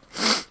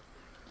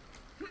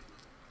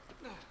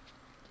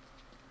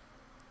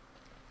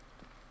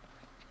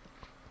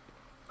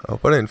 I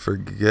hope I didn't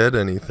forget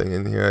anything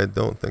in here. I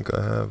don't think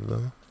I have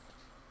though.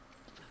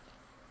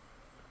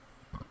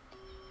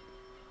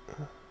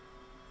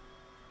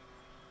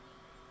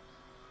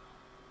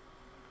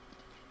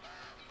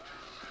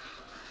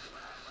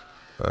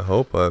 I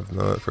hope I've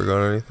not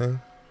forgot anything.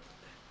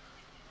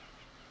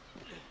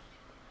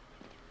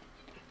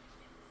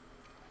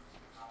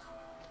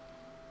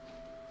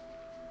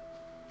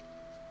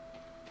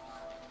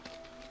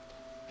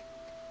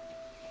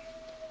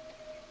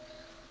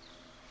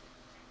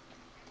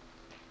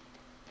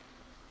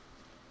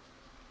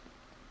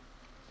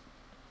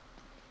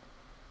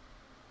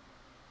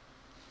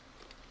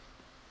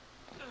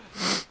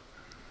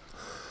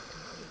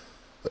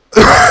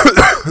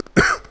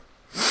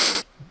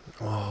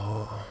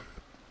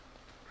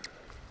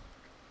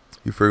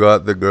 You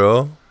forgot the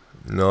girl?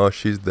 No,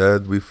 she's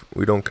dead. We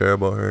don't care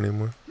about her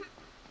anymore.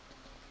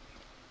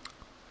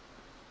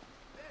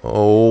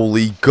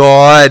 Holy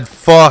God,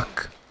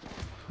 fuck.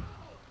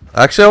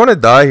 Actually, I want to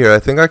die here. I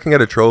think I can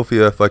get a trophy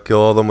if I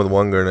kill all of them with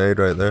one grenade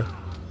right there.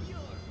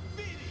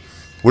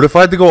 What if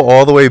I had to go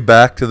all the way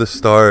back to the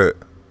start?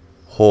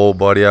 Whole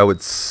buddy, I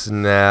would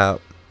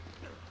snap.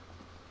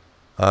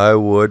 I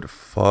would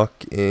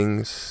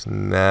fucking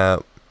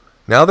snap.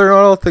 Now they're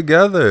not all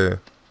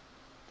together.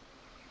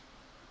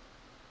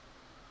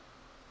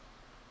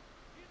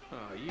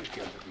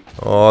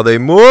 Oh, they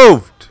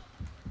moved!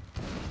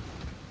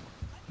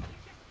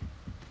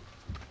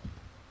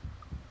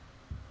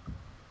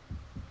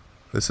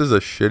 This is a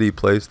shitty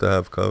place to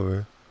have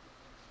cover.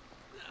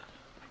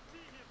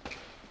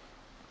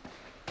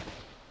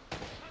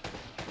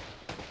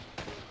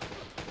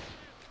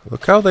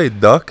 Look how they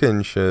duck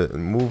and shit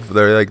and move.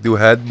 They like do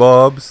head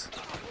bobs.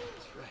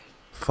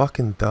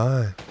 Fucking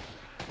die.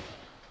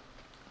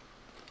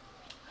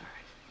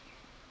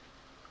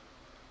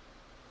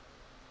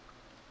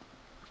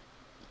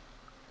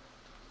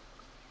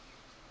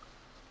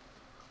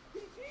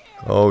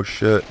 Oh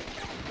shit.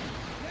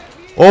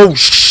 Oh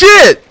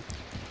shit!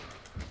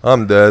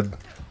 I'm dead.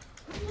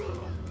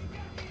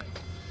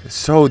 It's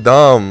so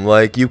dumb.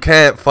 Like, you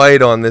can't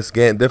fight on this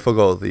game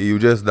difficulty. You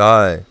just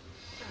die.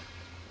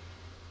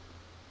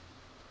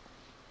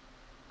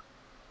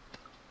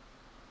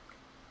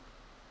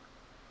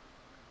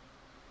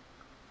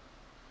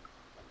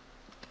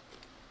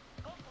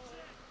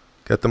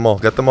 Get them all.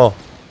 Get them all.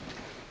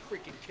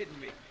 Freaking kidding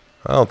me.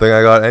 I don't think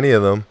I got any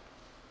of them.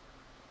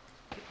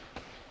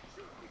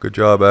 Good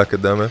job,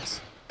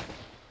 academics.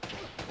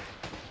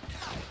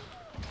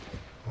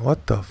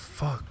 What the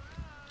fuck?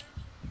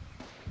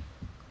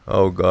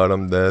 Oh god,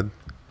 I'm dead.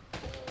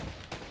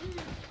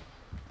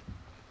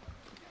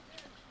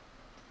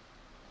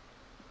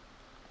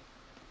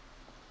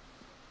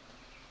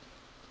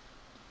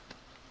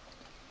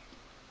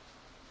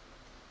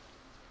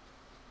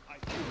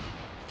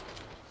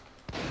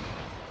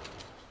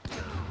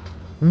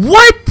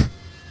 What?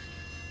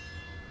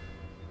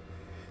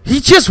 He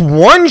just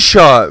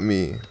one-shot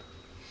me.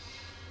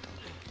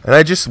 And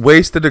I just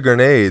wasted a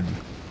grenade.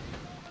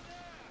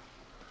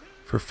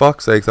 For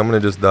fuck's sakes, I'm gonna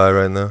just die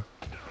right now.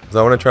 Cause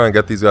I wanna try and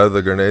get these guys with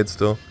the grenades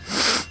still.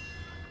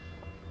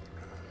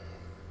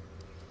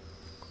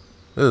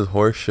 This is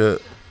horse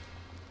shit.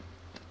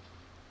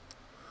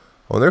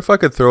 I wonder if I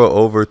could throw it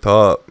over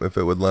top, if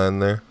it would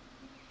land there.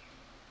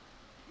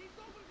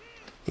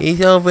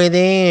 He's over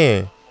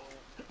there.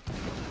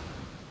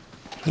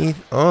 He's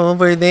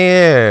over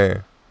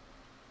there.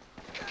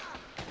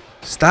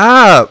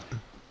 Stop!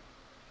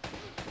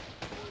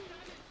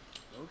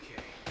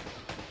 Okay.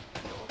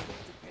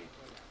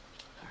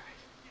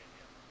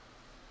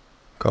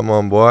 Come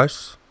on,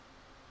 boys.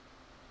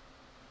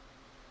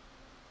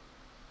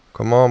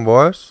 Come on,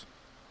 boys.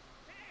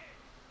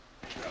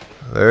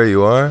 There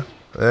you are.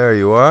 There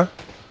you are.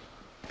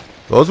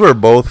 Those were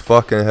both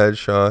fucking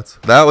headshots.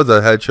 That was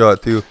a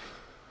headshot too.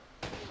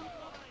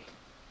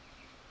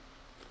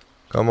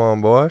 Come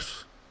on,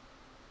 boys.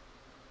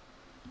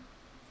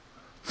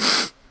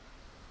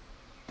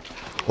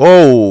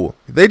 Oh,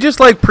 they just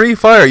like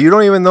pre-fire. You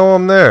don't even know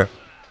I'm there.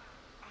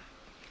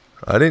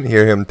 I didn't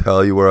hear him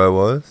tell you where I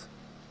was.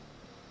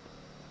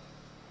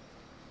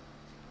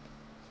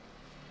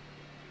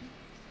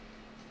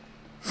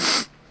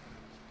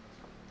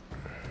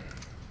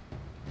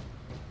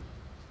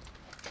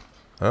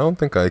 I don't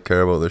think I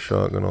care about the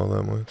shotgun all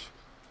that much.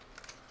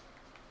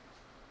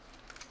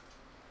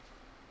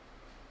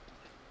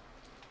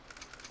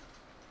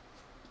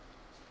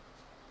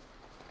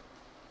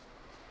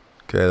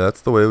 Okay,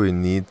 that's the way we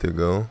need to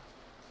go.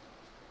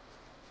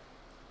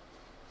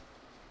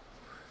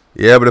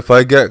 Yeah, but if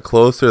I get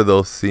closer,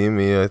 they'll see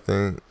me, I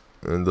think.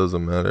 It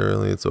doesn't matter,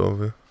 really. It's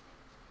over.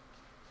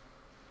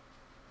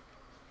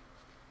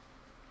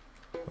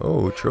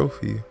 Oh,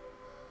 trophy.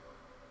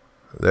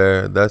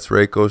 There, that's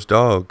Reiko's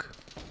dog.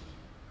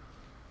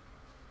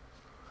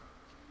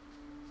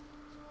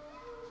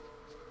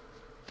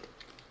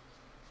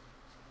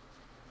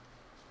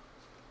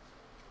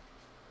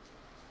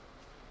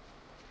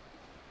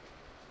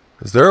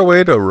 Is there a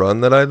way to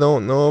run that I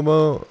don't know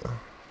about?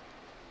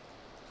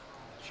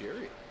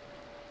 Jerry.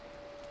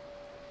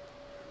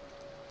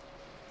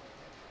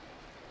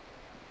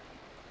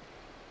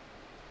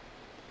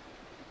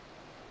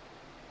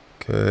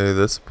 Okay,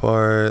 this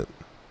part.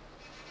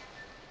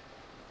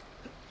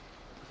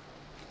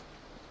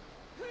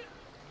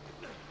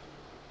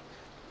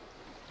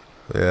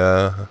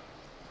 Yeah.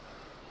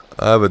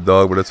 I have a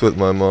dog, but it's with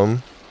my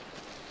mom.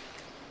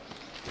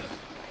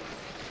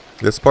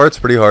 This part's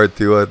pretty hard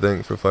too, I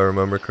think, if I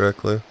remember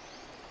correctly.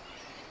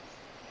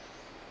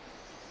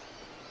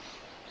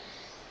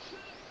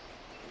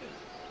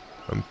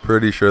 I'm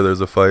pretty sure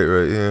there's a fight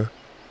right here.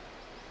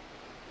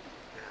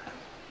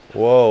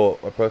 Whoa,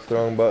 I pressed the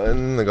wrong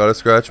button. I gotta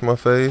scratch my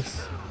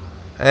face.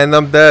 And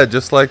I'm dead,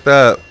 just like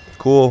that.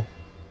 Cool.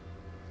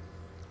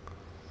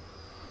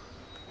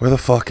 Where the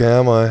fuck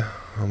am I?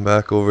 I'm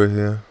back over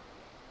here.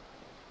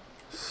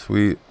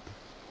 Sweet.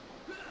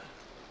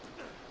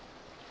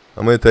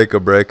 I'm gonna take a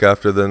break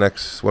after the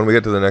next. When we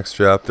get to the next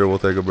chapter, we'll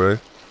take a break.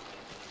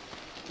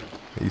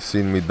 You've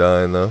seen me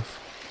die enough.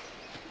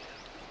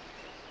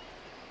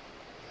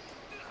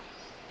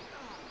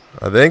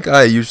 I think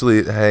I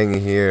usually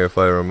hang here if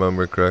I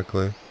remember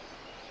correctly.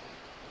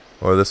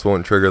 Or this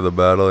won't trigger the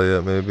battle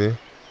yet, maybe.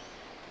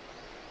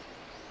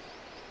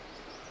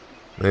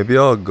 Maybe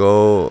I'll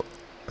go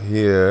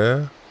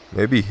here.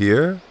 Maybe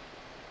here?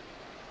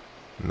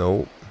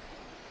 Nope.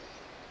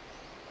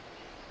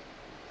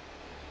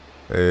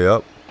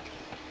 Yep.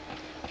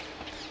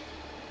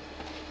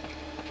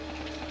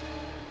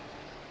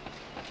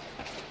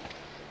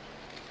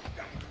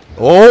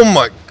 Oh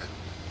my.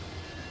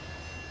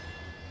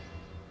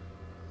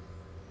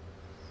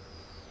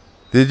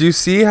 Did you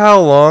see how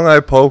long I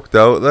poked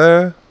out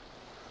there?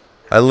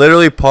 I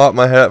literally popped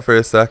my head up for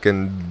a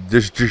second.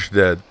 Just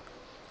dead.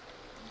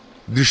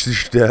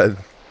 Just dead.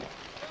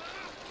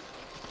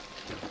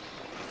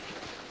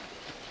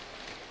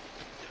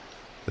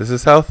 This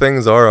is how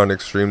things are on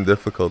extreme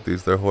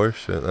difficulties. They're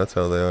horseshit. That's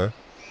how they are.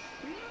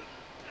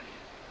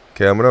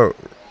 Okay, I'm gonna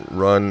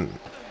run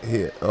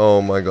here.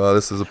 Oh my god,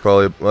 this is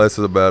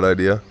a bad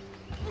idea.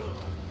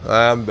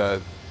 I'm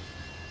dead.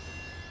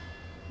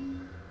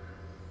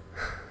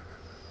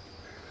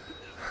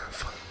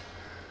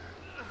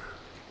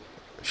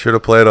 Should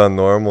have played on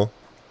normal.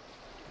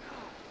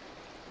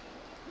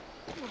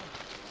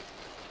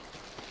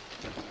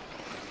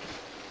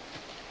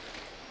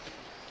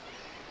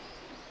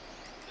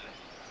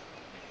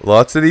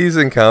 Lots of these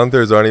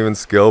encounters aren't even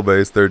skill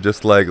based, they're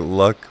just like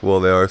luck. Well,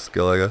 they are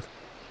skill, I guess.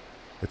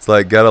 It's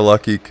like get a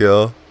lucky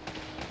kill.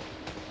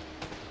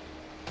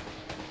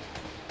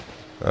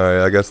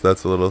 Alright, I guess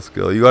that's a little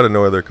skill. You gotta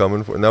know where they're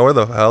coming from. Now where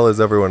the hell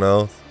is everyone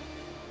else?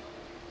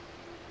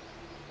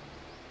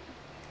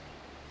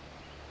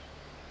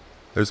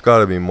 There's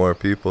gotta be more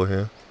people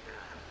here.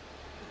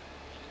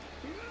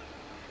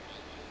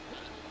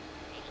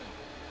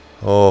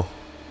 Oh.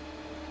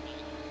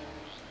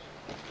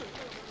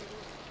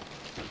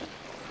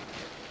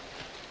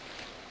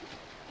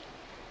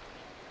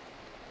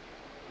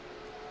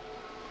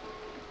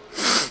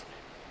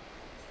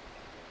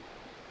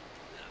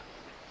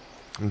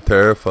 I'm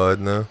terrified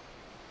now.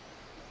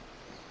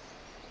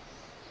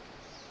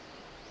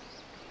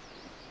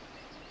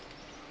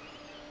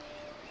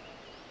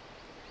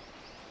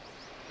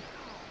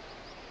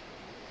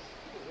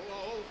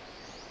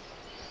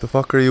 The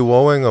fuck are you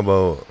woeing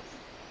about?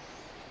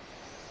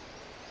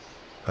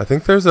 I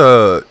think there's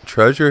a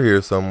treasure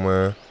here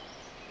somewhere.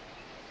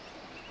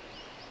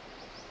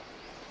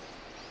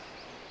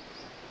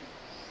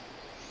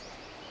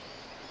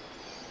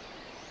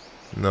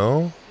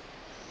 No?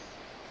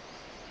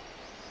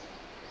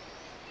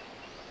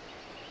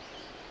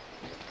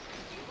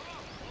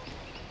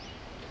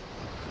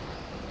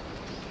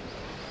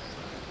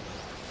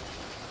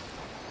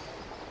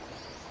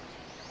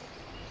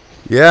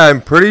 Yeah,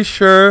 I'm pretty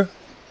sure.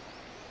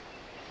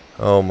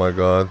 Oh my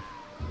god.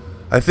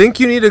 I think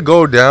you need to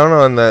go down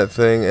on that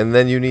thing and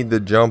then you need to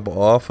jump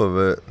off of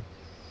it.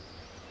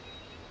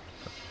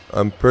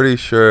 I'm pretty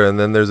sure, and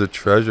then there's a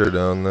treasure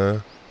down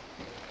there.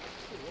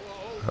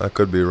 I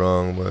could be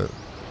wrong, but...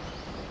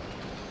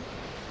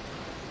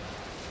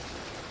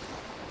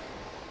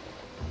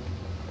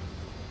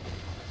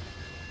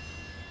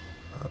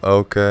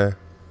 Okay.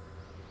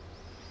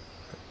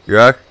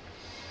 You're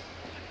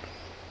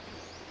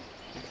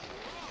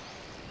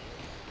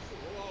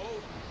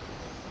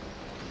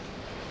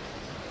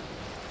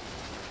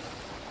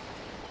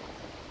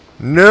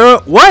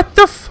No, what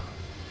the f...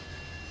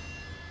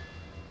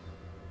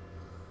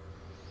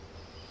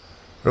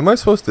 What am I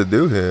supposed to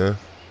do here?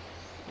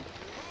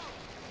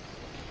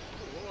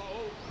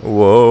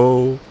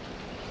 Whoa.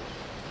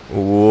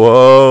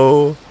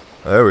 Whoa.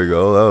 There we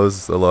go. That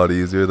was a lot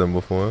easier than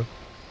before.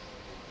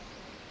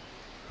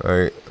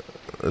 Alright.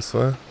 This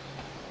way.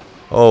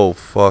 Oh,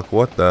 fuck.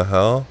 What the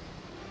hell?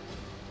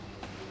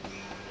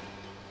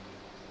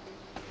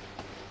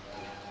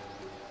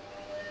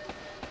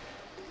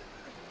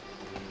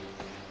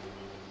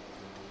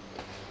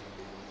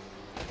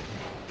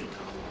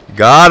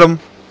 Got him.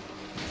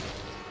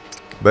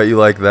 Bet you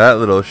like that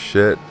little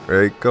shit,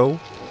 Reiko.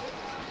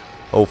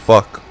 Oh,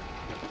 fuck.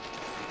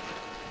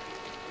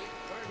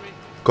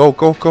 Go,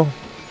 go, go.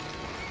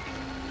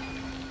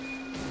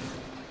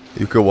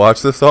 You could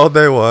watch this all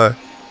day? Why?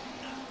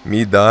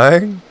 Me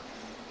dying?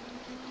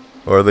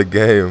 Or the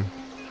game?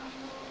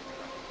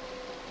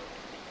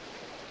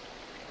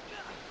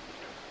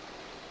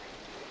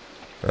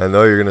 I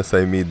know you're gonna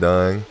say me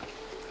dying.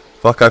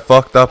 Fuck, I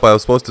fucked up. I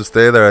was supposed to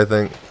stay there, I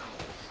think.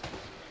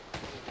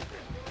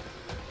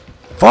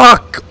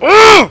 Fuck!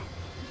 Ugh!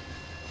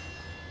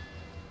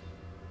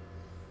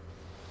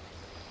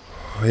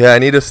 Yeah, I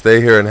need to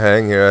stay here and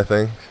hang here, I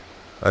think.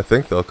 I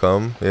think they'll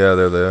come. Yeah,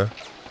 they're there.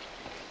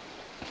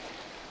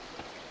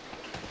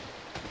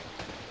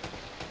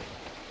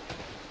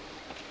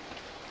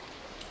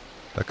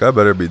 That guy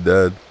better be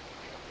dead.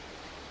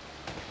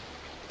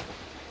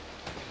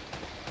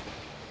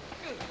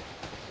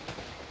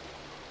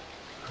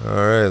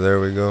 Alright, there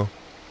we go.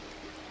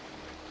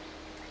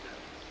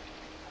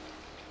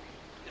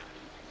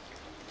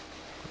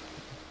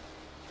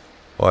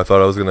 Oh, I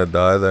thought I was gonna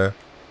die there.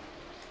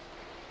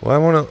 Well, I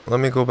wanna... Let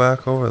me go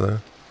back over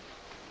there.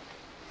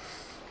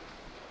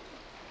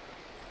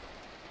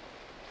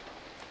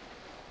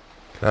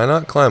 Can I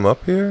not climb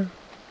up here?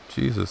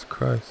 Jesus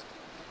Christ.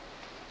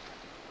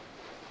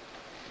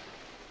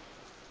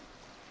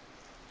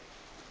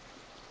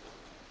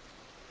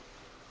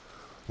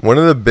 One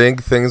of the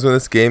big things when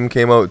this game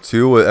came out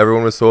too, what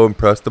everyone was so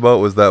impressed about,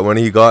 was that when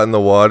he got in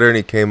the water and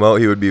he came out,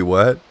 he would be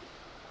wet.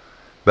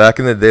 Back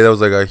in the day, that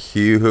was like a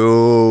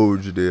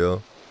huge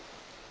deal.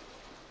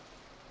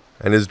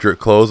 And his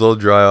clothes will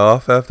dry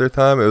off after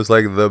time. It was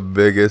like the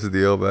biggest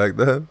deal back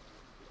then.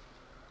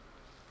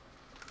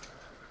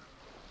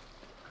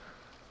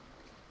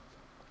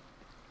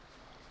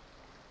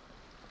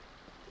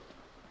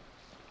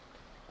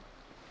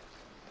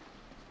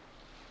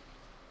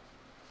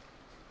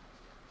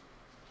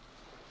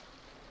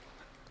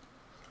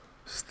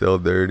 Still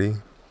dirty.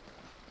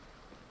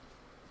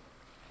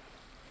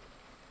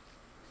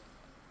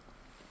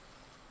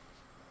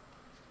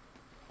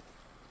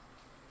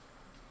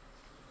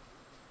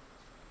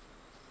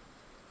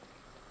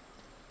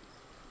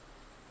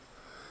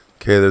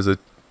 Okay, there's a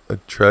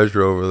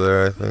treasure over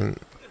there, I think.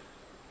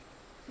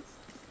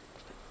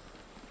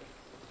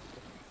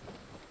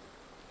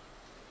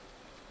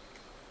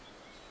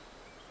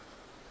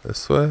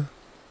 This way?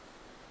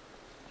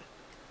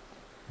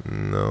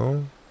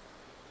 No.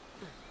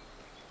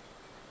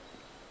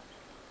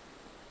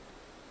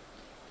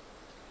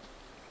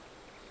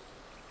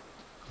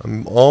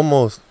 I'm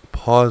almost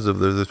positive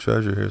there's a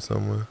treasure here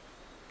somewhere.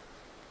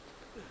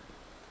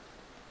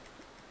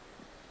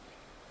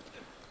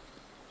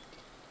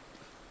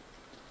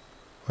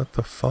 What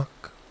the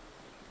fuck?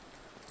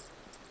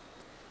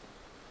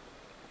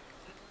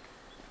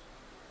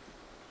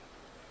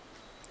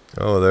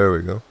 Oh, there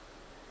we go.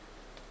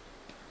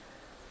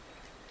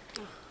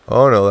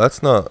 Oh no,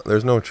 that's not.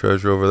 There's no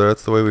treasure over there.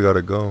 That's the way we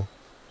gotta go.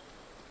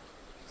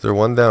 Is there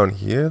one down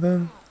here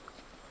then?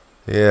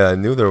 Yeah, I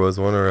knew there was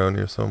one around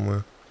here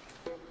somewhere.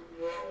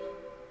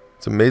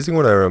 It's amazing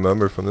what I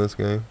remember from this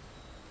game.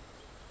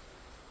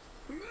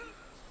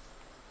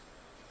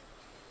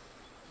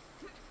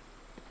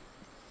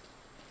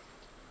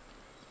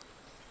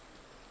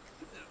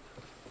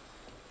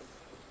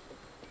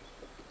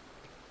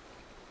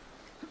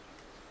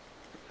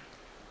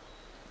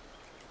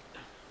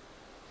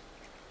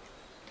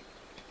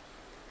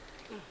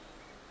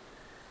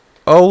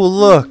 Oh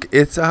look,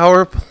 it's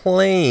our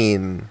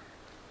plane.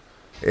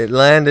 It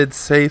landed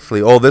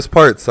safely. Oh, this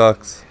part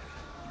sucks.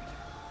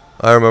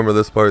 I remember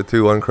this part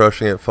too.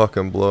 Uncrushing it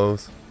fucking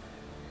blows.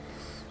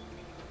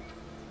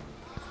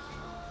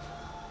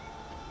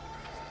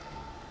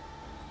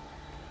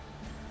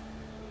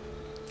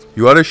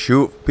 You gotta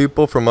shoot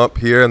people from up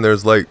here and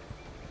there's like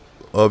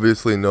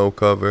obviously no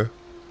cover.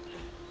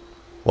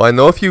 Well, I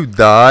know if you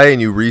die and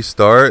you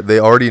restart, they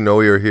already know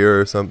you're here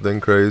or something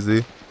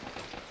crazy.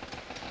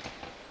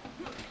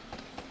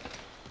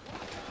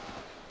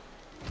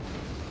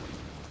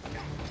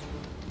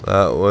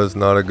 That was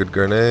not a good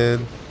grenade.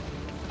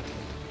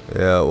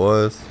 Yeah, it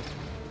was.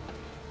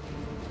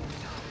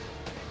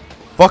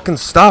 Fucking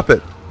stop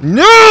it.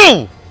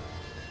 No!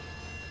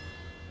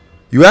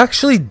 You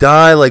actually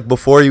die like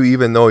before you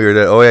even know you're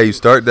dead. Oh yeah, you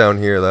start down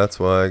here, that's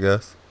why I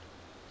guess.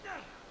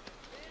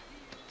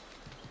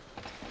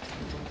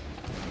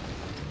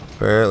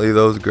 Apparently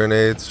those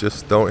grenades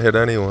just don't hit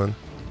anyone.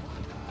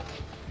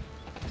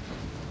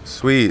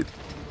 Sweet.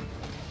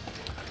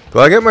 Do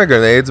I get my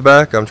grenades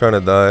back? I'm trying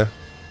to die.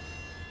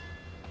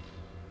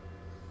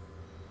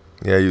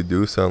 Yeah, you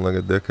do sound like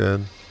a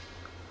dickhead.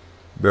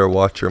 Better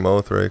watch your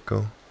mouth,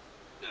 Reiko.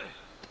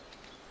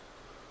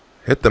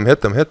 Hit them,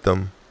 hit them, hit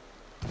them.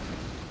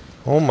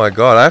 Oh my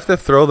god, I have to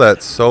throw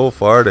that so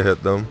far to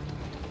hit them.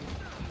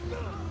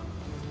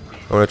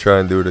 I'm gonna try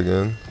and do it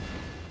again.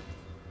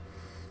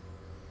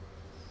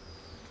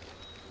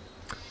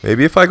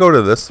 Maybe if I go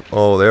to this...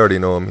 Oh, they already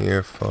know I'm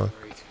here. Fuck.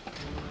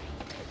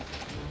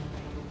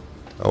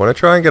 I wanna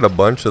try and get a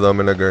bunch of them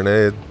in a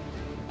grenade.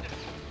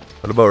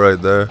 What about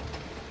right there?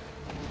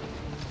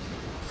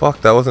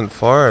 Fuck, that wasn't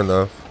far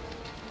enough.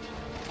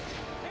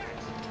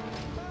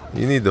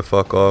 You need to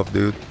fuck off,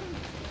 dude.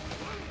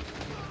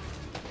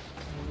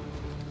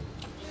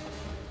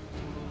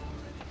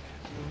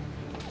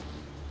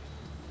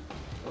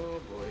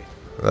 Oh boy.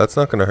 That's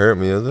not gonna hurt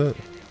me, is it?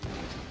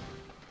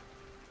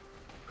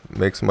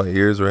 Makes my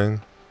ears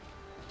ring.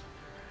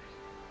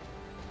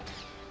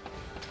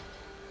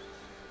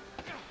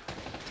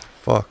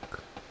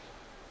 Fuck.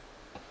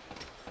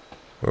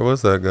 Where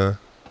was that guy?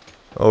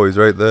 Oh, he's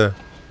right there.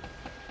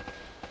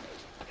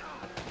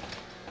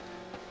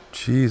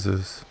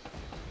 Jesus.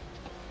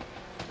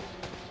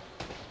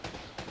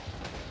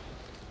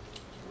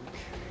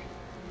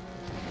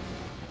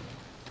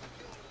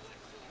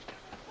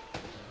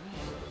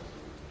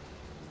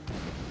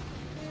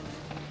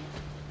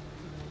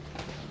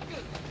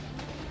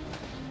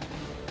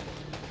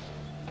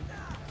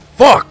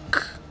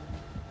 Fuck!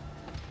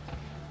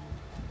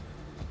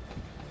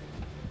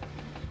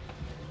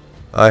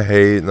 I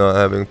hate not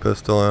having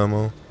pistol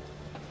ammo.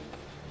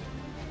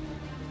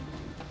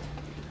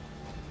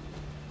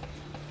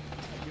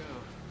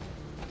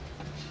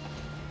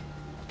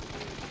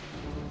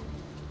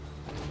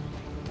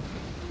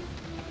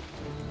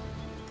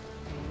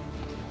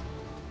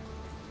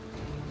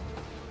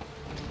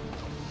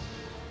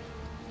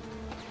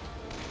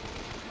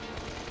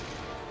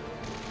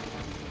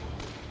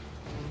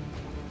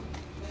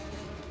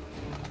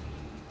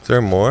 Is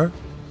there more?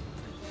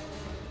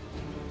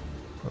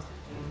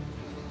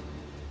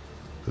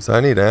 Because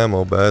I need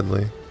ammo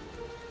badly.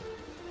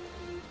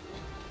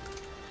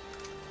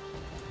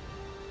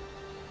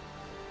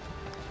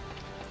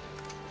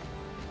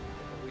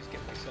 Always get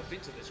myself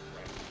into this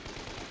crap.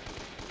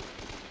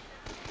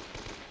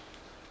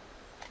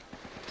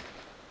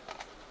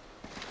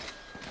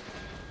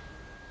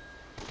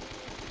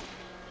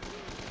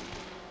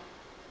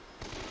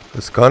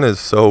 This gun is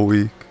so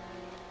weak.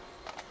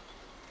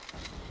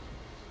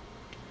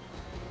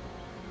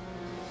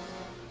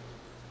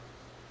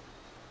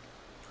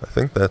 I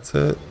think that's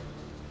it.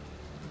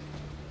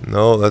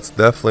 No, that's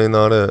definitely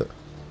not it.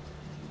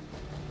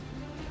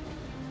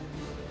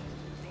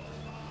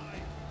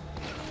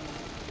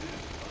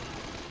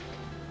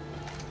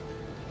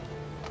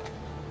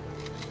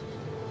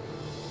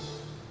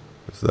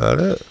 Is that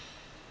it?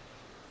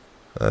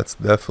 That's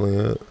definitely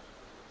it.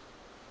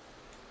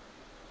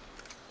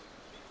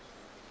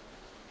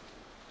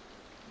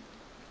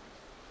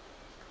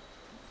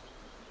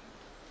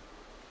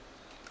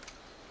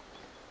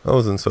 That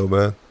wasn't so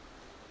bad.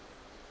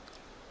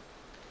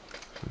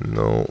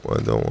 No,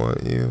 I don't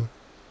want you.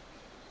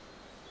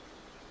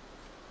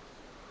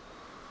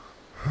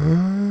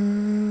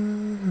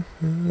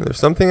 There's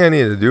something I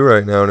need to do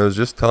right now, and it was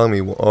just telling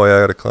me, oh yeah, I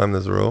gotta climb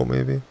this rope,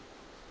 maybe.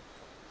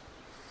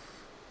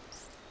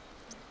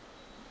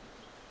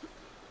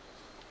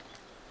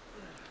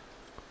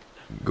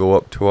 Go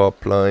up to our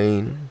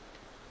plane.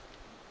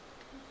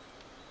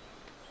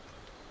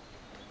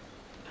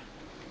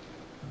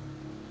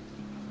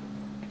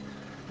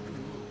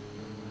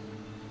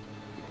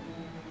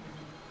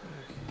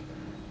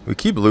 We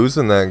keep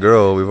losing that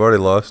girl. We've already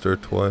lost her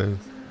twice.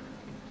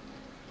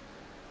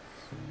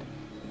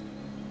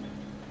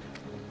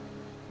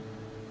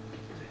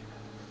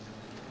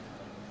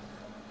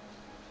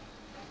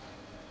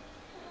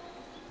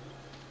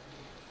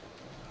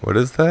 What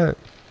is that?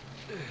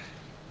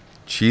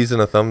 Cheese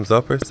and a thumbs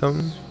up or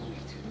something?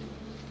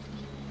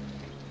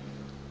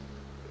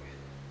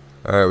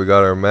 Alright, we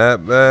got our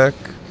map back.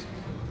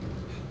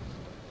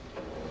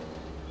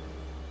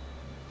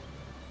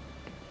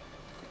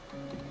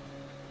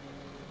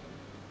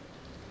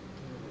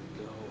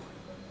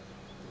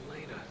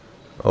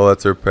 Oh,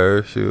 that's her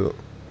parachute.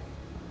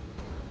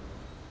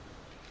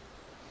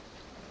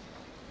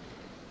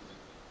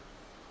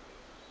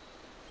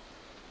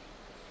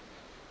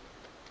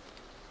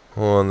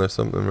 Hold on, there's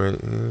something right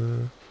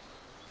here.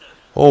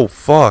 Oh,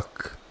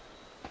 fuck.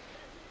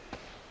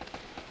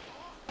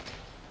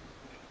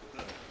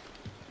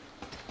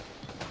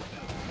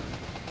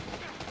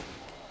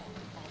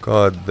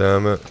 God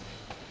damn it.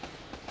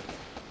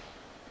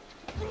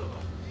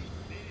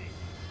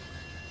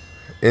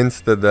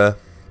 Insta-death.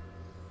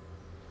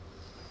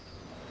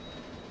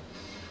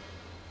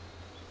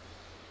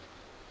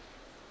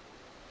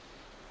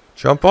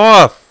 Jump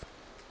off!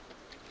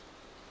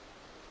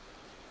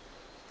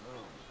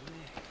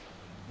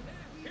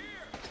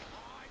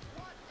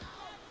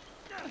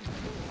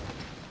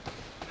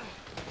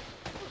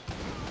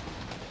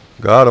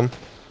 Got him.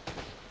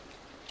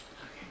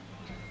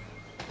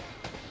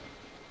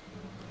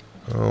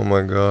 Oh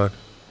my god.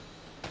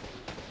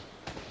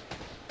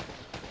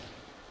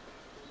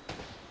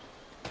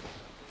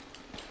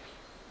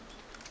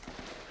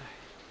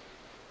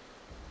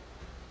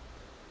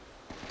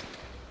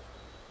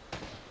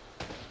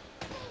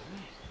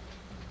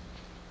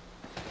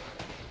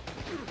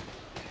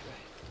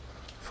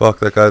 Fuck,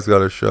 that guy's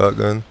got a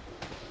shotgun.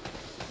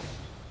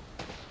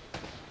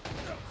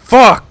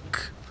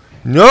 Fuck!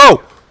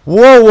 No!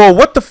 Whoa, whoa,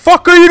 what the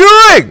fuck are you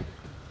doing?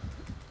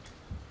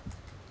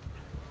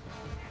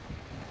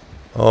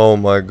 Oh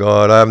my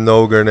god, I have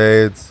no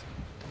grenades.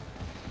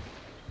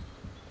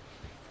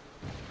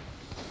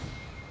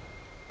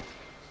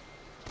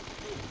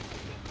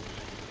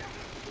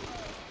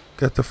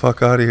 Get the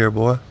fuck out of here,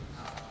 boy.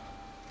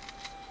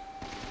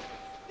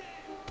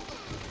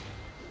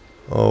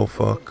 Oh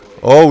fuck.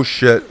 Oh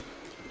shit.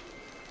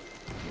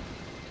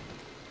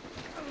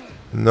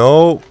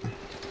 No.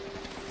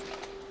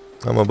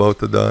 I'm about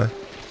to die.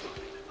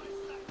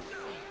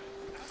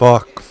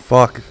 Fuck,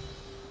 fuck.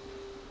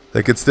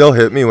 They could still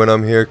hit me when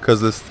I'm here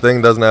because this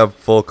thing doesn't have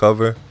full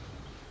cover.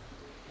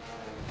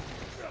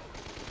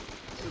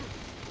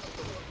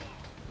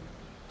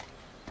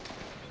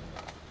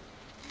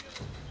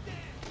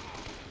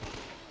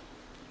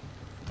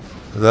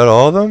 Is that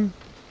all of them?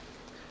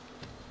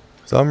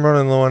 So I'm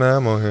running low on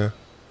ammo here.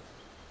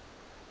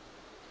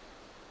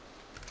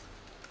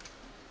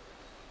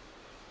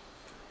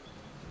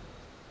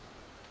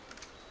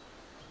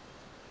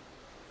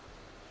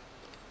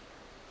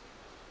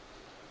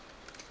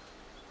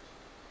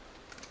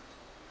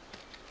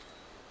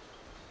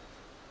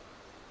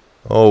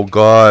 Oh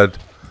god.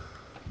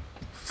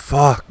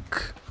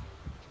 Fuck.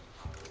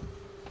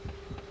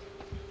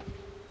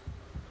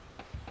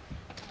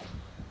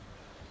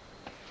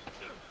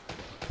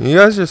 Can you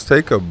guys just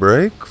take a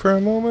break for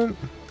a moment?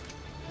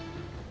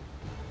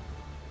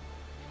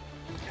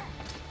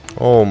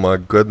 Oh my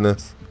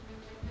goodness.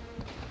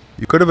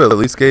 You could have at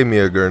least gave me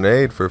a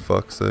grenade for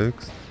fuck's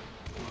sakes.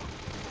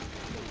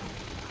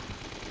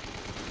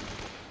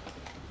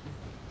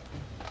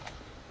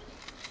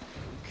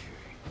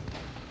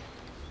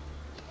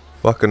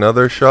 Fuck,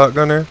 another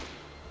shotgunner?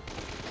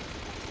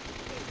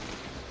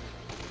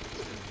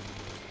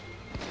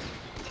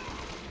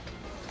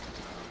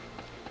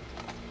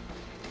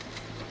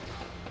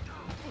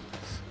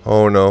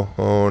 Oh no,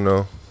 oh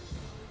no.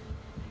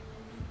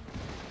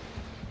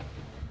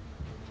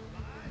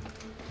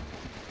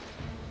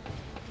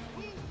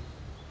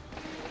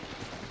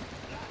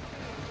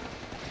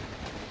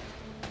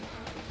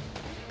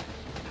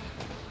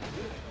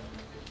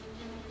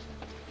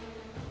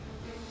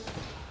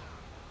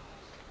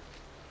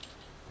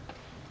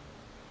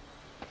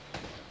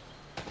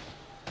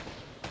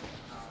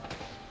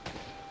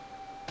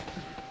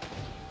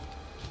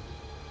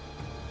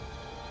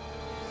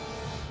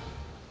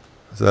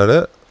 Is that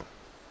it?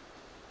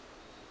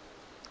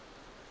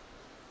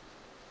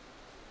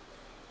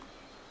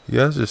 You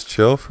guys just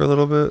chill for a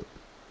little bit?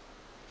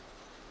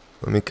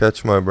 Let me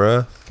catch my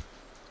breath.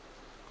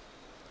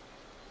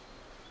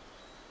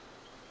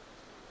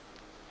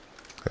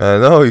 I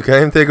know, you can't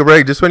even take a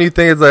break. Just when you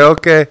think it's like,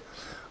 okay,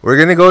 we're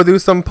gonna go do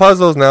some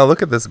puzzles now.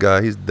 Look at this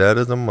guy. He's dead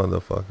as a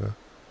motherfucker.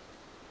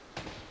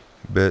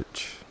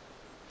 Bitch.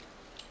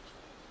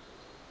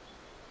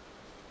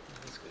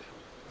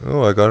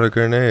 Oh, I got a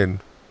grenade.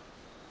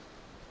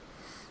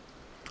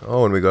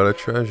 Oh, and we got a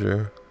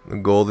treasure. A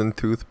golden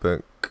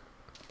toothpick.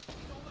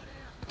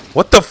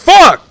 What the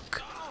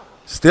fuck?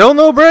 Still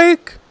no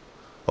break?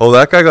 Oh,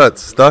 that guy got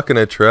stuck in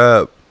a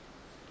trap.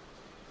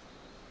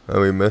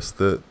 And we missed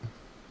it.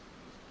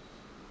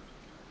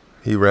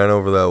 He ran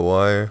over that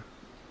wire.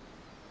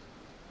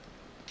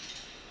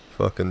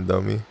 Fucking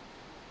dummy.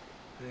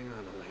 Hang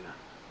on, Elena.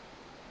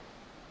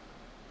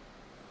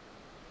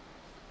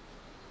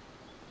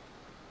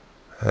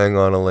 Hang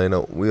on,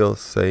 Elena. We'll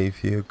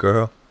save you,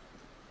 girl.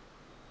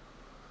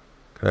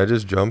 Can I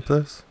just jump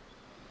this?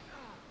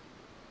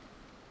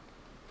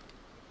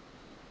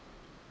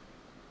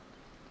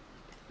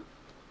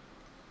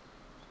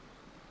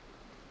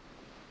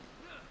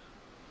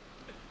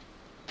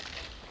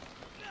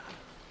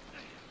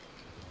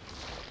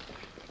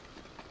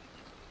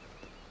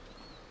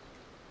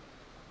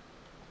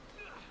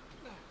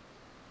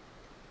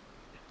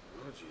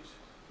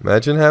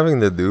 Imagine having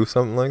to do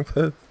something like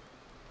this.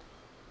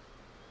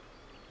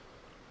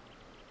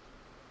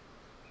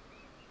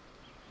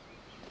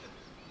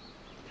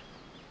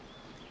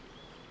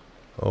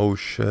 Oh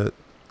shit.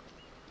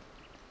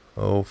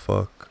 Oh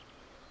fuck.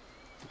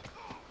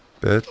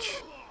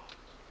 Bitch.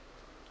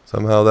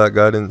 Somehow that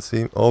guy didn't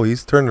see me. Oh,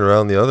 he's turning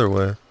around the other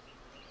way.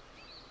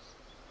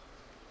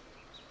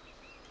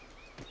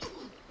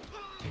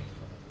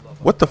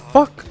 What the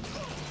fuck?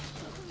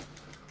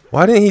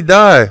 Why didn't he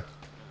die?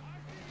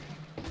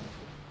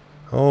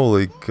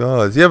 Holy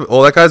god. Does he have...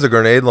 Oh, that guy's a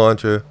grenade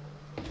launcher.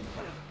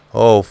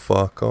 Oh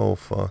fuck. Oh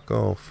fuck.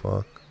 Oh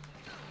fuck.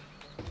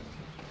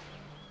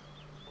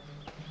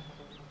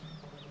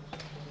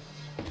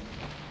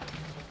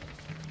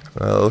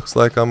 Looks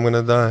like I'm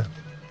gonna die.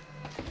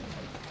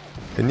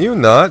 Can you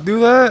not do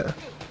that?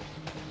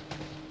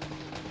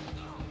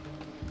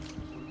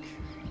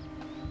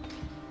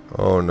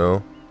 Oh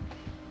no.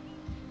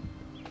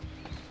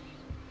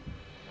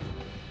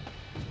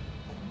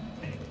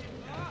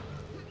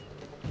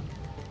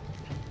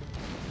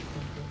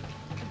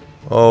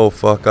 Oh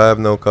fuck, I have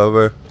no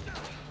cover.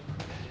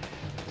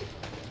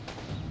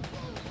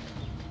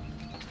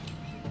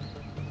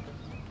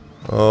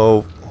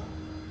 Oh.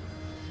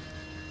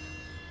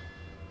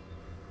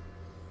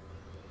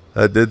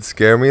 That did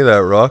scare me,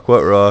 that rock.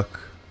 What rock?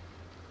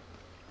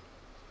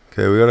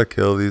 Okay, we gotta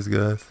kill these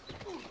guys.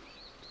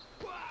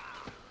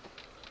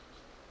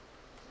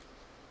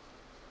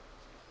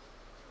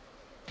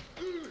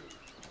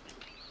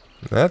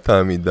 That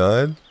time he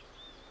died.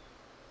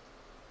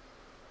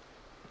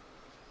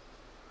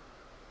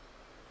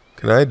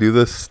 Can I do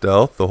this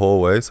stealth the whole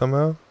way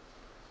somehow?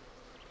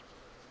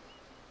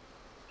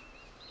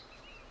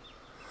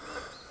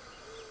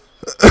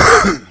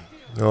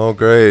 Oh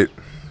great.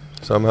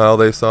 Somehow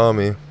they saw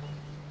me.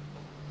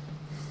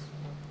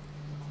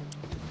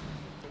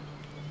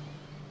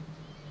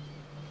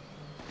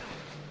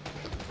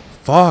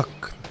 Fuck.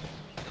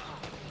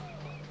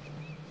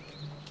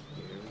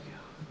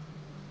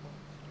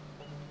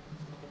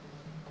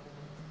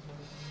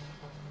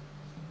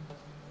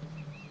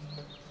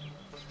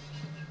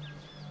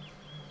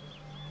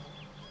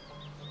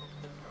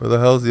 Where the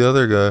hell's the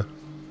other guy?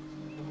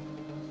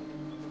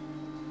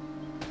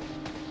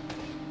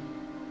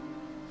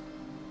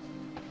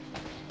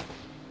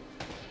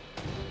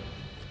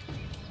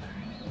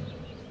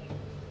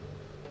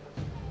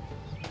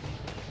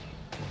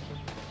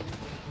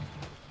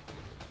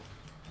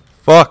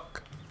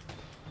 Fuck.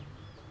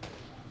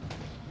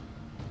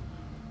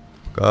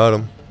 Got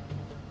him.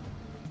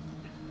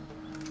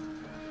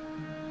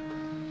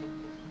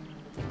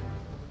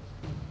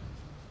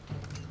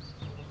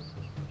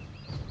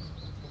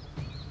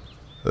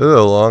 This is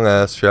a long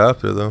ass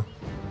chapter though.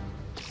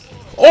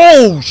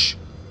 Oh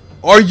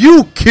are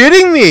you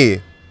kidding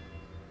me?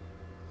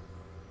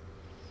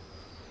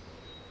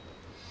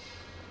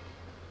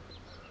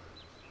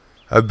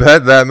 I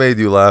bet that made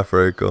you laugh,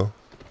 Reiko.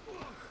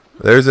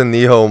 There's a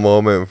Neo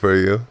moment for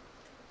you.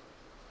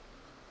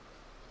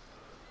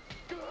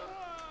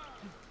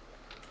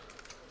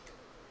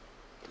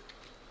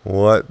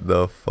 What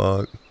the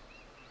fuck?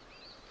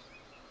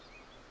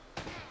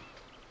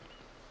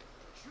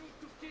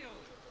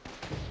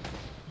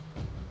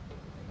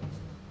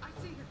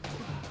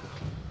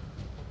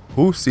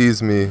 Who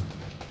sees me?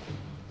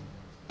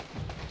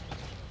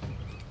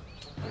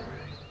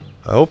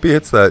 I hope he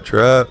hits that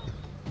trap.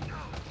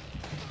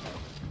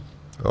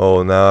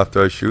 Oh, now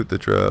after I shoot the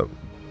trap.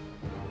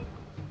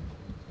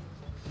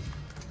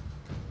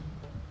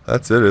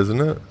 That's it,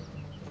 isn't it?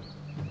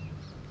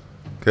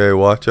 Okay,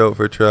 watch out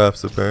for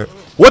traps, apparently.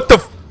 What the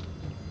f-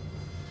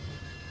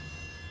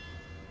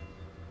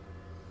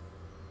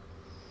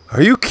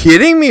 Are you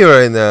kidding me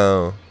right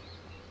now?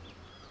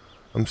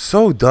 I'm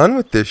so done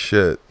with this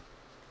shit.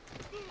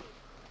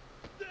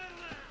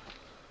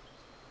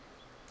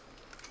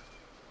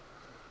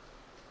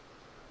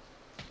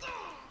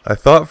 I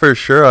thought for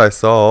sure I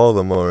saw all of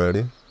them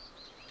already.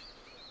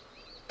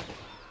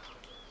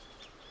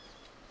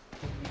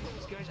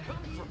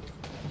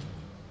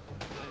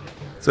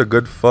 It's a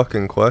good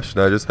fucking question.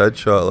 I just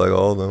headshot like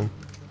all of them.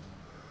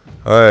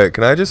 Alright,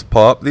 can I just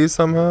pop these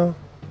somehow?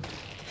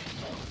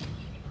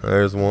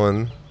 There's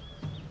one.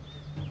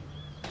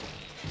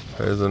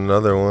 There's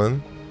another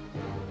one.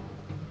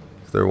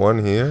 Is there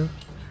one here?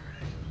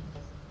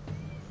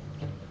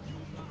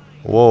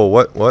 Whoa,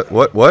 what?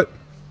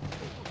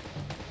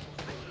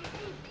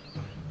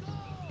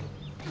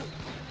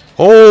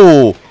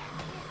 Oh!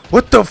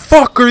 What the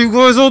fuck are you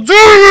guys all doing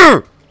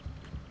here?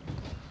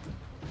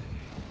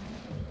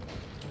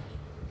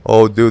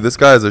 Oh, dude, this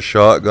guy has a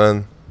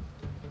shotgun.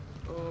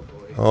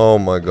 Oh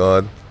my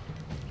god.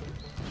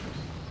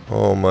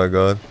 Oh my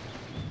god.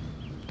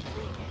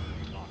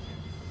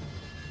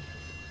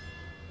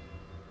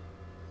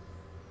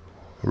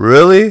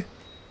 Really?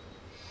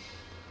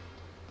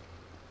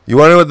 You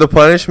wonder what the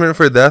punishment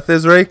for death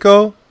is,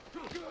 Reiko?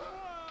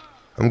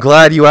 I'm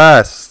glad you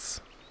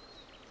asked.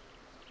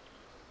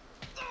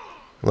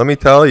 Let me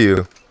tell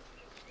you.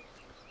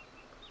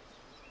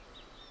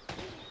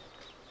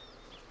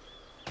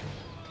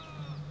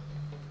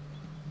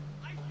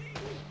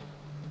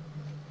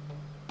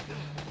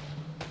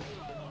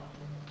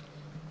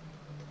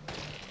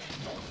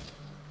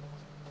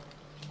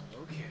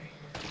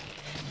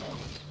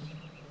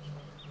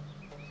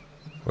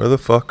 Where the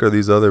fuck are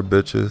these other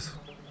bitches?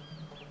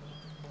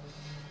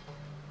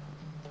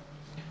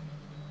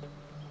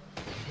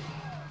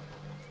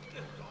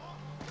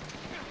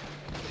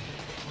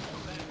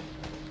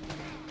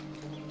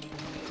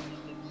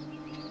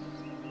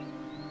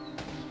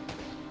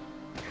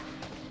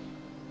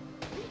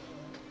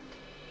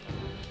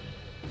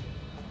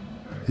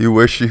 You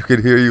wish you could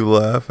hear you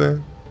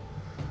laughing?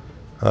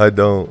 I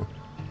don't.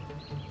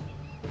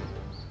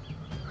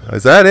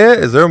 Is that it?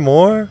 Is there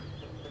more?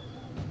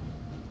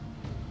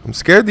 I'm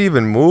scared to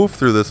even move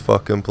through this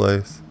fucking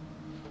place.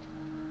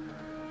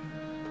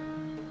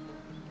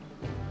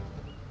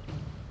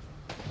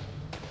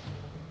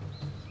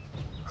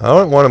 I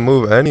don't want to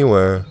move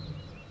anywhere.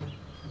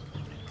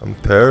 I'm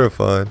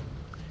terrified.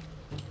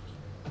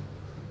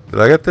 Did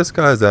I get this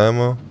guy's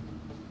ammo?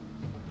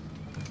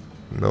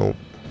 Nope.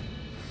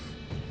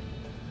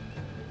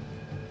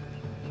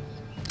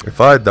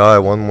 If I die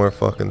one more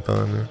fucking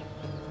time here.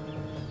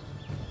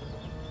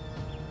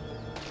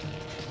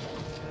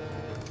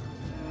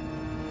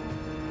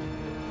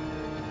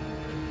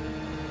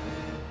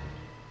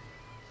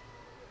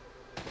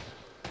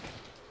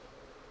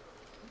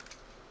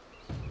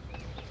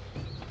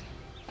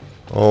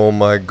 Oh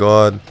my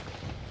god.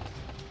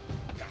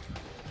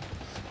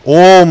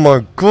 Oh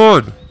my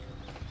god.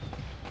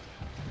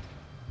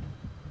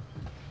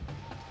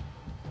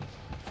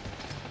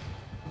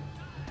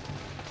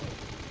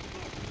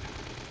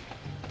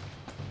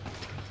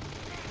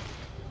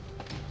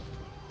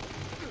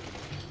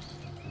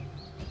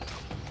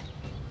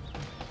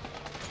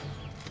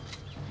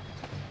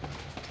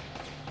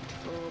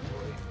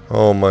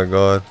 Oh my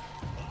god.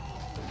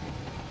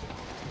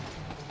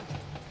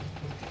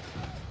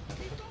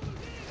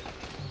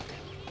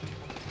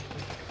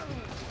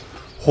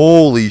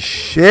 Holy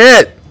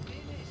shit!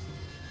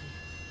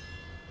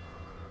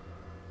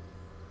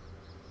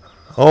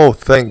 Oh,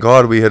 thank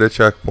God we hit a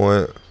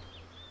checkpoint.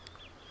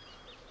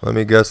 Let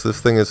me guess,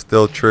 this thing is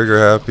still trigger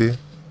happy.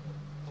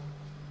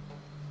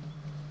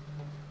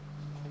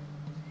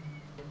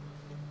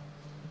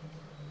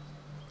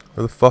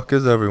 Where the fuck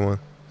is everyone?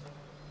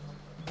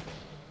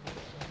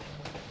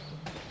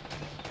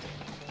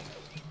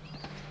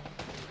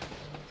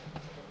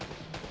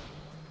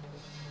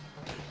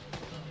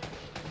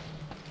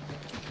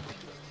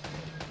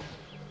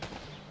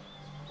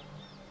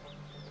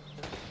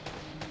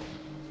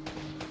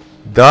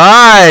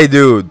 Die,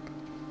 dude!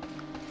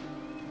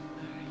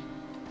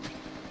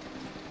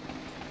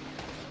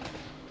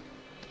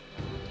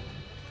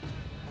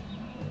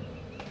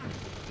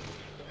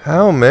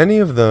 How many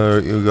of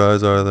you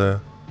guys are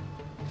there?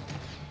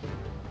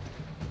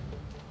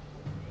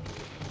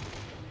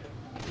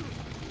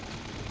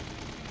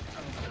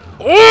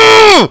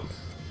 Oh!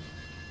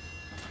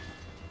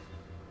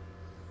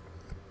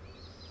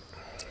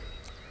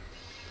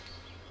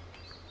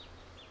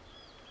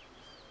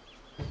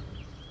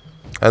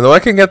 I know I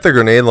can get the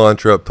grenade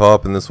launcher up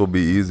top and this will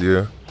be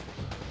easier.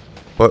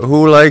 But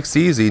who likes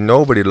easy?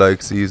 Nobody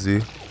likes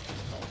easy.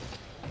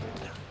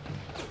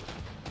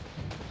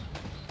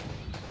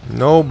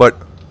 No, but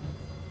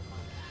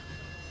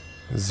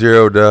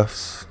 0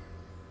 deaths.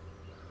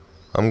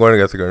 I'm going to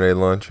get the grenade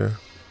launcher.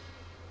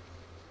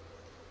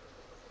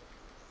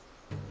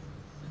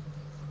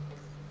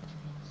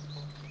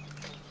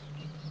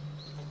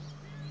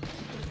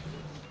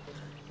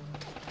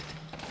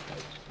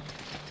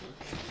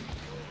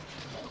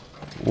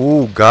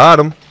 Ooh, got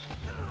him.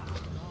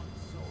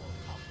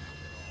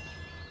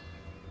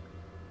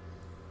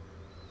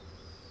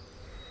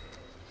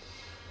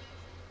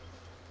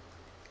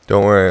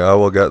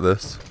 we'll get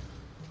this.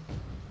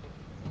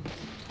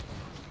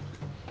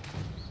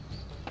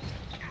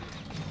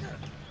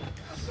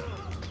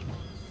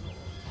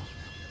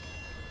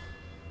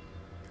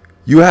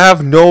 You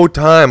have no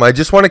time. I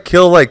just want to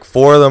kill like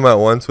 4 of them at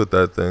once with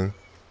that thing.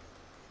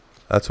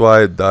 That's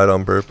why I died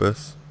on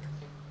purpose.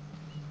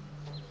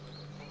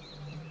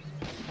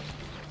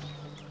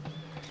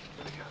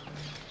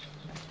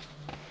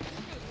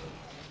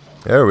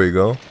 There we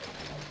go.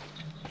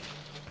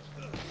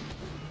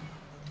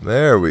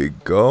 There we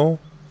go.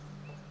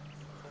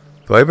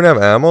 Do I even have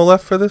ammo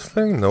left for this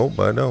thing? Nope,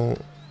 I don't.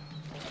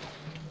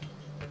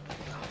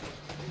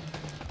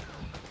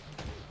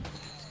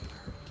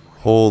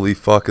 Holy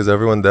fuck, is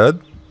everyone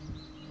dead?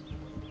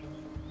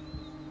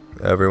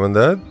 Everyone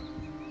dead?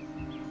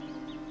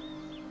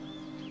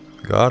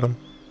 Got him.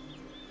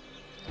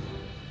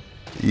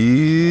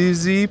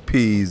 Easy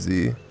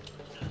peasy.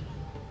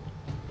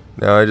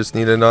 Now I just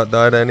need to not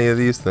die to any of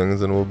these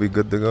things and we'll be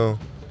good to go.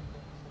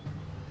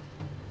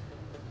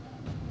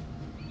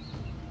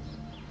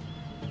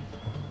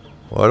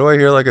 Why do I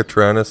hear like a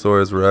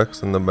Tyrannosaurus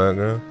Rex in the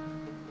background?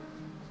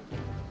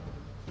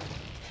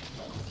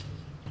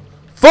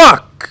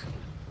 Fuck!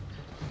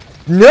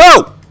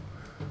 No!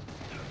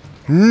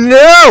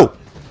 No!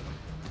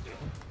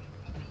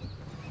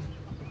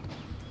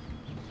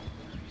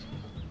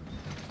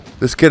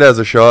 This kid has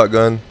a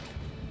shotgun.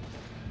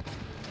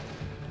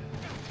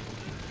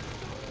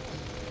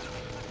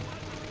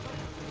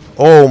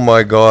 Oh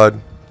my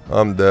god.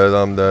 I'm dead,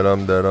 I'm dead,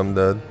 I'm dead, I'm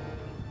dead.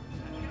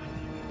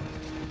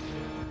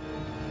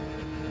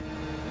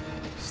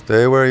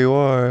 Stay where you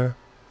are.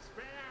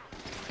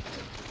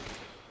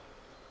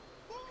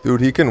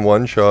 Dude, he can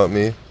one-shot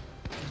me.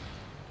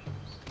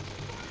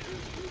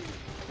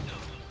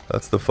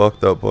 That's the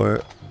fucked up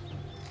part.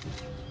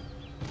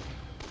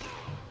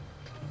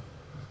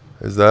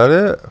 Is that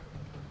it?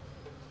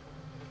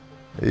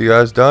 Are you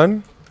guys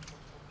done?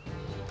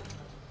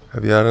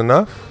 Have you had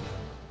enough?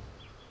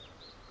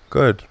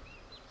 Good.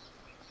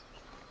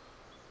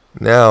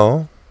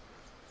 Now,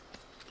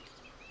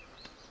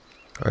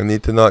 I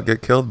need to not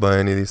get killed by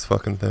any of these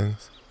fucking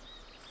things.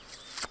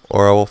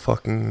 Or I will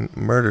fucking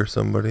murder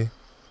somebody.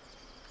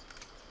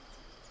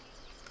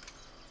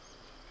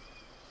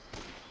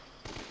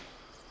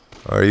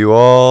 Are you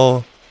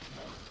all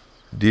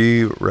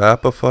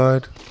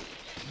de-rapified?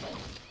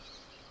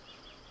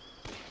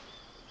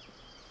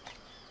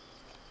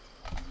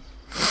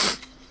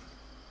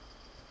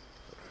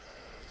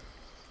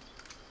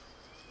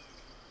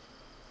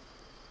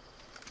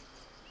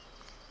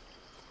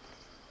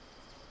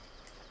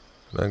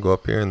 Can I go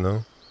up here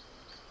though?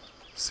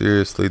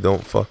 Seriously,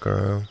 don't fuck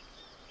around.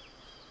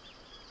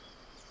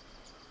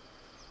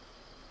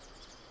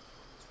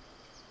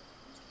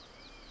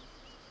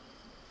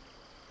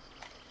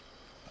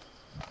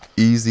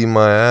 Easy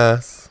my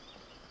ass.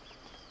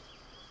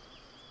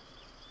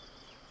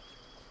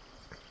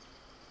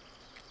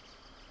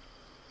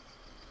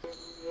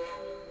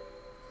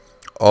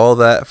 All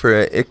that for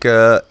an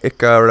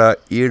Ikara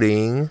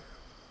eating.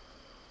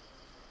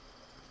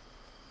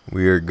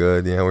 We're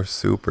good. Yeah, we're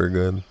super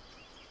good.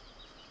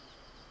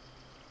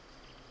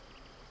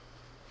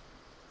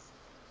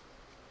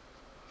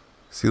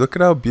 See, look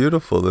at how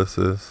beautiful this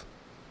is.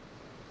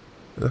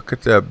 Look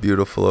at that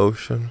beautiful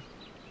ocean.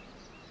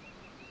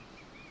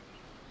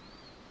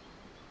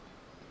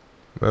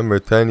 Remember,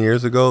 10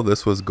 years ago,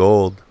 this was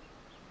gold.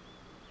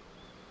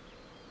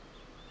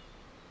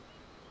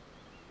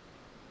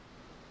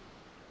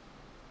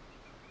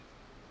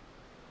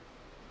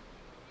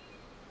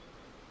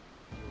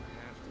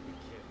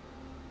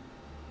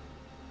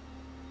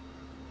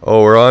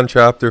 Oh, we're on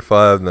chapter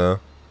 5 now.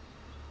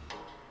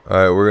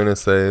 Alright, we're gonna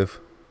save.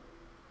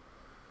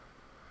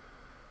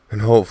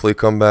 And hopefully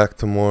come back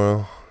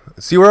tomorrow.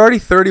 See, we're already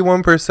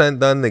 31%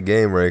 done the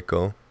game,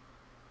 Reiko.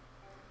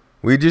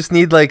 We just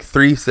need like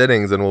 3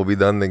 sittings and we'll be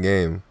done the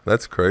game.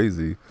 That's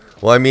crazy.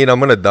 Well, I mean, I'm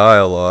gonna die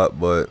a lot,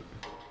 but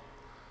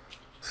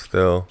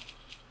still.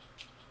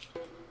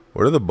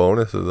 What are the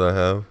bonuses I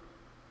have?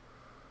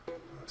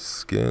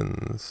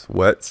 Skins.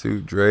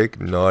 Wetsuit Drake.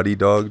 Naughty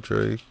Dog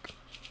Drake.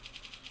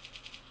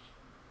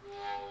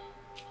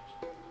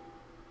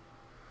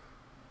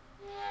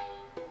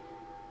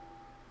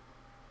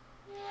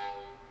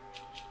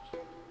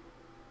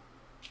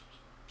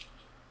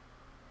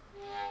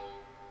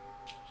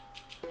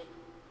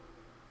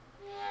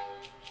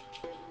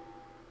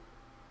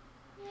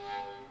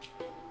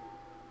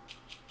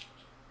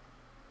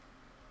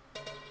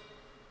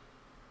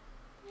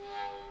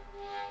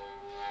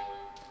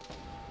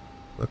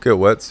 Look at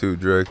Wetsuit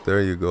Drake.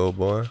 There you go,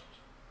 boy.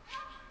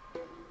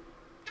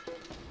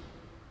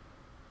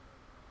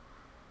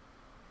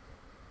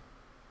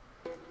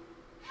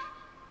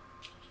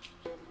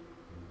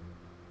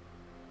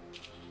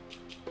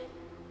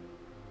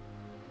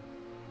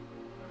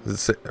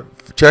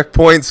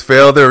 Checkpoints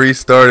failed to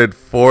restarted.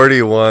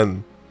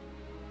 41.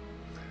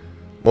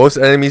 Most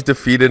enemies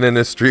defeated in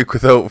a streak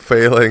without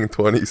failing.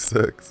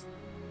 26.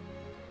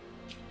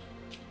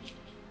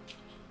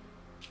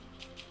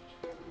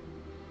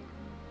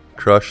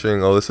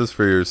 Crushing. Oh, this is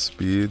for your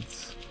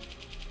speeds.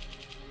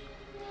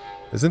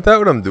 Isn't that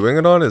what I'm doing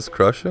it on, is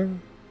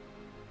crushing?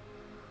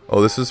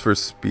 Oh, this is for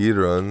speed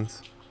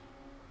runs.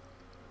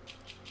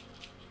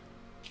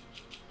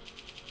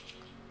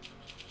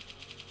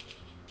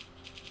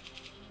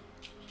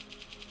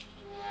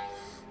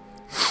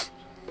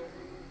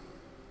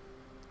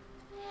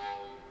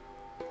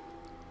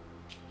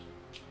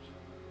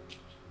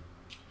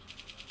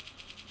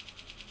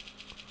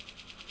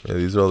 Yeah,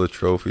 these are all the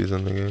trophies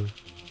in the game.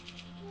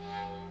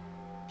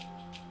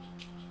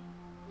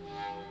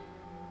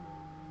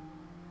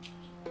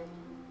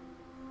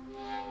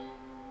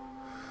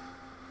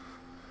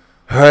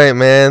 Alright,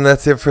 man,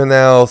 that's it for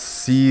now. I'll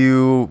see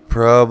you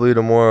probably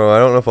tomorrow. I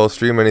don't know if I'll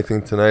stream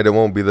anything tonight. It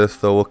won't be this,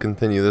 though. We'll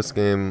continue this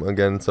game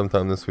again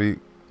sometime this week.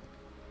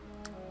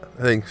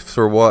 Thanks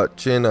for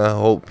watching. I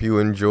hope you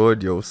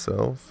enjoyed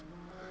yourself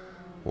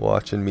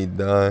watching me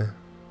die.